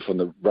to see from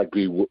the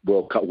Rugby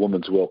World Cup,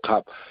 Women's World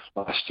Cup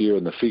last year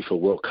and the FIFA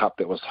World Cup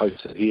that was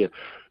hosted here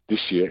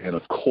this year, and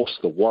of course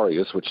the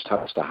Warriors, which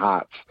touched the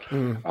hearts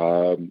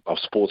of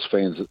sports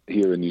fans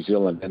here in New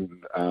Zealand and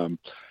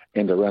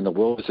around the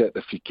world, is that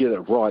if you get it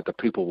right, the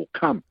people will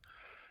come.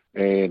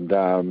 And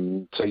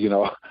so, you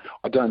know,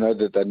 I don't know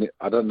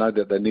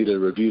that they need a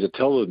review to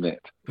tell them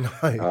that.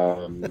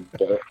 No.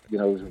 But, you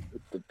know,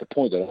 the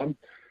point that I'm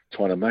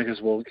trying to make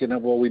is, well, you know,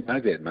 we know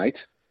that, mate.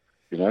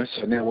 You know,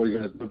 so now what are you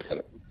going to do about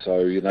it? So,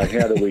 you know,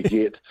 how do we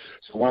get?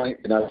 You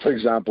know, for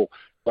example,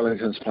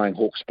 Wellington's playing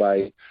Hawke's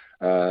Bay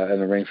in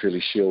the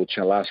Ranfurly Shield,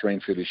 last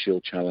Ranfurly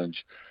Shield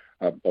challenge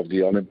of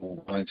the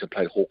Honourable. Wellington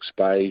played Hawke's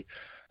Bay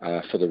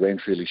for the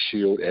Ranfurly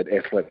Shield at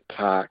Athletic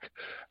Park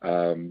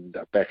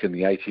back in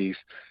the 80s,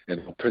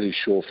 and I'm pretty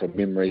sure from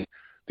memory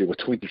there were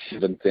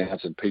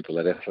 27,000 people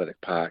at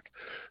Athletic Park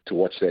to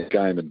watch that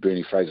game, and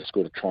Bernie Fraser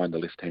scored a try in the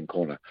left-hand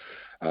corner.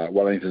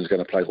 Wellington's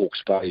going to play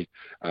Hawke's Bay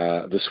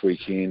this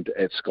weekend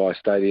at Sky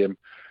Stadium,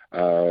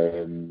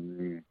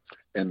 and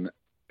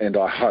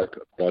I hope,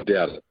 but I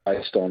doubt it,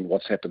 based on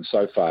what's happened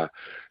so far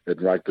in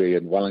rugby,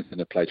 and Wellington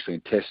have played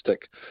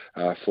fantastic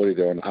footy.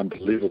 They're on an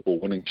unbelievable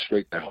winning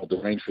streak. They hold the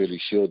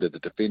Ranfurly Shield. They're the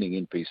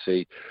defending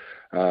NPC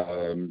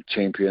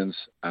champions,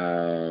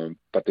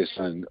 but they're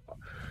saying,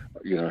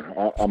 you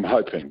know, I'm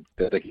hoping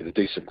that they get a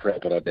decent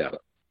crowd, but I doubt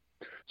it.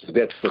 So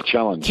that's the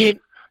challenge.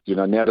 You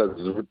know, now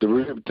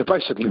that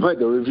basically, mate,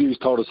 the reviews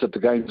told us that the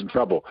game's in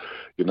trouble.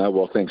 You know,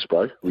 well, thanks,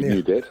 bro. We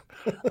knew that.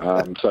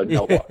 So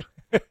now what?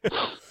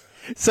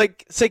 So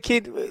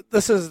Ken,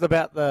 this is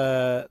about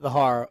the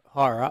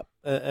higher up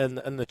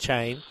in the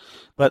chain,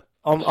 but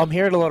I'm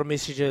hearing a lot of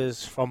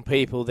messages from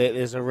people that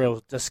there's a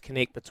real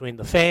disconnect between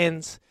the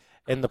fans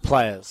and the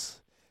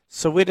players.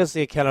 So where does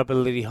the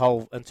accountability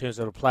hold in terms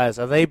of the players?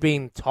 Are they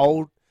being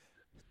told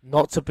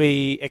not to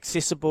be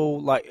accessible,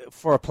 like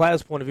for a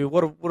player's point of view?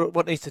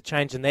 What needs to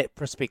change in that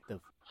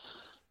perspective?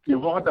 Yeah,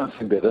 well, I don't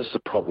think that is the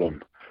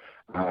problem.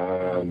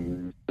 I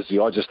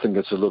just think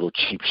it's a little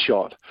cheap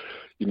shot.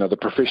 You know, the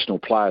professional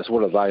players,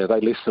 what are they? Are they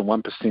less than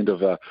 1%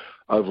 of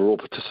overall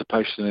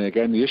participation in a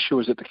game? The issue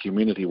is that the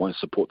community won't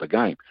support the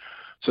game.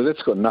 So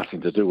that's got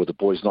nothing to do with the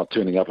boys not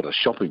turning up at a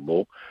shopping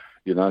mall.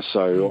 You know,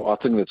 so I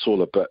think it's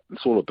all a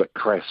bit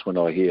crass when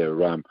I hear,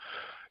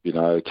 you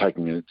know,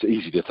 it's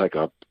easy to take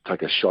a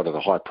shot at the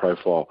high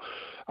profile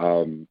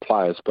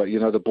players, but you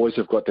know, the boys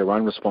have got their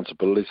own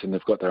responsibilities and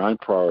they've got their own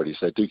priorities.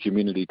 They do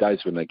community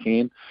days when they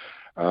can.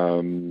 We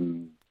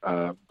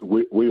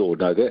all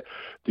know that.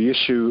 The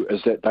issue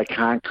is that they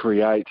can't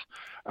create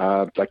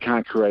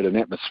an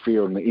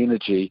atmosphere and the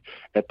energy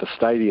at the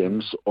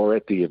stadiums or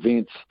at the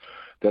events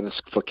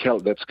that's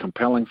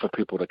compelling for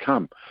people to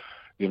come.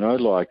 You know,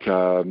 like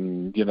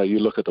you know, you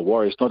look at the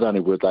Warriors. Not only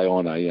were they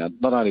on a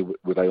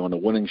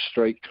winning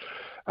streak,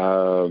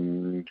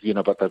 you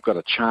know, but they've got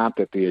a chant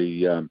that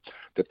the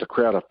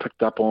crowd have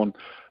picked up on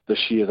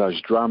this year. Those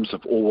drums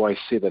have always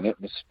set an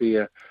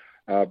atmosphere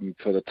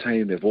for the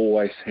team. They've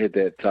always had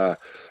that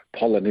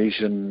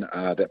Polynesian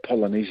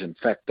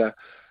factor.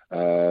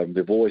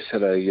 They've always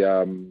had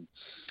a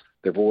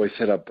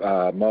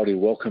Māori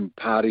welcome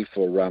party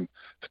for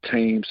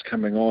teams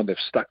coming on. They've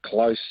stuck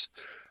close.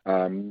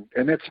 And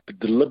that's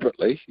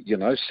deliberately, you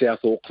know,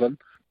 South Auckland,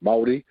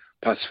 Māori,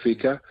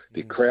 Pasifika,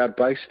 their crowd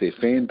base, their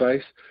fan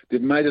base,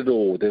 they've made it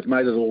all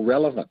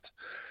relevant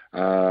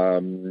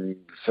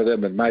for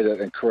them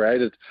and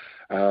created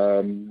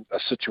a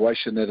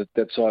situation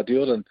that's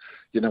ideal. And,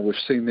 you know, we've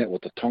seen that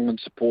with the Tongan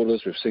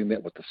supporters, we've seen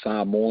that with the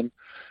Samoan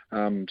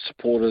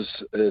supporters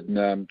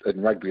in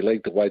rugby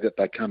league, the way that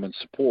they come and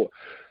support.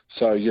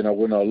 So, you know,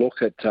 when I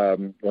look at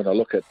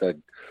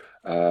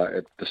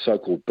the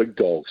so-called big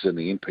dogs in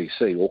the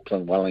NPC,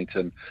 Auckland,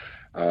 Wellington,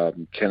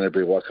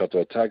 Canterbury, Waikato,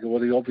 Otago.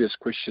 Well, the obvious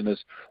question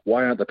is,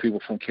 why aren't the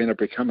people from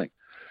Canterbury coming?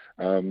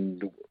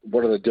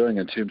 What are they doing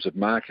in terms of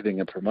marketing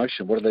and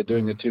promotion? What are they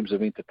doing in terms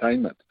of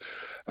entertainment?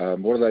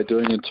 What are they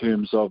doing in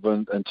terms of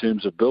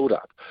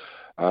build-up?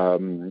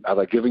 Are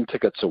they giving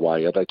tickets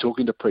away? Are they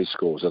talking to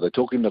preschools? Are they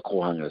talking to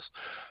kohangas?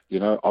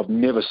 I've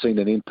never seen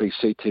an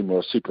NPC team or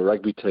a Super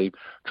Rugby team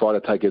try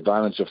to take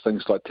advantage of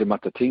things like Te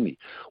Matatini.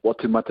 What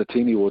Te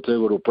Matatini will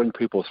do, it'll bring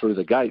people through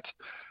the gate.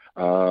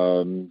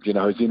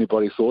 Has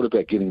anybody thought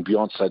about getting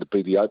Beyonce to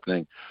be the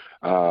opening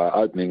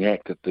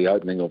act at the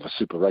opening of a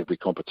Super Rugby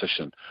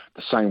competition,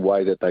 the same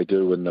way that they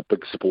do in the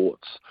big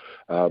sports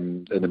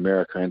in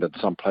America and in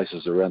some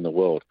places around the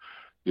world?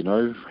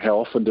 How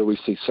often do we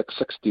see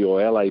 660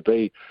 or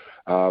LAB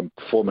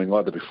performing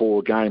either before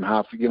a game,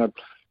 half? You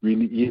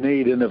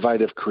need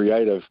innovative,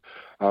 creative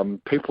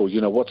people.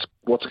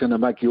 What's going to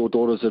make your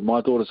daughters and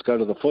my daughters go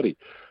to the footy?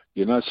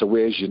 So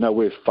we're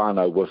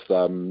whānau with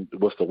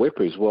the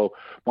Weppers. Well,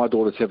 my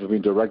daughters haven't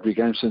been to a rugby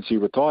game since he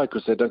retired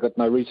because they don't got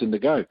no reason to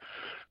go.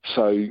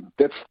 So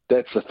that's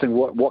the thing.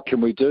 What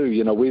can we do?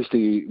 Where's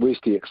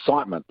the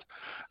excitement?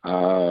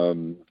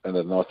 And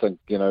then I think,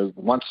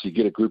 once you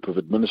get a group of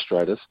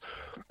administrators,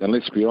 and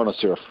let's be honest,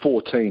 there are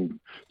 14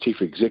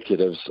 chief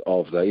executives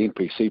of the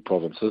NPC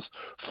provinces,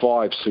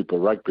 5 Super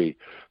Rugby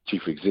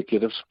chief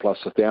executives, plus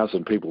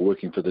 1,000 people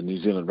working for the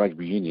New Zealand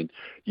Rugby Union.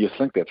 You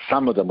think that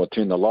some of them will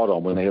turn the light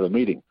on when they have a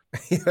meeting.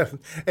 Yeah,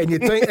 and you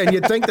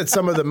think that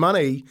some of the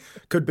money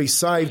could be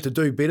saved to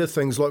do better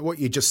things like what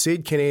you just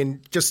said, Kenny.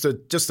 And just to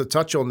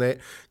touch on that,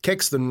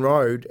 Caxton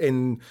Road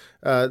and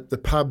the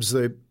pubs,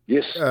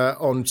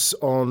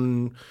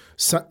 on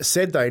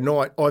Saturday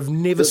night, I've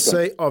never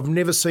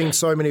seen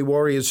so many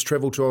Warriors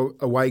travel to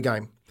a away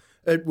game.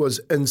 It was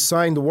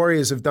insane. The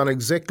Warriors have done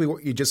exactly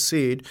what you just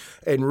said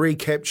and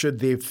recaptured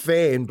their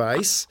fan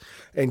base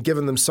and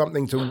given them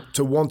something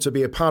to want to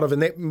be a part of.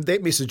 And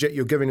that message that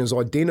you're giving is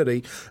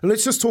identity. And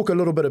let's just talk a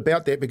little bit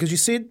about that, because you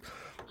said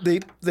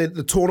the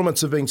tournaments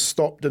have been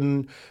stopped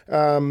and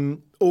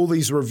all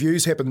these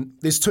reviews happen.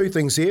 There's 2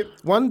 things here.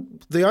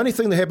 One, the only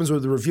thing that happens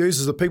with the reviews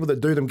is the people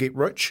that do them get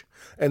rich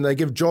and they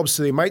give jobs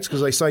to their mates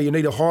because they say you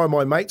need to hire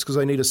my mates because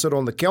they need to sit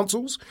on the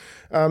councils.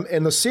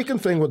 And the second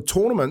thing with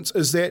tournaments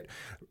is that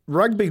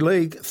Rugby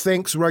League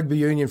thanks Rugby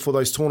Union for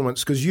those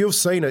tournaments, because you've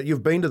seen it,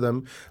 you've been to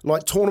them.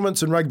 Like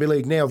tournaments in Rugby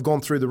League now have gone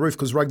through the roof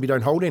because rugby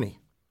don't hold any.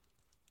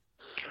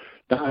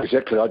 No,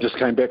 exactly. I just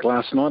came back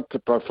last night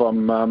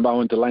from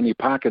Moen Delaney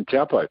Park in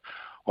Taupo.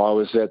 I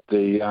was at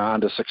the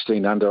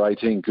under-16,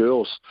 under-18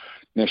 girls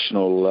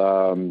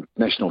national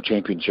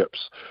championships.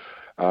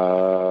 It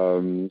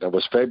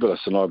was fabulous,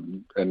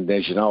 and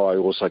as you know, I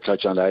also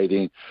coach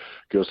under-18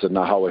 girls at the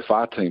Nahawe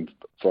Whā team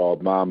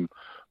from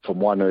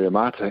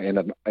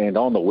Wainuiomata, and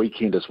on the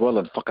weekend as well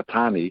in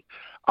Whakatane,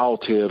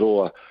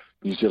 Aotearoa,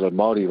 New Zealand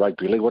Māori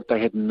Rugby League. What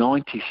they had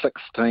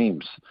 96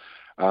 teams,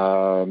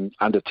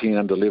 under 10,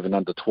 under 11,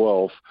 under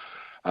 12,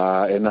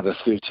 and under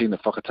 13 in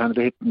Whakatane.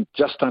 They had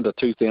just under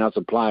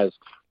 2,000 players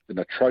in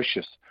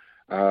atrocious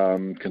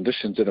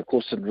conditions. And of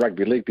course, in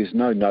rugby league, there's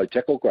no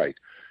tackle grade.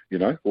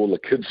 All the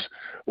kids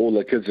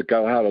that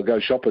go hard or go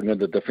shopping in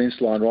the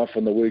defence line right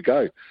from the word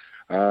go.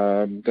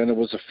 Then it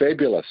was a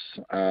fabulous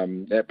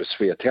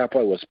atmosphere.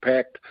 Taupo was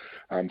packed.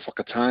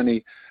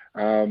 Whakatane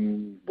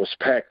was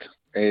packed.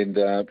 And,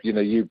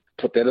 you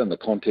put that in the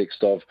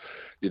context of,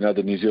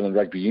 the New Zealand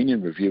Rugby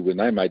Union review when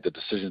they made the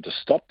decision to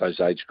stop those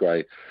age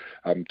grade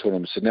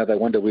tournaments. And now they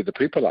wonder where the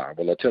people are.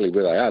 Well, I'll tell you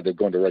where they are. They've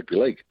gone to rugby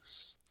league.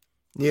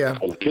 Yeah.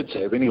 Well, the kids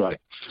have anyway.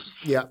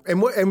 Yeah.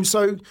 And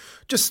so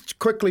just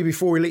quickly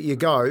before we let you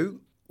go,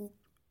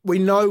 we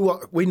know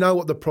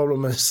what the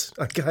problem is,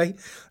 okay?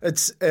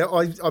 It's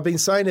I've been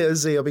saying to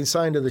Izzy, I've been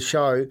saying to the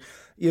show,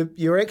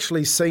 you're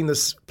actually seen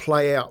this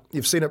play out.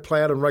 You've seen it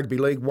play out in Rugby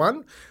League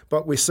 1,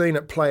 but we're seeing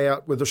it play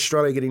out with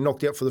Australia getting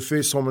knocked out for the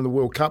first time in the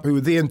World Cup, who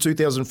were there in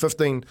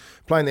 2015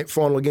 playing that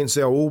final against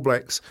our All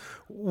Blacks.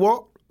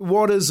 What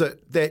is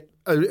it that,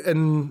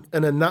 in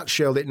a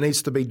nutshell, that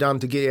needs to be done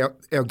to get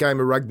our game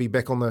of rugby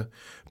back on the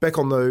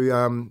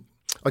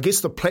I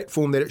guess the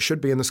platform that it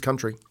should be in this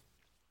country?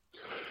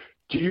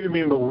 Do you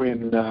remember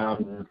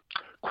when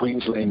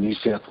Queensland, New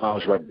South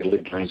Wales Rugby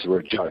League games were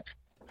a joke?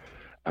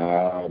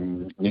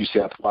 New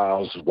South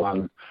Wales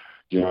won,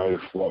 they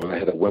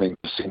had a winning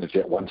percentage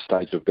at one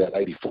stage of about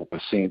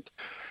 84%.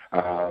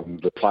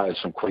 The players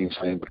from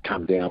Queensland would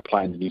come down,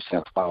 play in the New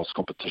South Wales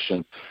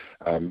competition,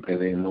 and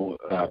then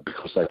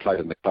because they played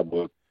in the club,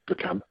 would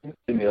become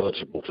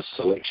ineligible for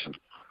selection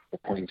for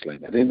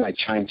Queensland. And then they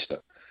changed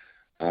it.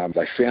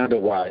 They found a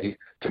way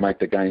to make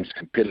the games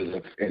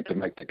competitive and to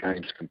make the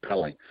games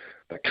compelling.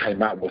 They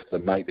came up with the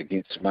mate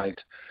against mate.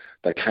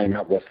 They came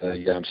up with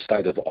the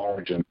state of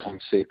origin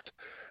concept.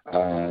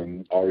 I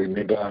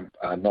remember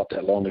not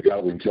that long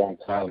ago when John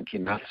Quayle and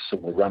Ken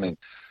Hutchison were running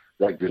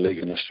rugby league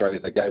in Australia,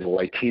 they gave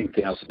away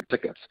 10,000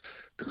 tickets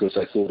because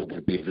they thought it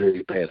would be a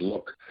very bad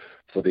look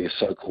for their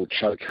so-called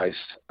showcase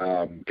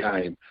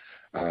game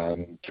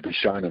to be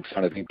shown in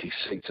front of empty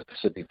seats at the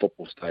Sydney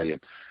Football Stadium.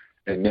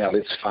 And now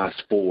let's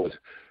fast forward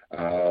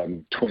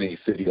 20,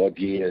 30 odd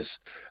years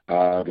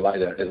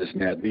later, it is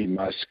now the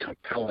most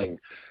compelling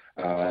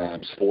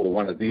sport, or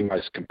one of the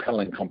most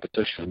compelling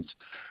competitions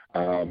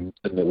in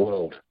the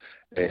world.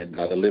 And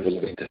the level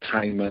of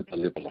entertainment, the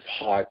level of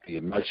hype, the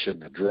emotion,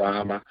 the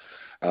drama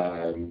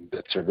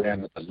that's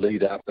around it, the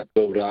lead up, the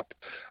build up,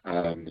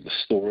 the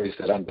stories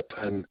that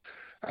underpin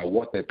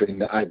what they've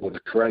been able to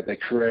create. They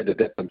created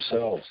that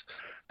themselves.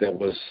 There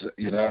was,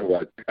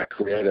 a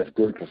creative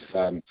group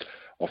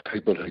of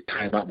people who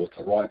came up with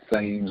the right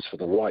themes for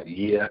the right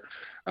year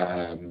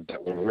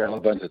that were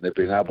relevant, and they've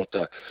been able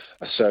to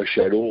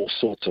associate all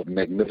sorts of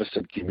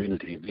magnificent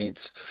community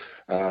events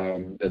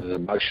in an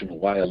emotional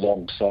way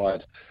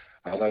alongside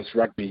those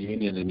rugby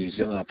union in New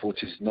Zealand.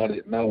 Unfortunately, is not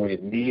nowhere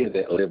near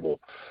that level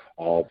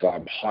of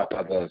hype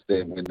other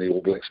than when the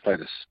All Blacks played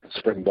the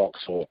Springboks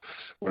or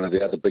one of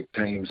the other big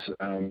teams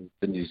in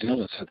New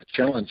Zealand. So the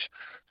challenge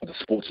for the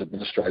sports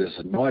administrators,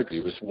 in my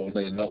view, is, well,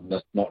 they're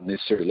not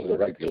necessarily the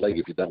rugby league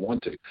if you don't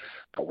want to,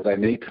 but they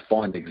need to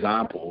find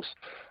examples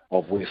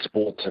of where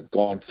sports have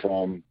gone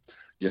from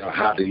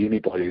hardly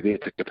anybody there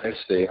to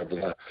capacity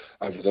over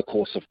the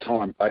course of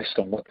time, based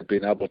on what they've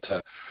been able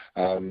to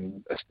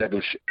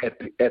establish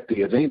at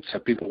the event, so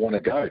people want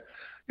to go.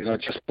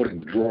 Just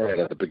putting the draw out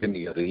at the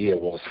beginning of the year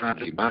was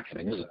hardly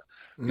marketing, is it?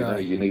 No.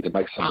 You need to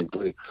make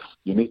something.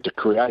 You need to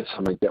create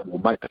something that will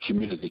make the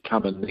community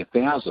come in their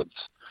thousands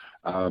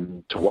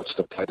to watch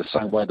them play. The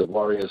same way the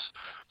Warriors.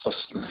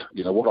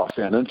 What I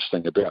found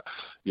interesting about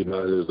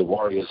the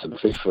Warriors and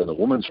FIFA and the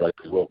Women's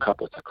Rugby World Cup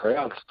with the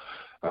crowds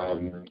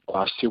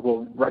last year.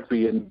 Well,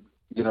 rugby and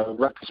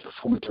rugby's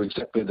performing to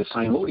exactly the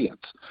same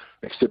audience,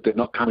 except they're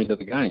not coming to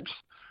the games.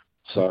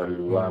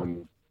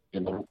 So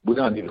we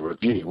don't need a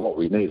review. What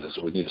we need is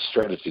a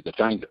strategy to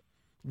change it.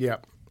 Yeah.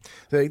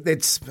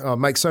 That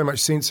makes so much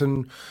sense,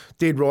 and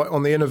dead right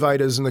on the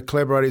innovators and the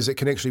collaborators that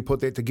can actually put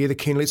that together.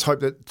 Ken, let's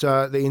hope that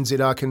the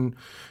NZR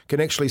can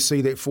actually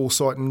see that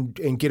foresight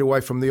and get away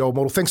from the old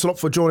model. Thanks a lot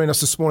for joining us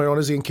this morning on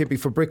Izzy and Kempy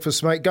for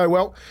breakfast, mate. Go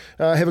well.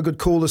 Have a good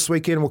call this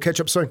weekend, and we'll catch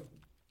up soon.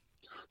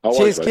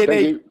 Cheers,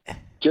 Kenny.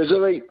 Cheers,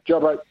 Izzy.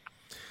 Job, mate.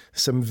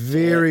 Some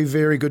very,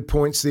 very good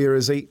points there,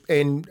 Izzy.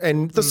 And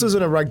this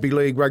isn't a rugby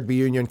league, rugby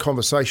union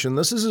conversation.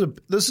 This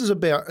is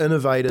about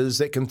innovators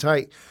that can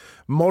take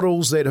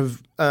models that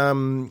have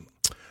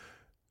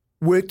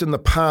worked in the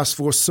past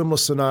for a similar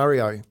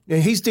scenario.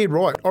 And he's dead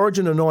right.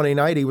 Origin in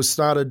 1980 was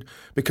started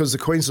because the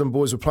Queensland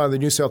boys were playing the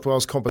New South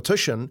Wales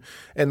competition,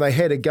 and they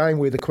had a game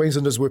where the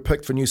Queenslanders were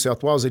picked for New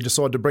South Wales. They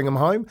decided to bring them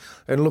home,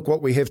 and look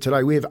what we have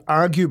today. We have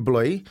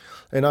arguably,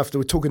 and after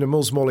we're talking to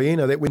Mills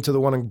Moliena, that went to the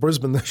one in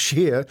Brisbane this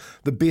year,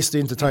 the best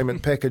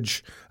entertainment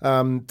package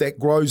that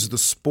grows the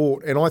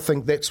sport. And I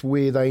think that's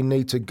where they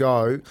need to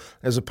go,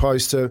 as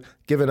opposed to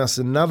giving us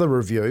another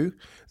review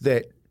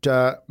that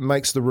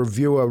makes the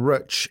reviewer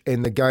rich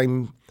and the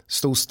game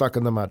still stuck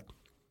in the mud.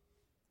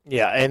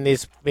 Yeah, and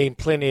there's been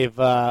plenty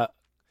of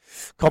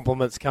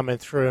compliments coming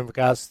through in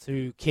regards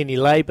to Kenny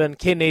Laban.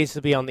 Ken needs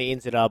to be on the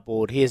NZR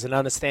board. He has an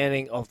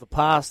understanding of the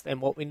past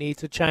and what we need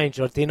to change.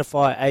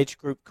 Identify age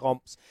group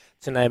comps,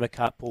 to name a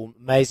couple.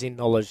 Amazing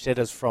knowledge. That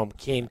is from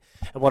Ken.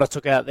 And what I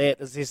took out there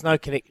is there's no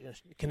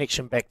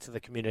connection back to the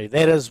community.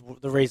 That is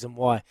the reason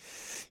why.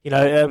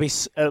 It'll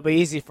be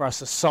easy for us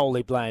to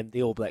solely blame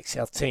the All Blacks,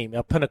 our team,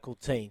 our pinnacle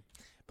team.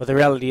 But the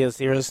reality is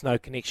there is no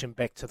connection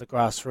back to the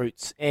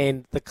grassroots.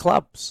 And the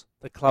clubs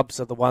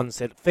are the ones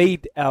that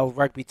feed our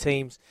rugby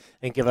teams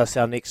and give us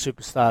our next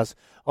superstars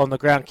on the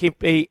ground.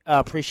 Kempy,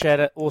 appreciate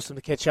it. Awesome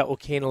to catch up with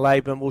Ken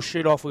Laban. We'll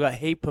shoot off. We've got a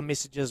heap of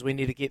messages we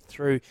need to get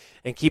through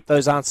and keep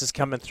those answers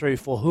coming through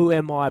for Who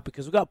Am I?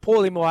 Because we've got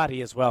Paulie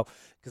Moati as well,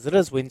 because it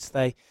is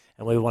Wednesday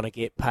and we want to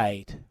get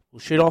paid. We'll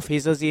shoot off.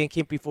 Here's Izzy and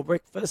Kempy for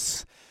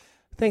breakfast.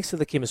 Thanks to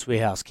the Chemist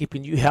Warehouse,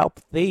 keeping you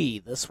healthy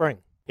this spring.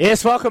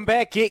 Yes, welcome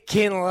back. Get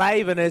Ken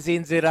Laban as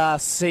NZR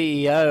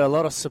CEO. A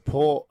lot of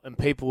support and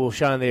people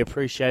showing their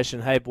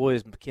appreciation. Hey,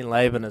 boys, Ken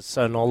Laban is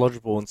so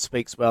knowledgeable and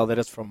speaks well. That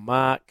is from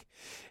Mark.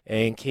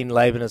 And Ken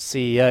Laban is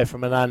CEO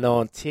from an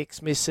unknown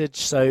text message.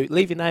 So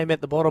leave your name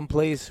at the bottom,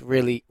 please.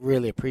 Really,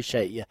 really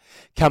appreciate you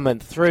coming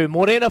through.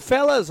 Morena,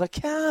 fellas, I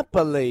can't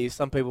believe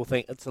some people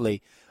think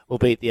Italy will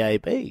beat the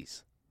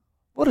ABs.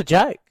 What a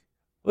joke.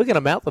 We're going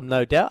to melt them,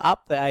 no doubt.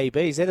 Up the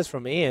ABs. That is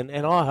from Ian,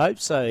 and I hope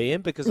so,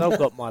 Ian, because I've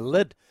got my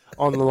lid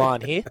on the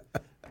line here.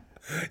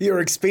 You're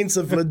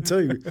expensive lid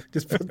too.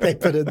 Just put that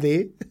bit in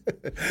there.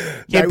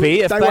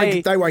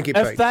 Kempy, they won't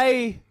get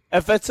beat.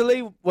 If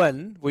Italy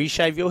win, will you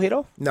shave your head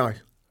off? No.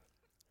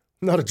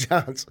 Not a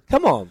chance.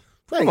 Come on,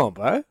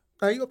 bro.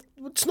 Hey,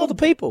 it's not the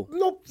people.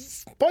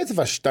 Both of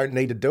us don't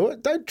need to do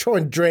it. Don't try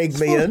and drag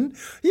me in.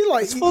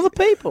 It's for the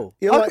people.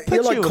 You're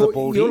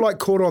like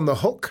caught on the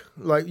hook.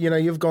 Like,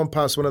 you've gone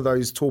past one of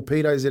those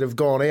torpedoes that have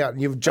gone out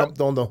and you've jumped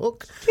on the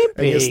hook.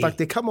 And you're stuck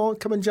there. Come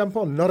and jump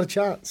on. Not a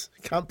chance.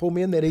 Can't pull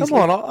me in that easily.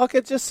 Come on, I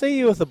could just see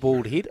you with a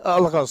bald head.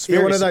 Oh, look, I was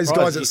You're one of those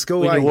guys at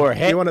school.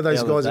 You're one of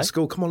those guys at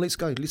school. Come on, let's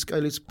go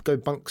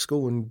bunk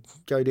school and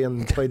go down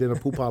and play down a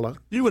pool parlour.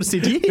 You would have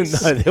said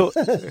yes. No,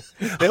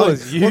 that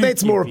was you. Well,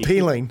 that's more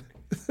appealing.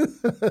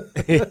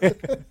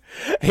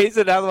 Here's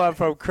another one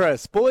from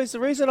Chris. Boys, the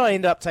reason I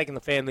end up taking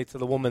the family to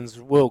the Women's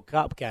World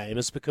Cup game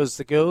is because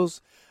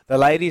the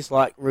ladies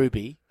like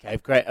Ruby,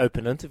 gave great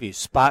open interviews,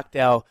 sparked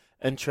our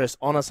interest,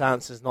 honest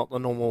answers, not the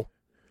normal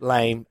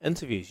lame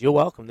interviews. You're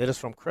welcome. That is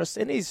from Chris,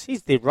 and he's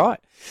dead right.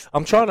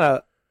 I'm trying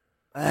to,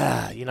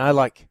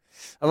 like,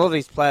 a lot of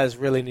these players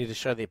really need to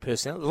show their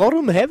personality. A lot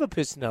of them have a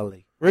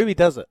personality. Ruby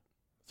does it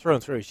through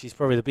and through. She's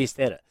probably the best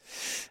at it.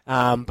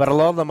 But a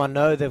lot of them, I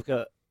know they've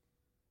got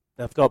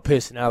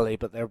personality,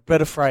 but they're a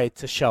bit afraid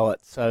to show it.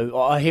 So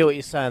I hear what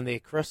you're saying there,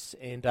 Chris,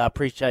 and I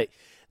appreciate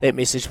that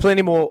message.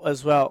 Plenty more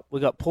as well.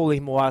 We've got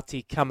Paulie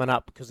Moati coming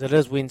up because it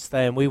is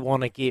Wednesday and we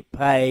want to get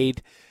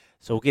paid.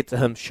 So we'll get to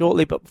him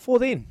shortly. But before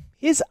then,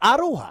 here's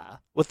Aroha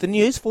with the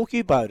news for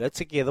Kubota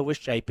together with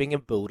shaping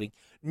and building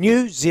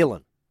New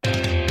Zealand.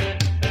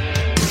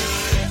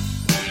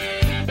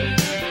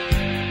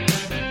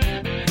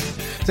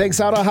 Thanks,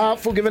 Aroha,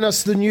 for giving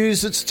us the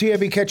news. It's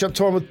TAB catch-up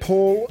time with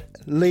Paul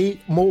Lee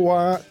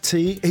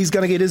Moati. He's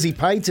going to get Izzy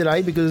paid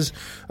today because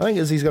I think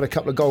Izzy's got a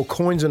couple of gold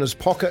coins in his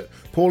pocket.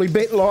 Paulie,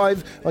 bet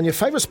live on your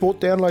favourite sport.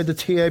 Download the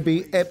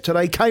TAB app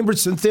today. Cambridge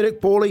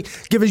Synthetic,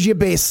 Paulie, give us your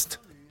best.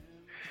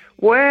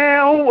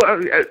 Well,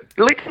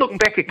 let's look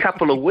back a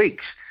couple of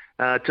weeks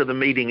to the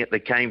meeting at the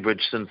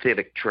Cambridge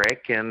Synthetic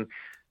Track, and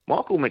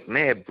Michael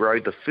McNabb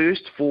rode the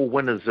first 4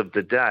 winners of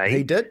the day.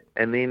 He did.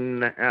 And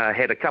then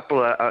had a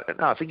couple of,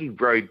 I think he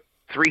rode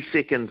 3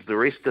 seconds the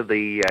rest of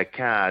the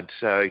card.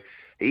 So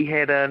he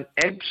had an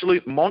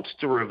absolute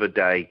monster of a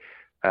day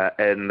at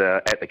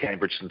the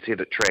Cambridge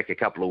Synthetic Track a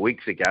couple of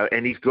weeks ago.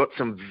 And he's got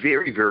some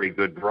very, very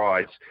good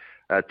rides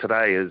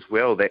today as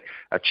well. That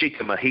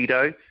Chica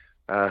Mojito,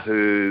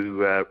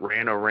 who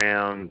ran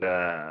around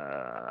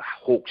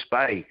Hawke's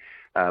Bay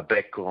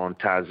back on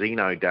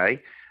Tarzino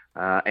Day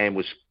and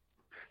was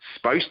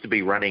supposed to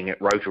be running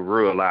at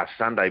Rotorua last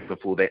Sunday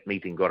before that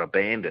meeting got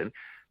abandoned.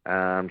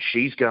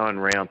 She's going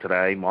round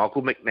today.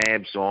 Michael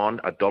McNabb's on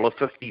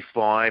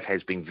 $1.55,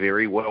 has been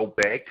very well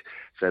backed.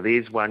 So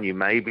there's one you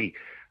maybe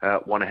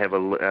want to have a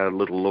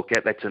little look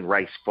at. That's in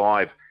race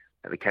 5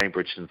 at the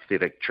Cambridge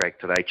Synthetic Track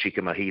today, Chica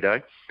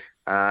Mojito.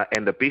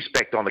 And the best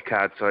backed on the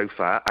card so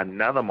far,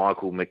 another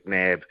Michael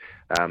McNabb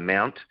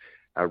mount,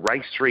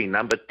 race 3,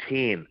 number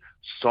 10,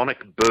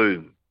 Sonic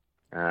Boom,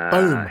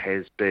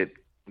 has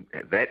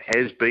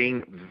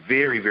been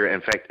very, very,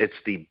 in fact, it's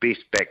the best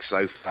back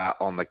so far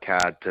on the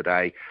card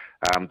today.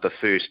 The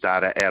first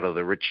starter out of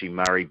the Richie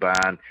Murray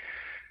barn.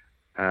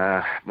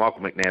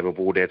 Michael McNabb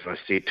aboard, as I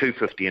said,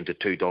 $2.50 into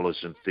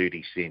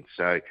 $2.30.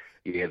 So,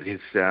 yeah,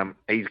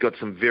 he's got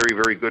some very,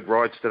 very good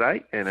rides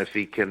today. And if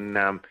he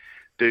can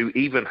do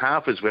even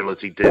half as well as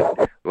he did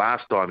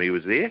last time he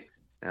was there,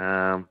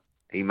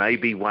 he may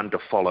be one to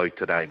follow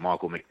today,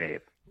 Michael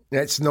McNabb.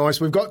 That's nice.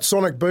 We've got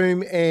Sonic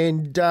Boom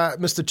and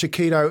Mr.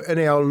 Chiquito in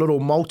our little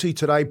multi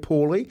today,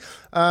 Paulie.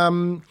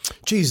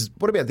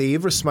 What about the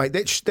Everest, mate?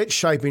 That's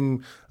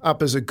shaping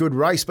up as a good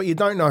race, but you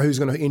don't know who's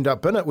going to end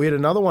up in it. We had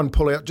another one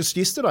pull out just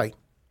yesterday.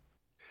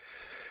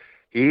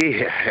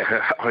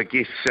 Yeah, I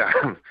guess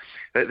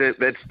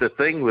that's the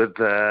thing with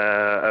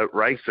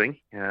racing.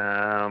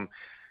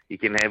 You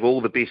can have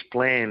all the best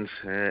plans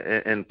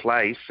in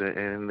place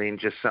and then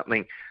just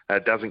something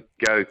doesn't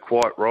go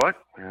quite right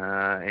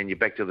and you're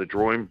back to the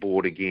drawing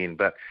board again.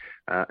 But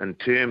in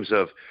terms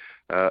of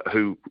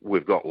who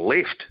we've got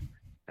left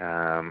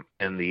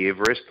in the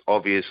Everest,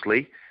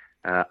 obviously,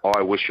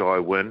 I Wish I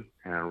Win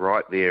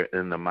right there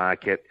in the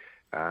market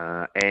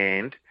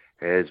and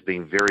has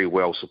been very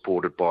well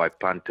supported by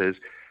punters.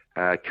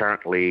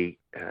 Currently,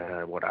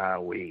 what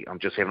are we? I'm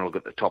just having a look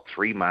at the top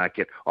 3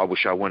 market. I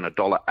Wish I Win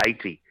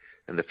 $1.80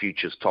 in the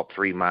futures top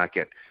 3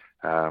 market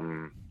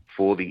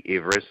for the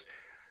Everest.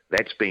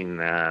 That's been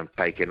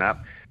taken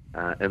up.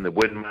 In the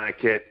win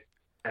market,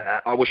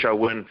 I Wish I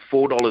Win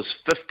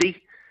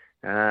 $4.50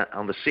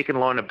 on the second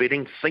line of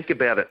betting. Think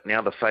about it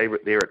now, the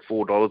favourite there at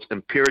 $4.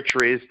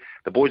 Imperatriz,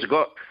 the boys have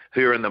got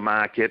her in the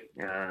market,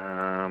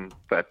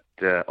 but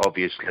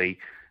obviously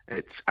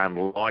it's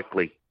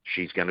unlikely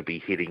she's going to be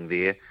heading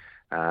there.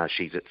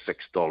 She's at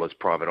 $6.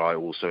 Private Eye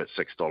also at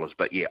 $6.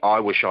 But yeah,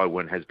 I Wish I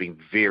Win has been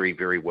very,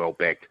 very well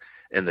backed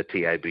in the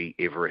TAB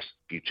Everest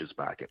futures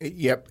market.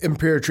 Yep,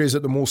 Imperatriz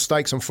at the Moore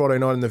Stakes on Friday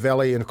night in the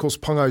Valley, and of course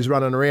Pungo's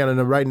running around in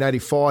a Raiden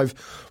 85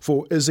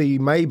 for Izzy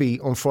maybe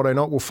on Friday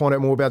night. We'll find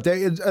out more about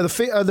that.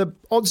 Are the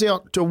odds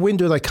out to when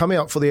do they come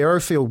out for the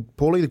Arrowfield,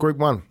 Paulie, the Group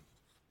 1?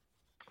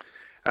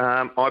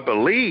 I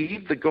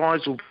believe the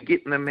guys will be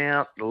getting them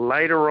out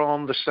later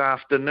on this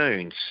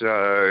afternoon.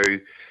 So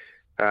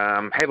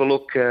have a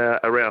look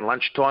around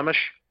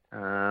lunchtime-ish.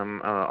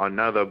 I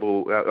know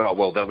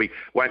they'll be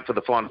waiting for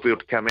the final field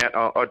to come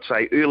out. I'd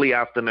say early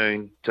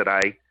afternoon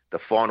today, the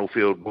final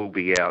field will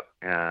be out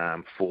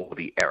for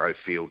the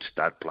Arrowfield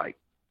stud plate.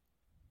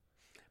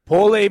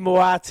 Paulie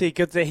Moati,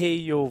 good to hear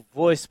your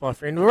voice, my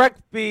friend.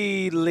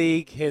 Rugby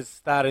League is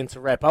starting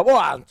to wrap up.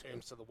 Well, in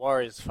terms of the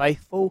Warriors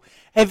faithful,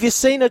 have you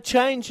seen a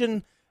change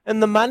in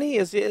the money?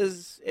 Have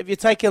you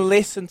taken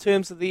less in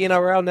terms of the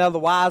NRL now the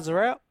Wars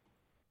are out?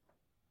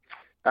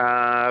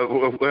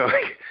 Well,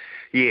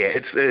 Yeah,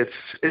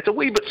 it's a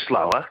wee bit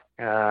slower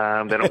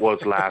than it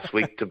was last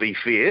week, to be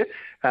fair.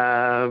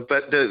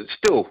 But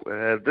still,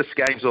 this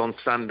game's on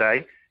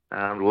Sunday,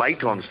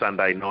 late on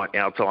Sunday night,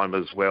 our time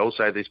as well.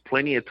 So there's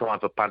plenty of time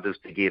for punters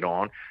to get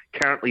on.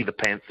 Currently, the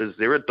Panthers,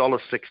 they're at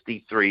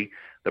 $1.63.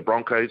 The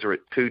Broncos are at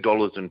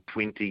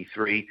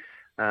 $2.23.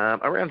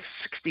 Around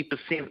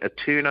 60% of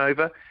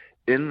turnover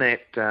in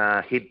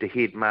that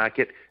head-to-head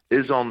market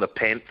is on the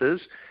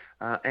Panthers.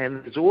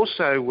 And there's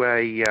also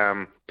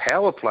a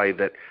power play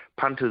that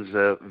punters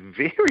are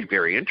very,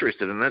 very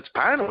interested in. That's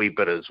paying a wee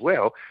bit as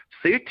well.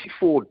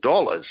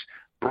 $34.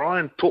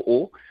 Brian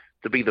To'o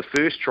to be the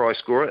first try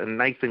scorer and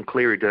Nathan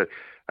Cleary to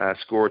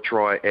score a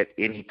try at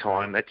any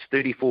time. That's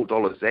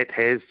 $34. That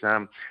has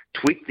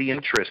tweaked the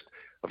interest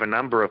of a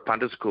number of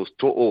punters. Of course,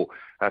 To'o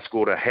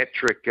scored a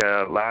hat-trick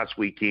last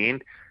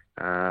weekend.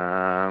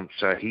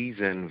 So he's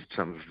in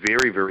some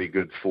very, very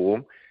good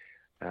form.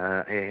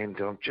 And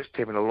I'm just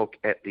having a look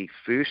at the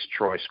first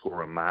try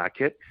scorer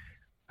market.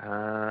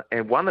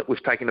 And one that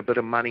we've taken a bit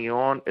of money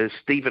on is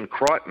Stephen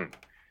Crichton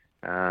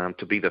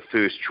to be the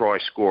first try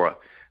scorer.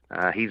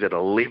 He's at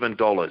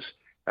 $11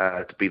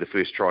 to be the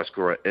first try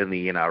scorer in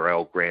the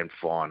NRL Grand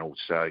Final.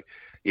 So,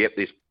 yep,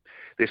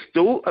 there's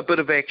still a bit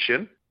of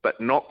action, but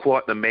not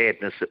quite the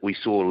madness that we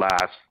saw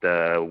last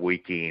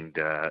weekend,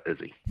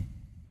 Izzy.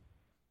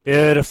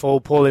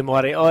 Beautiful, Paulie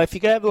Mighty. Oh, if you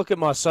go have a look at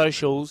my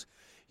socials,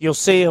 you'll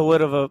see a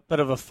bit of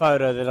a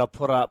photo that I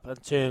put up in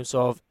terms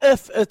of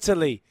if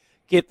Italy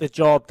get the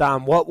job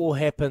done, what will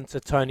happen to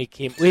Tony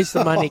Kemp? Where's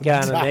the money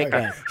going in that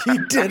game? He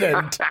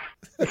didn't.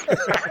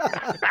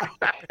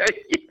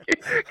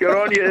 Good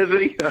on you,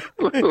 Izzy.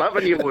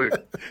 Loving your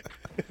work.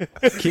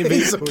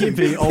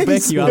 Kempy, I'll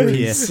back you up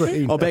here.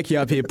 I'll back you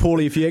up here.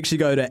 Paulie, if you actually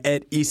go to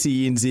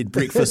 @SENZ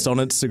Breakfast on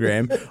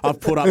Instagram, I've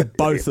put up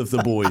both of the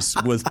boys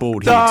with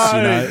bald heads.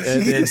 You know,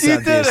 it's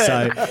up there.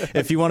 So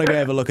if you want to go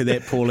have a look at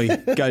that,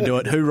 Paulie, go do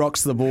it. Who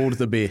rocks the bald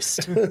the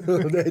best?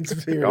 That's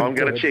very I'm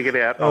going to check it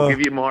out. I'll give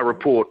you my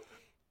report.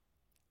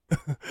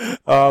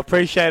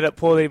 Appreciate it,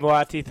 Paulie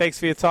Mighty. Thanks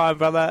for your time,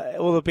 brother.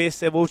 All the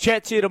best. And we'll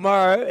chat to you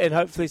tomorrow and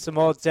hopefully some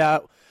odds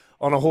out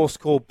on a horse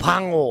called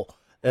Pango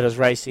that is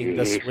racing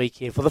this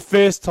weekend for the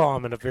first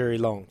time in a very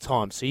long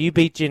time. So you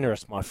be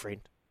generous, my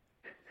friend.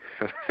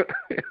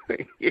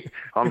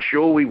 I'm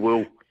sure we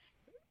will.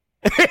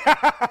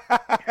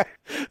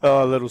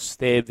 A little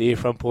stab there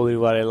from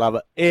Paulie Mighty. I love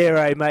it.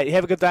 Anyway, mate,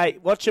 have a good day.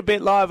 Watch your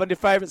bet live on your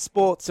favourite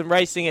sports and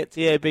racing at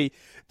tab.co.nz.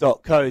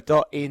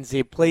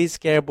 Please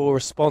gamble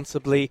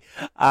responsibly.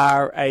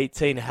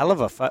 R18. Hell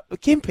of a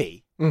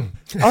Kempy.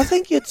 I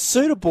think you'd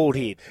suit a bald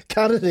head.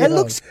 Cut it out. It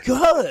looks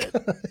good.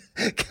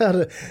 Cut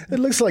it. It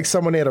looks like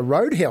someone out of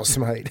Roadhouse,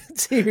 mate.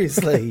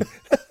 Seriously.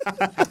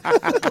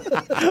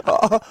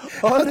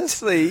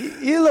 Honestly,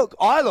 I look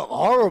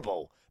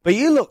horrible, but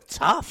you look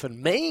tough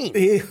and mean.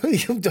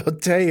 I'll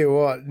tell you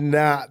what,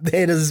 that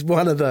is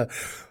one of the...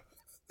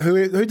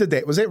 Who did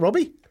that? Was that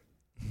Robbie?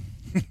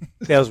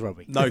 That was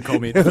Robbie. No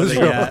comment for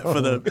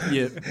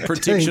the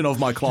protection of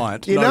my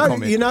client. No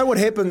comment. You know what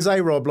happens,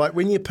 Rob? Like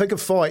when you pick a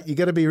fight, you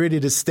got to be ready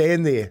to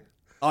stand there.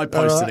 I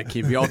posted it,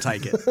 Kempy. I'll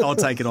take it. I'll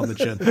take it on the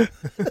chin.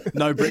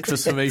 No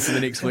breakfast for me for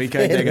the next week,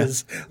 Digger?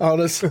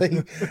 Honestly,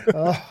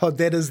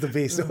 that is the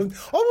best. I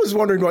was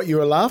wondering what you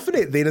were laughing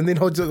at then, and then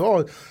I was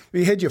like,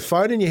 you had your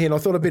phone in your hand. I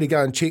thought I'd better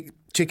go and check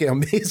our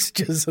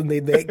messages, and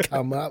then that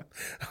come up.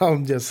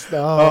 I'm just,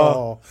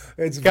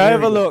 it's Go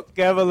have a look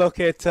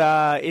at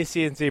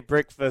SENZ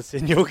Breakfast,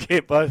 and you'll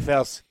get both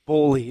our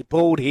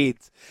bald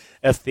heads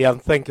if the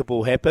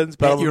unthinkable happens.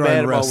 But at your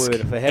own risk. Word,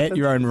 if it happens, at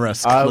your own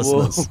risk,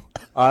 listeners.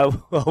 I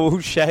will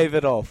shave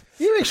it off.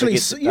 You actually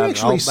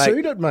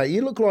sued it, mate.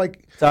 You look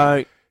like...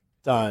 Don't.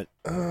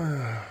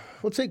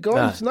 What's that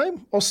guy's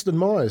name? Austin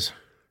Myers.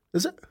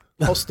 Is it?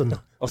 Austin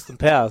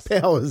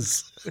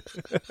Powers.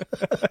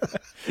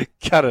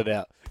 Cut it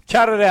out.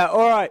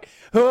 All right.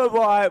 Who am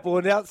I? We'll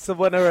announce the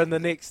winner in the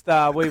next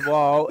wee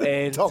while.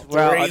 And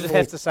I just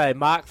have to say,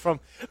 Mark from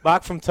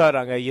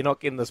Tauranga, you're not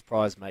getting this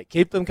prize, mate.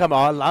 Keep them coming.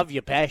 I love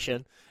your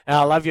passion, and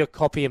I love your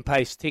copy and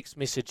paste text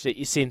message that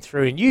you send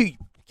through, and you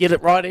get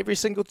it right every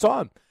single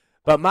time.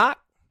 But Mark,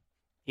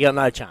 you got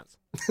no chance.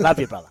 Love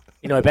you, brother.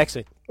 You know, back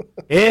soon.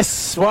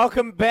 Yes,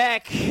 welcome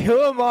back.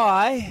 Who am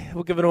I?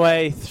 We're giving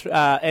away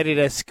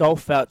Adidas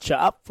Golf voucher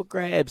up for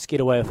grabs.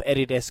 Get away with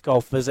Adidas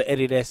Golf. Visit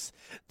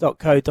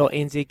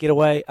adidas.co.nz. Get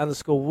away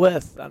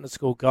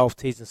 _with _golf.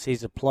 T's and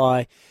C's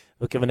apply.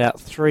 We're giving out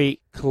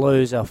 3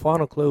 clues. Our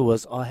final clue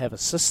was I have a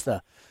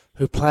sister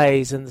who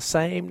plays in the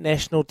same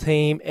national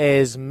team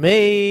as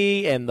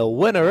me. And the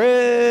winner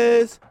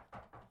is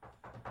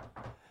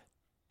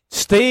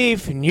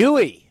Stephen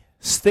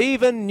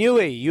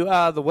Newey, you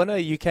are the winner.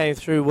 You came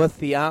through with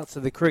the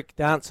answer. The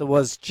correct answer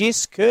was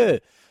Jess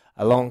Kerr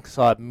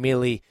alongside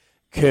Millie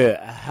Kerr.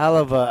 A hell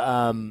of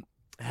a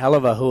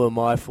who am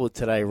I for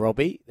today,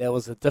 Robbie. That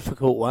was a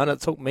difficult one. It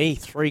took me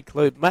 3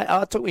 clues.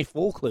 It took me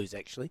 4 clues,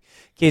 actually.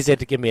 Kez had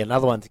to give me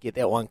another one to get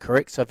that one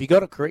correct. So if you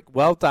got it correct,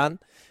 well done.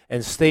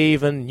 And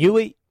Stephen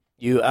Newey,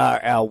 you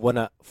are our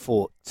winner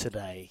for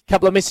today.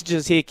 Couple of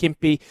messages here,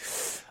 Kempy.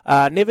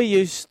 Never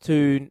used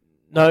to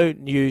no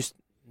news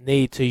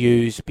need to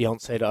use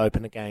Beyonce to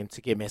open a game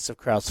to get massive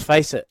crowds.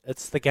 Face it,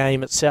 it's the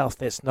game itself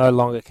that's no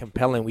longer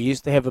compelling. We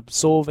used to have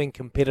absorbing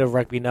competitive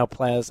rugby. Now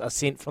players are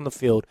sent from the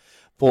field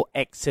for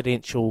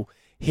accidental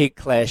head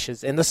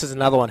clashes. And this is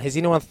another one. Has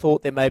anyone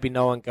thought that maybe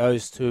no one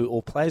goes to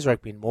or plays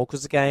rugby anymore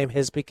because the game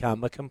has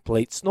become a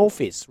complete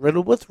snorefest,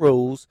 riddled with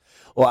rules?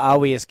 Or are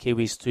we as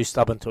Kiwis too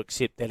stubborn to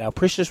accept that our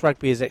precious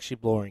rugby is actually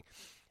boring?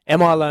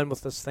 Am I alone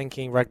with this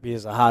thinking? Rugby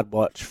is a hard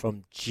watch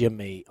from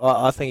Jimmy.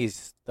 I think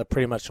he's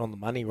pretty much on the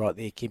money right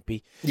there,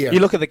 Kempy. Yeah. You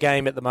look at the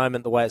game at the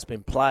moment, the way it's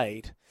been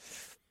played,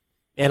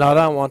 and I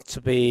don't want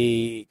to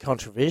be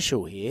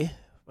controversial here,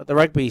 but the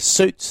rugby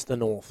suits the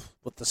North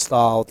with the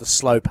style, the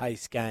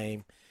slow-paced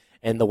game,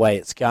 and the way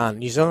it's gone.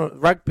 New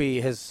Zealand rugby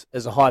is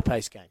a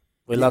high-paced game.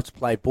 We love to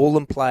play ball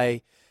and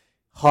play,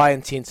 high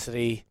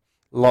intensity,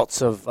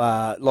 lots of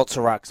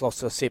rucks,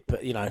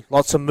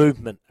 lots of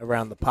movement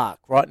around the park.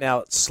 Right now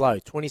it's slow.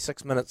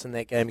 26 minutes in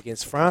that game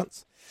against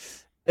France.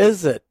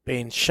 Is it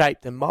being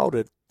shaped and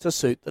moulded to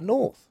suit the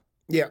North?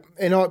 Yeah,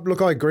 and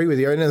I agree with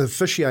you. And the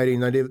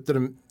officiating,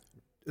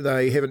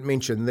 they haven't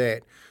mentioned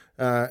that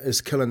is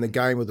killing the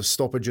game with the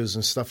stoppages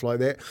and stuff like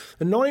that.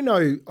 In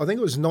I think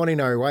it was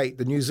 1908,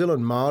 the New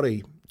Zealand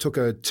Māori took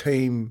a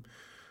team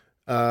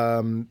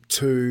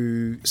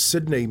to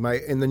Sydney,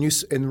 mate,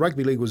 and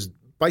rugby league was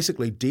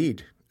basically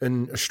dead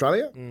in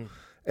Australia.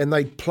 And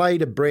they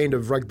played a brand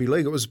of rugby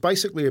league. It was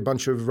basically a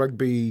bunch of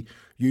rugby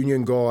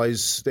union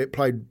guys that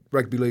played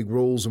rugby league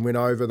rules and went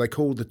over. They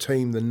called the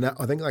team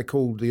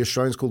the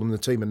Australians called them the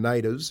team of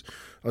natives.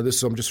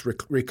 I'm just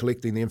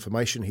recollecting the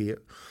information here.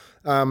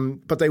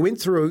 But they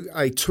went through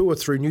a tour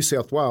through New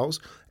South Wales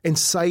and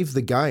saved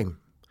the game.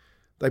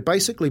 They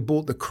basically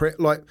bought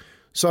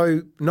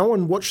so no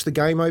one watched the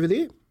game over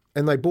there,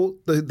 and they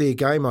bought their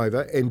game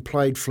over and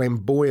played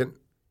flamboyant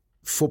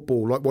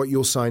football, like what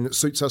you're saying, that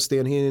suits us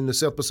down here in the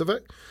South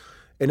Pacific,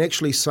 and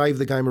actually saved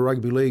the game of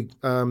rugby league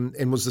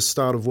and was the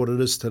start of what it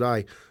is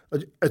today.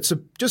 It's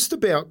just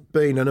about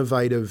being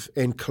innovative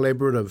and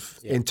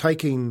collaborative and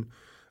taking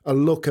a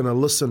look and a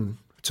listen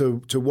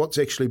to what's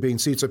actually being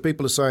said. So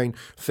people are saying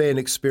fan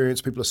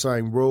experience, people are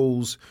saying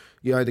rules,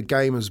 the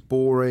game is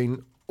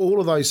boring, all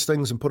of those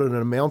things, and put it in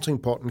a melting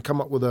pot and come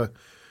up with a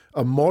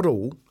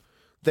model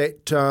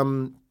that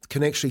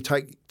can actually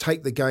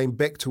take the game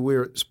back to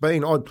where it's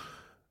been.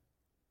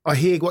 I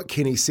hear what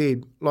Kenny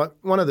said, like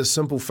one of the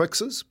simple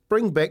fixes,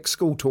 bring back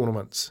school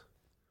tournaments.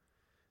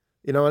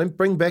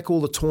 Bring back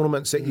all the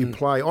tournaments that you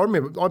play. I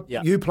remember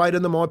you played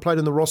in them, I played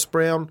in the Ross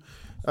Brown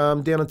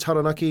down in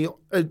Taranaki.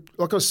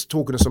 Like I was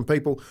talking to some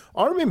people,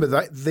 I remember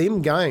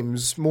them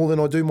games more than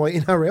I do my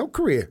NRL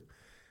career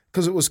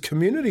because it was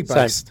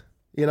community-based,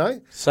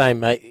 Same,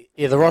 mate.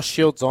 Yeah, the Ross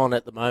Shield's on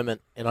at the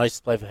moment, and I used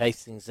to play for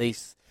Hastings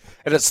East.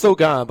 And it's still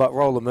going, but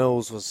Roller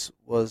Mills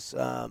was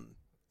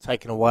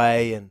taken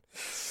away, and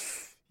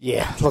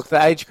yeah, look,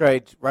 the age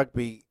grade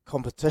rugby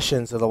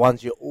competitions are the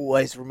ones you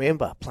always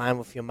remember, playing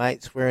with your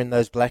mates, wearing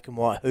those black and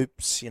white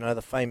hoops,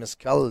 the famous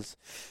colours.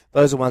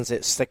 Those are ones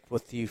that stick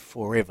with you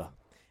forever.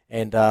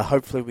 And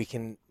hopefully we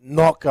can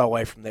not go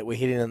away from that. We're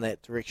heading in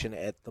that direction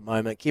at the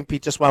moment. Kempy,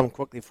 just one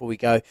quickly before we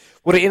go.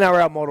 Would an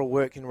NRL model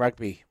work in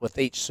rugby with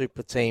each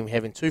super team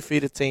having 2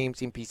 feeder teams,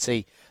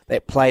 NPC,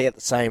 that play at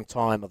the same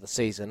time of the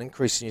season,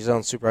 increase New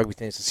Zealand Super Rugby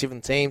teams to 7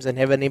 teams and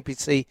have an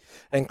NPC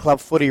and club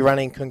footy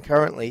running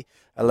concurrently,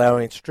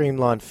 allowing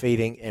streamlined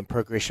feeding and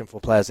progression for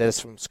players? That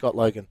is from Scott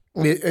Logan.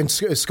 Yeah, and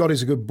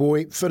Scotty's a good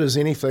boy, fit as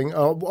anything.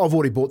 I've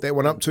already brought that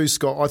one up too,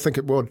 Scott. I think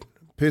it would,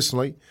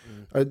 personally.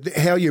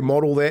 How you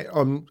model that,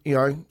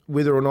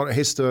 whether or not it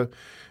has to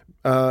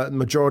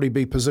majority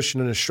be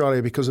positioned in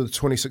Australia because of the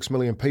 26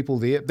 million people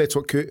there. That's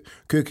what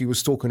Kirky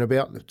was talking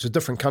about. It's a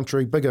different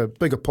country, bigger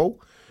pool.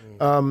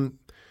 I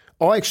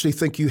actually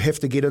think you have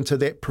to get into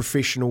that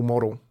professional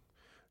model,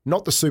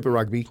 not the Super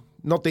Rugby,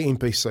 not the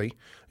NPC.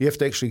 You have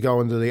to actually go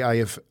into the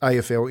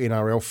AFL,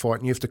 NRL fight,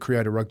 and you have to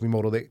create a rugby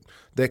model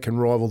that can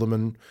rival them.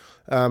 And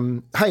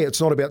hey, it's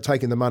not about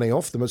taking the money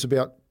off them, it's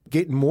about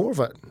getting more of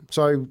it.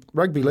 So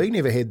Rugby League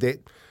never had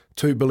that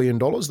 $2 billion.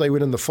 They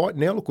went in the fight.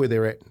 Now look where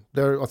they're at.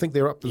 I think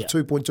they're up to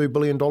 $2.2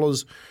 billion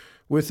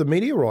worth of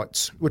media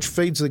rights, which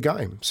feeds the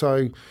game.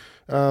 So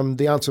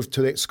the answer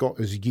to that, Scott,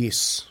 is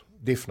yes,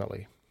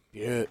 definitely.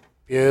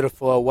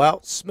 Beautiful.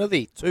 Well,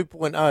 Smithy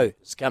 2.0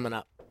 is coming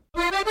up.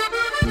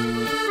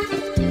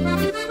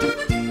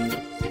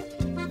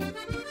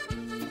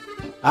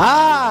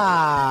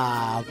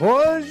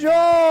 Bonjour,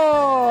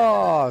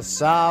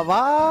 ça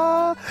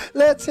va?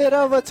 Let's head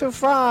over to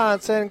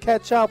France and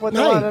catch up with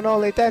the one and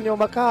only Daniel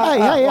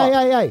McCarthy.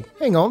 Hey,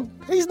 hang on.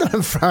 He's not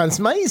in France,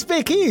 mate. He's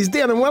back here. He's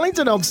down in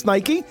Wellington, old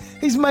Snakey.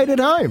 He's made it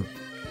home.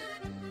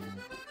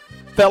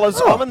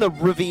 Fellas, I'm in the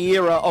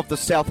Riviera of the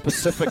South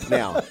Pacific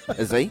now,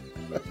 Izzy.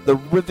 The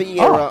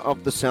Riviera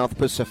of the South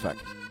Pacific.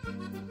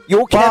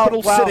 Your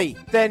capital city.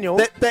 Daniel,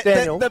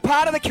 the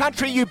part of the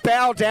country you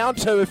bow down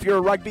to if you're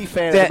a rugby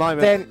fan at the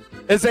moment.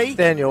 Izzy?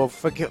 Daniel,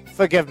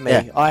 forgive me.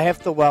 Yeah. I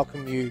have to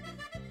welcome you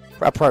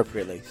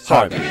appropriately.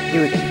 Sorry.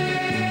 Here we go.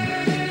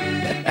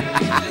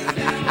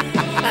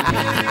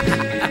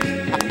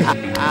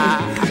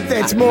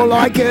 That's more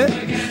like it.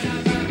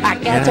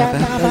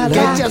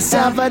 Get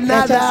yourself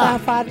another.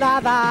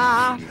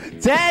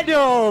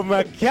 Daniel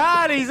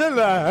McCarty's in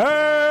the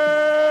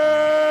herd.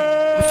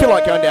 I feel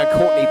like going down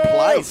Courtney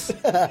Place.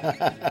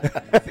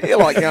 I feel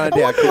like going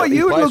down Courtney What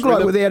you would Place look like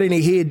with without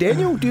any hair,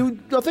 Daniel.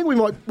 I think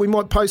we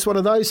might post one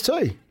of those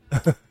too.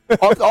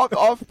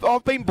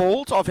 I've been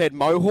bald. I've had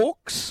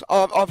mohawks.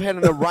 I've had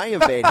an array of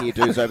bad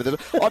hairdos over the.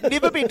 I've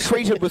never been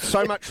treated with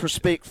so much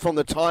respect from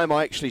the time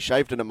I actually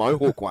shaved in a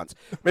mohawk once.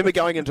 Remember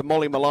going into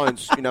Molly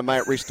Malone's, may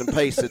it rest in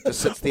peace. It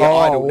just sits there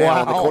idle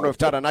now on the corner of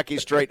Taranaki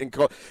Street and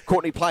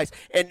Courtney Place.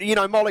 And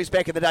Molly's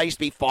back in the day used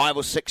to be 5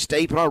 or 6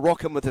 deep, and I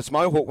rock him with this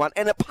mohawk one,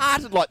 and it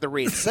parted like the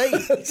Red Sea.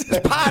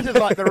 It parted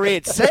like the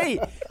Red Sea.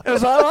 It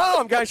was like,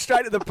 I'm going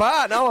straight to the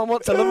bar. No one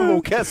wants a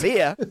Liverpool kiss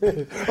here.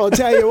 I'll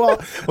tell you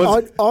what,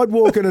 I'd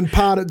walk in and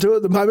part it too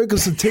at the moment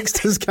because the text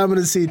has come in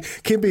and said,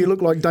 Kempy, you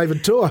look like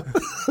David Tour.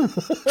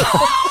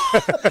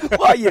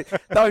 Well,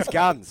 those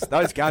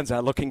guns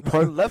are looking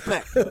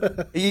prolific.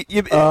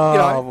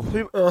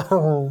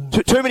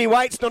 Too many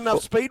weights, not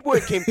enough speed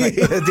work, Kempy.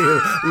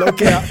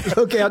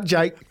 Look out,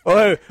 Jake.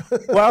 Oh,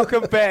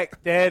 welcome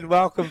back, Dan.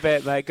 Welcome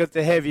back, mate. Good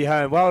to have you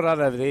home. Well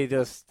done over there. You did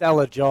a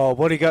stellar job.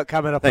 What do you got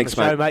coming up on the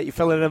show, mate? You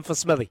filling in for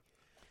Smithy?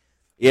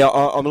 Yeah,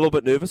 I'm a little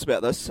bit nervous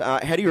about this. How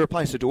do you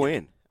replace a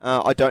Doyen?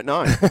 I don't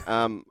know.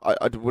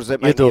 Does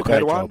that make me a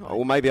better one?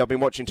 Or maybe I've been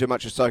watching too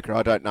much of soccer.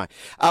 I don't know.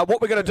 What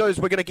we're going to do is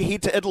we're going to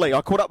head to Italy.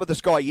 I caught up with this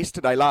guy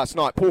last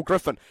night. Paul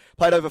Griffin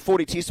played over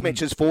 40 test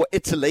matches for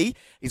Italy.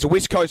 He's a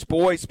West Coast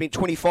boy. Spent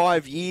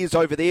 25 years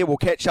over there. We'll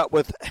catch up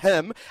with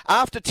him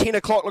after 10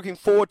 o'clock. Looking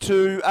forward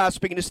to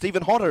speaking to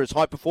Stephen Hodder, his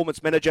high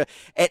performance manager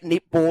at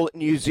Netball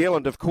New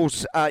Zealand. Of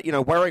course,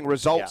 worrying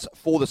results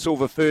for the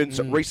Silver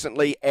Ferns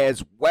recently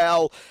as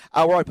well.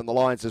 We'll open the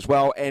lines as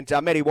well. And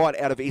Matty White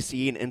out of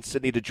SEN in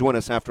Sydney to join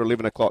us after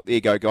 11 o'clock. There you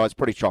go, guys.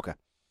 Pretty chocker.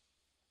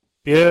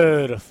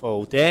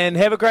 Beautiful. Dan,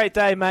 have a great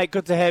day, mate.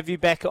 Good to have you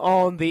back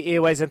on the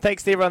airways. And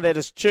thanks to everyone that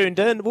has tuned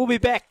in. We'll be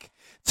back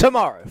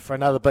tomorrow for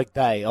another big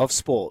day of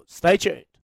sports. Stay tuned.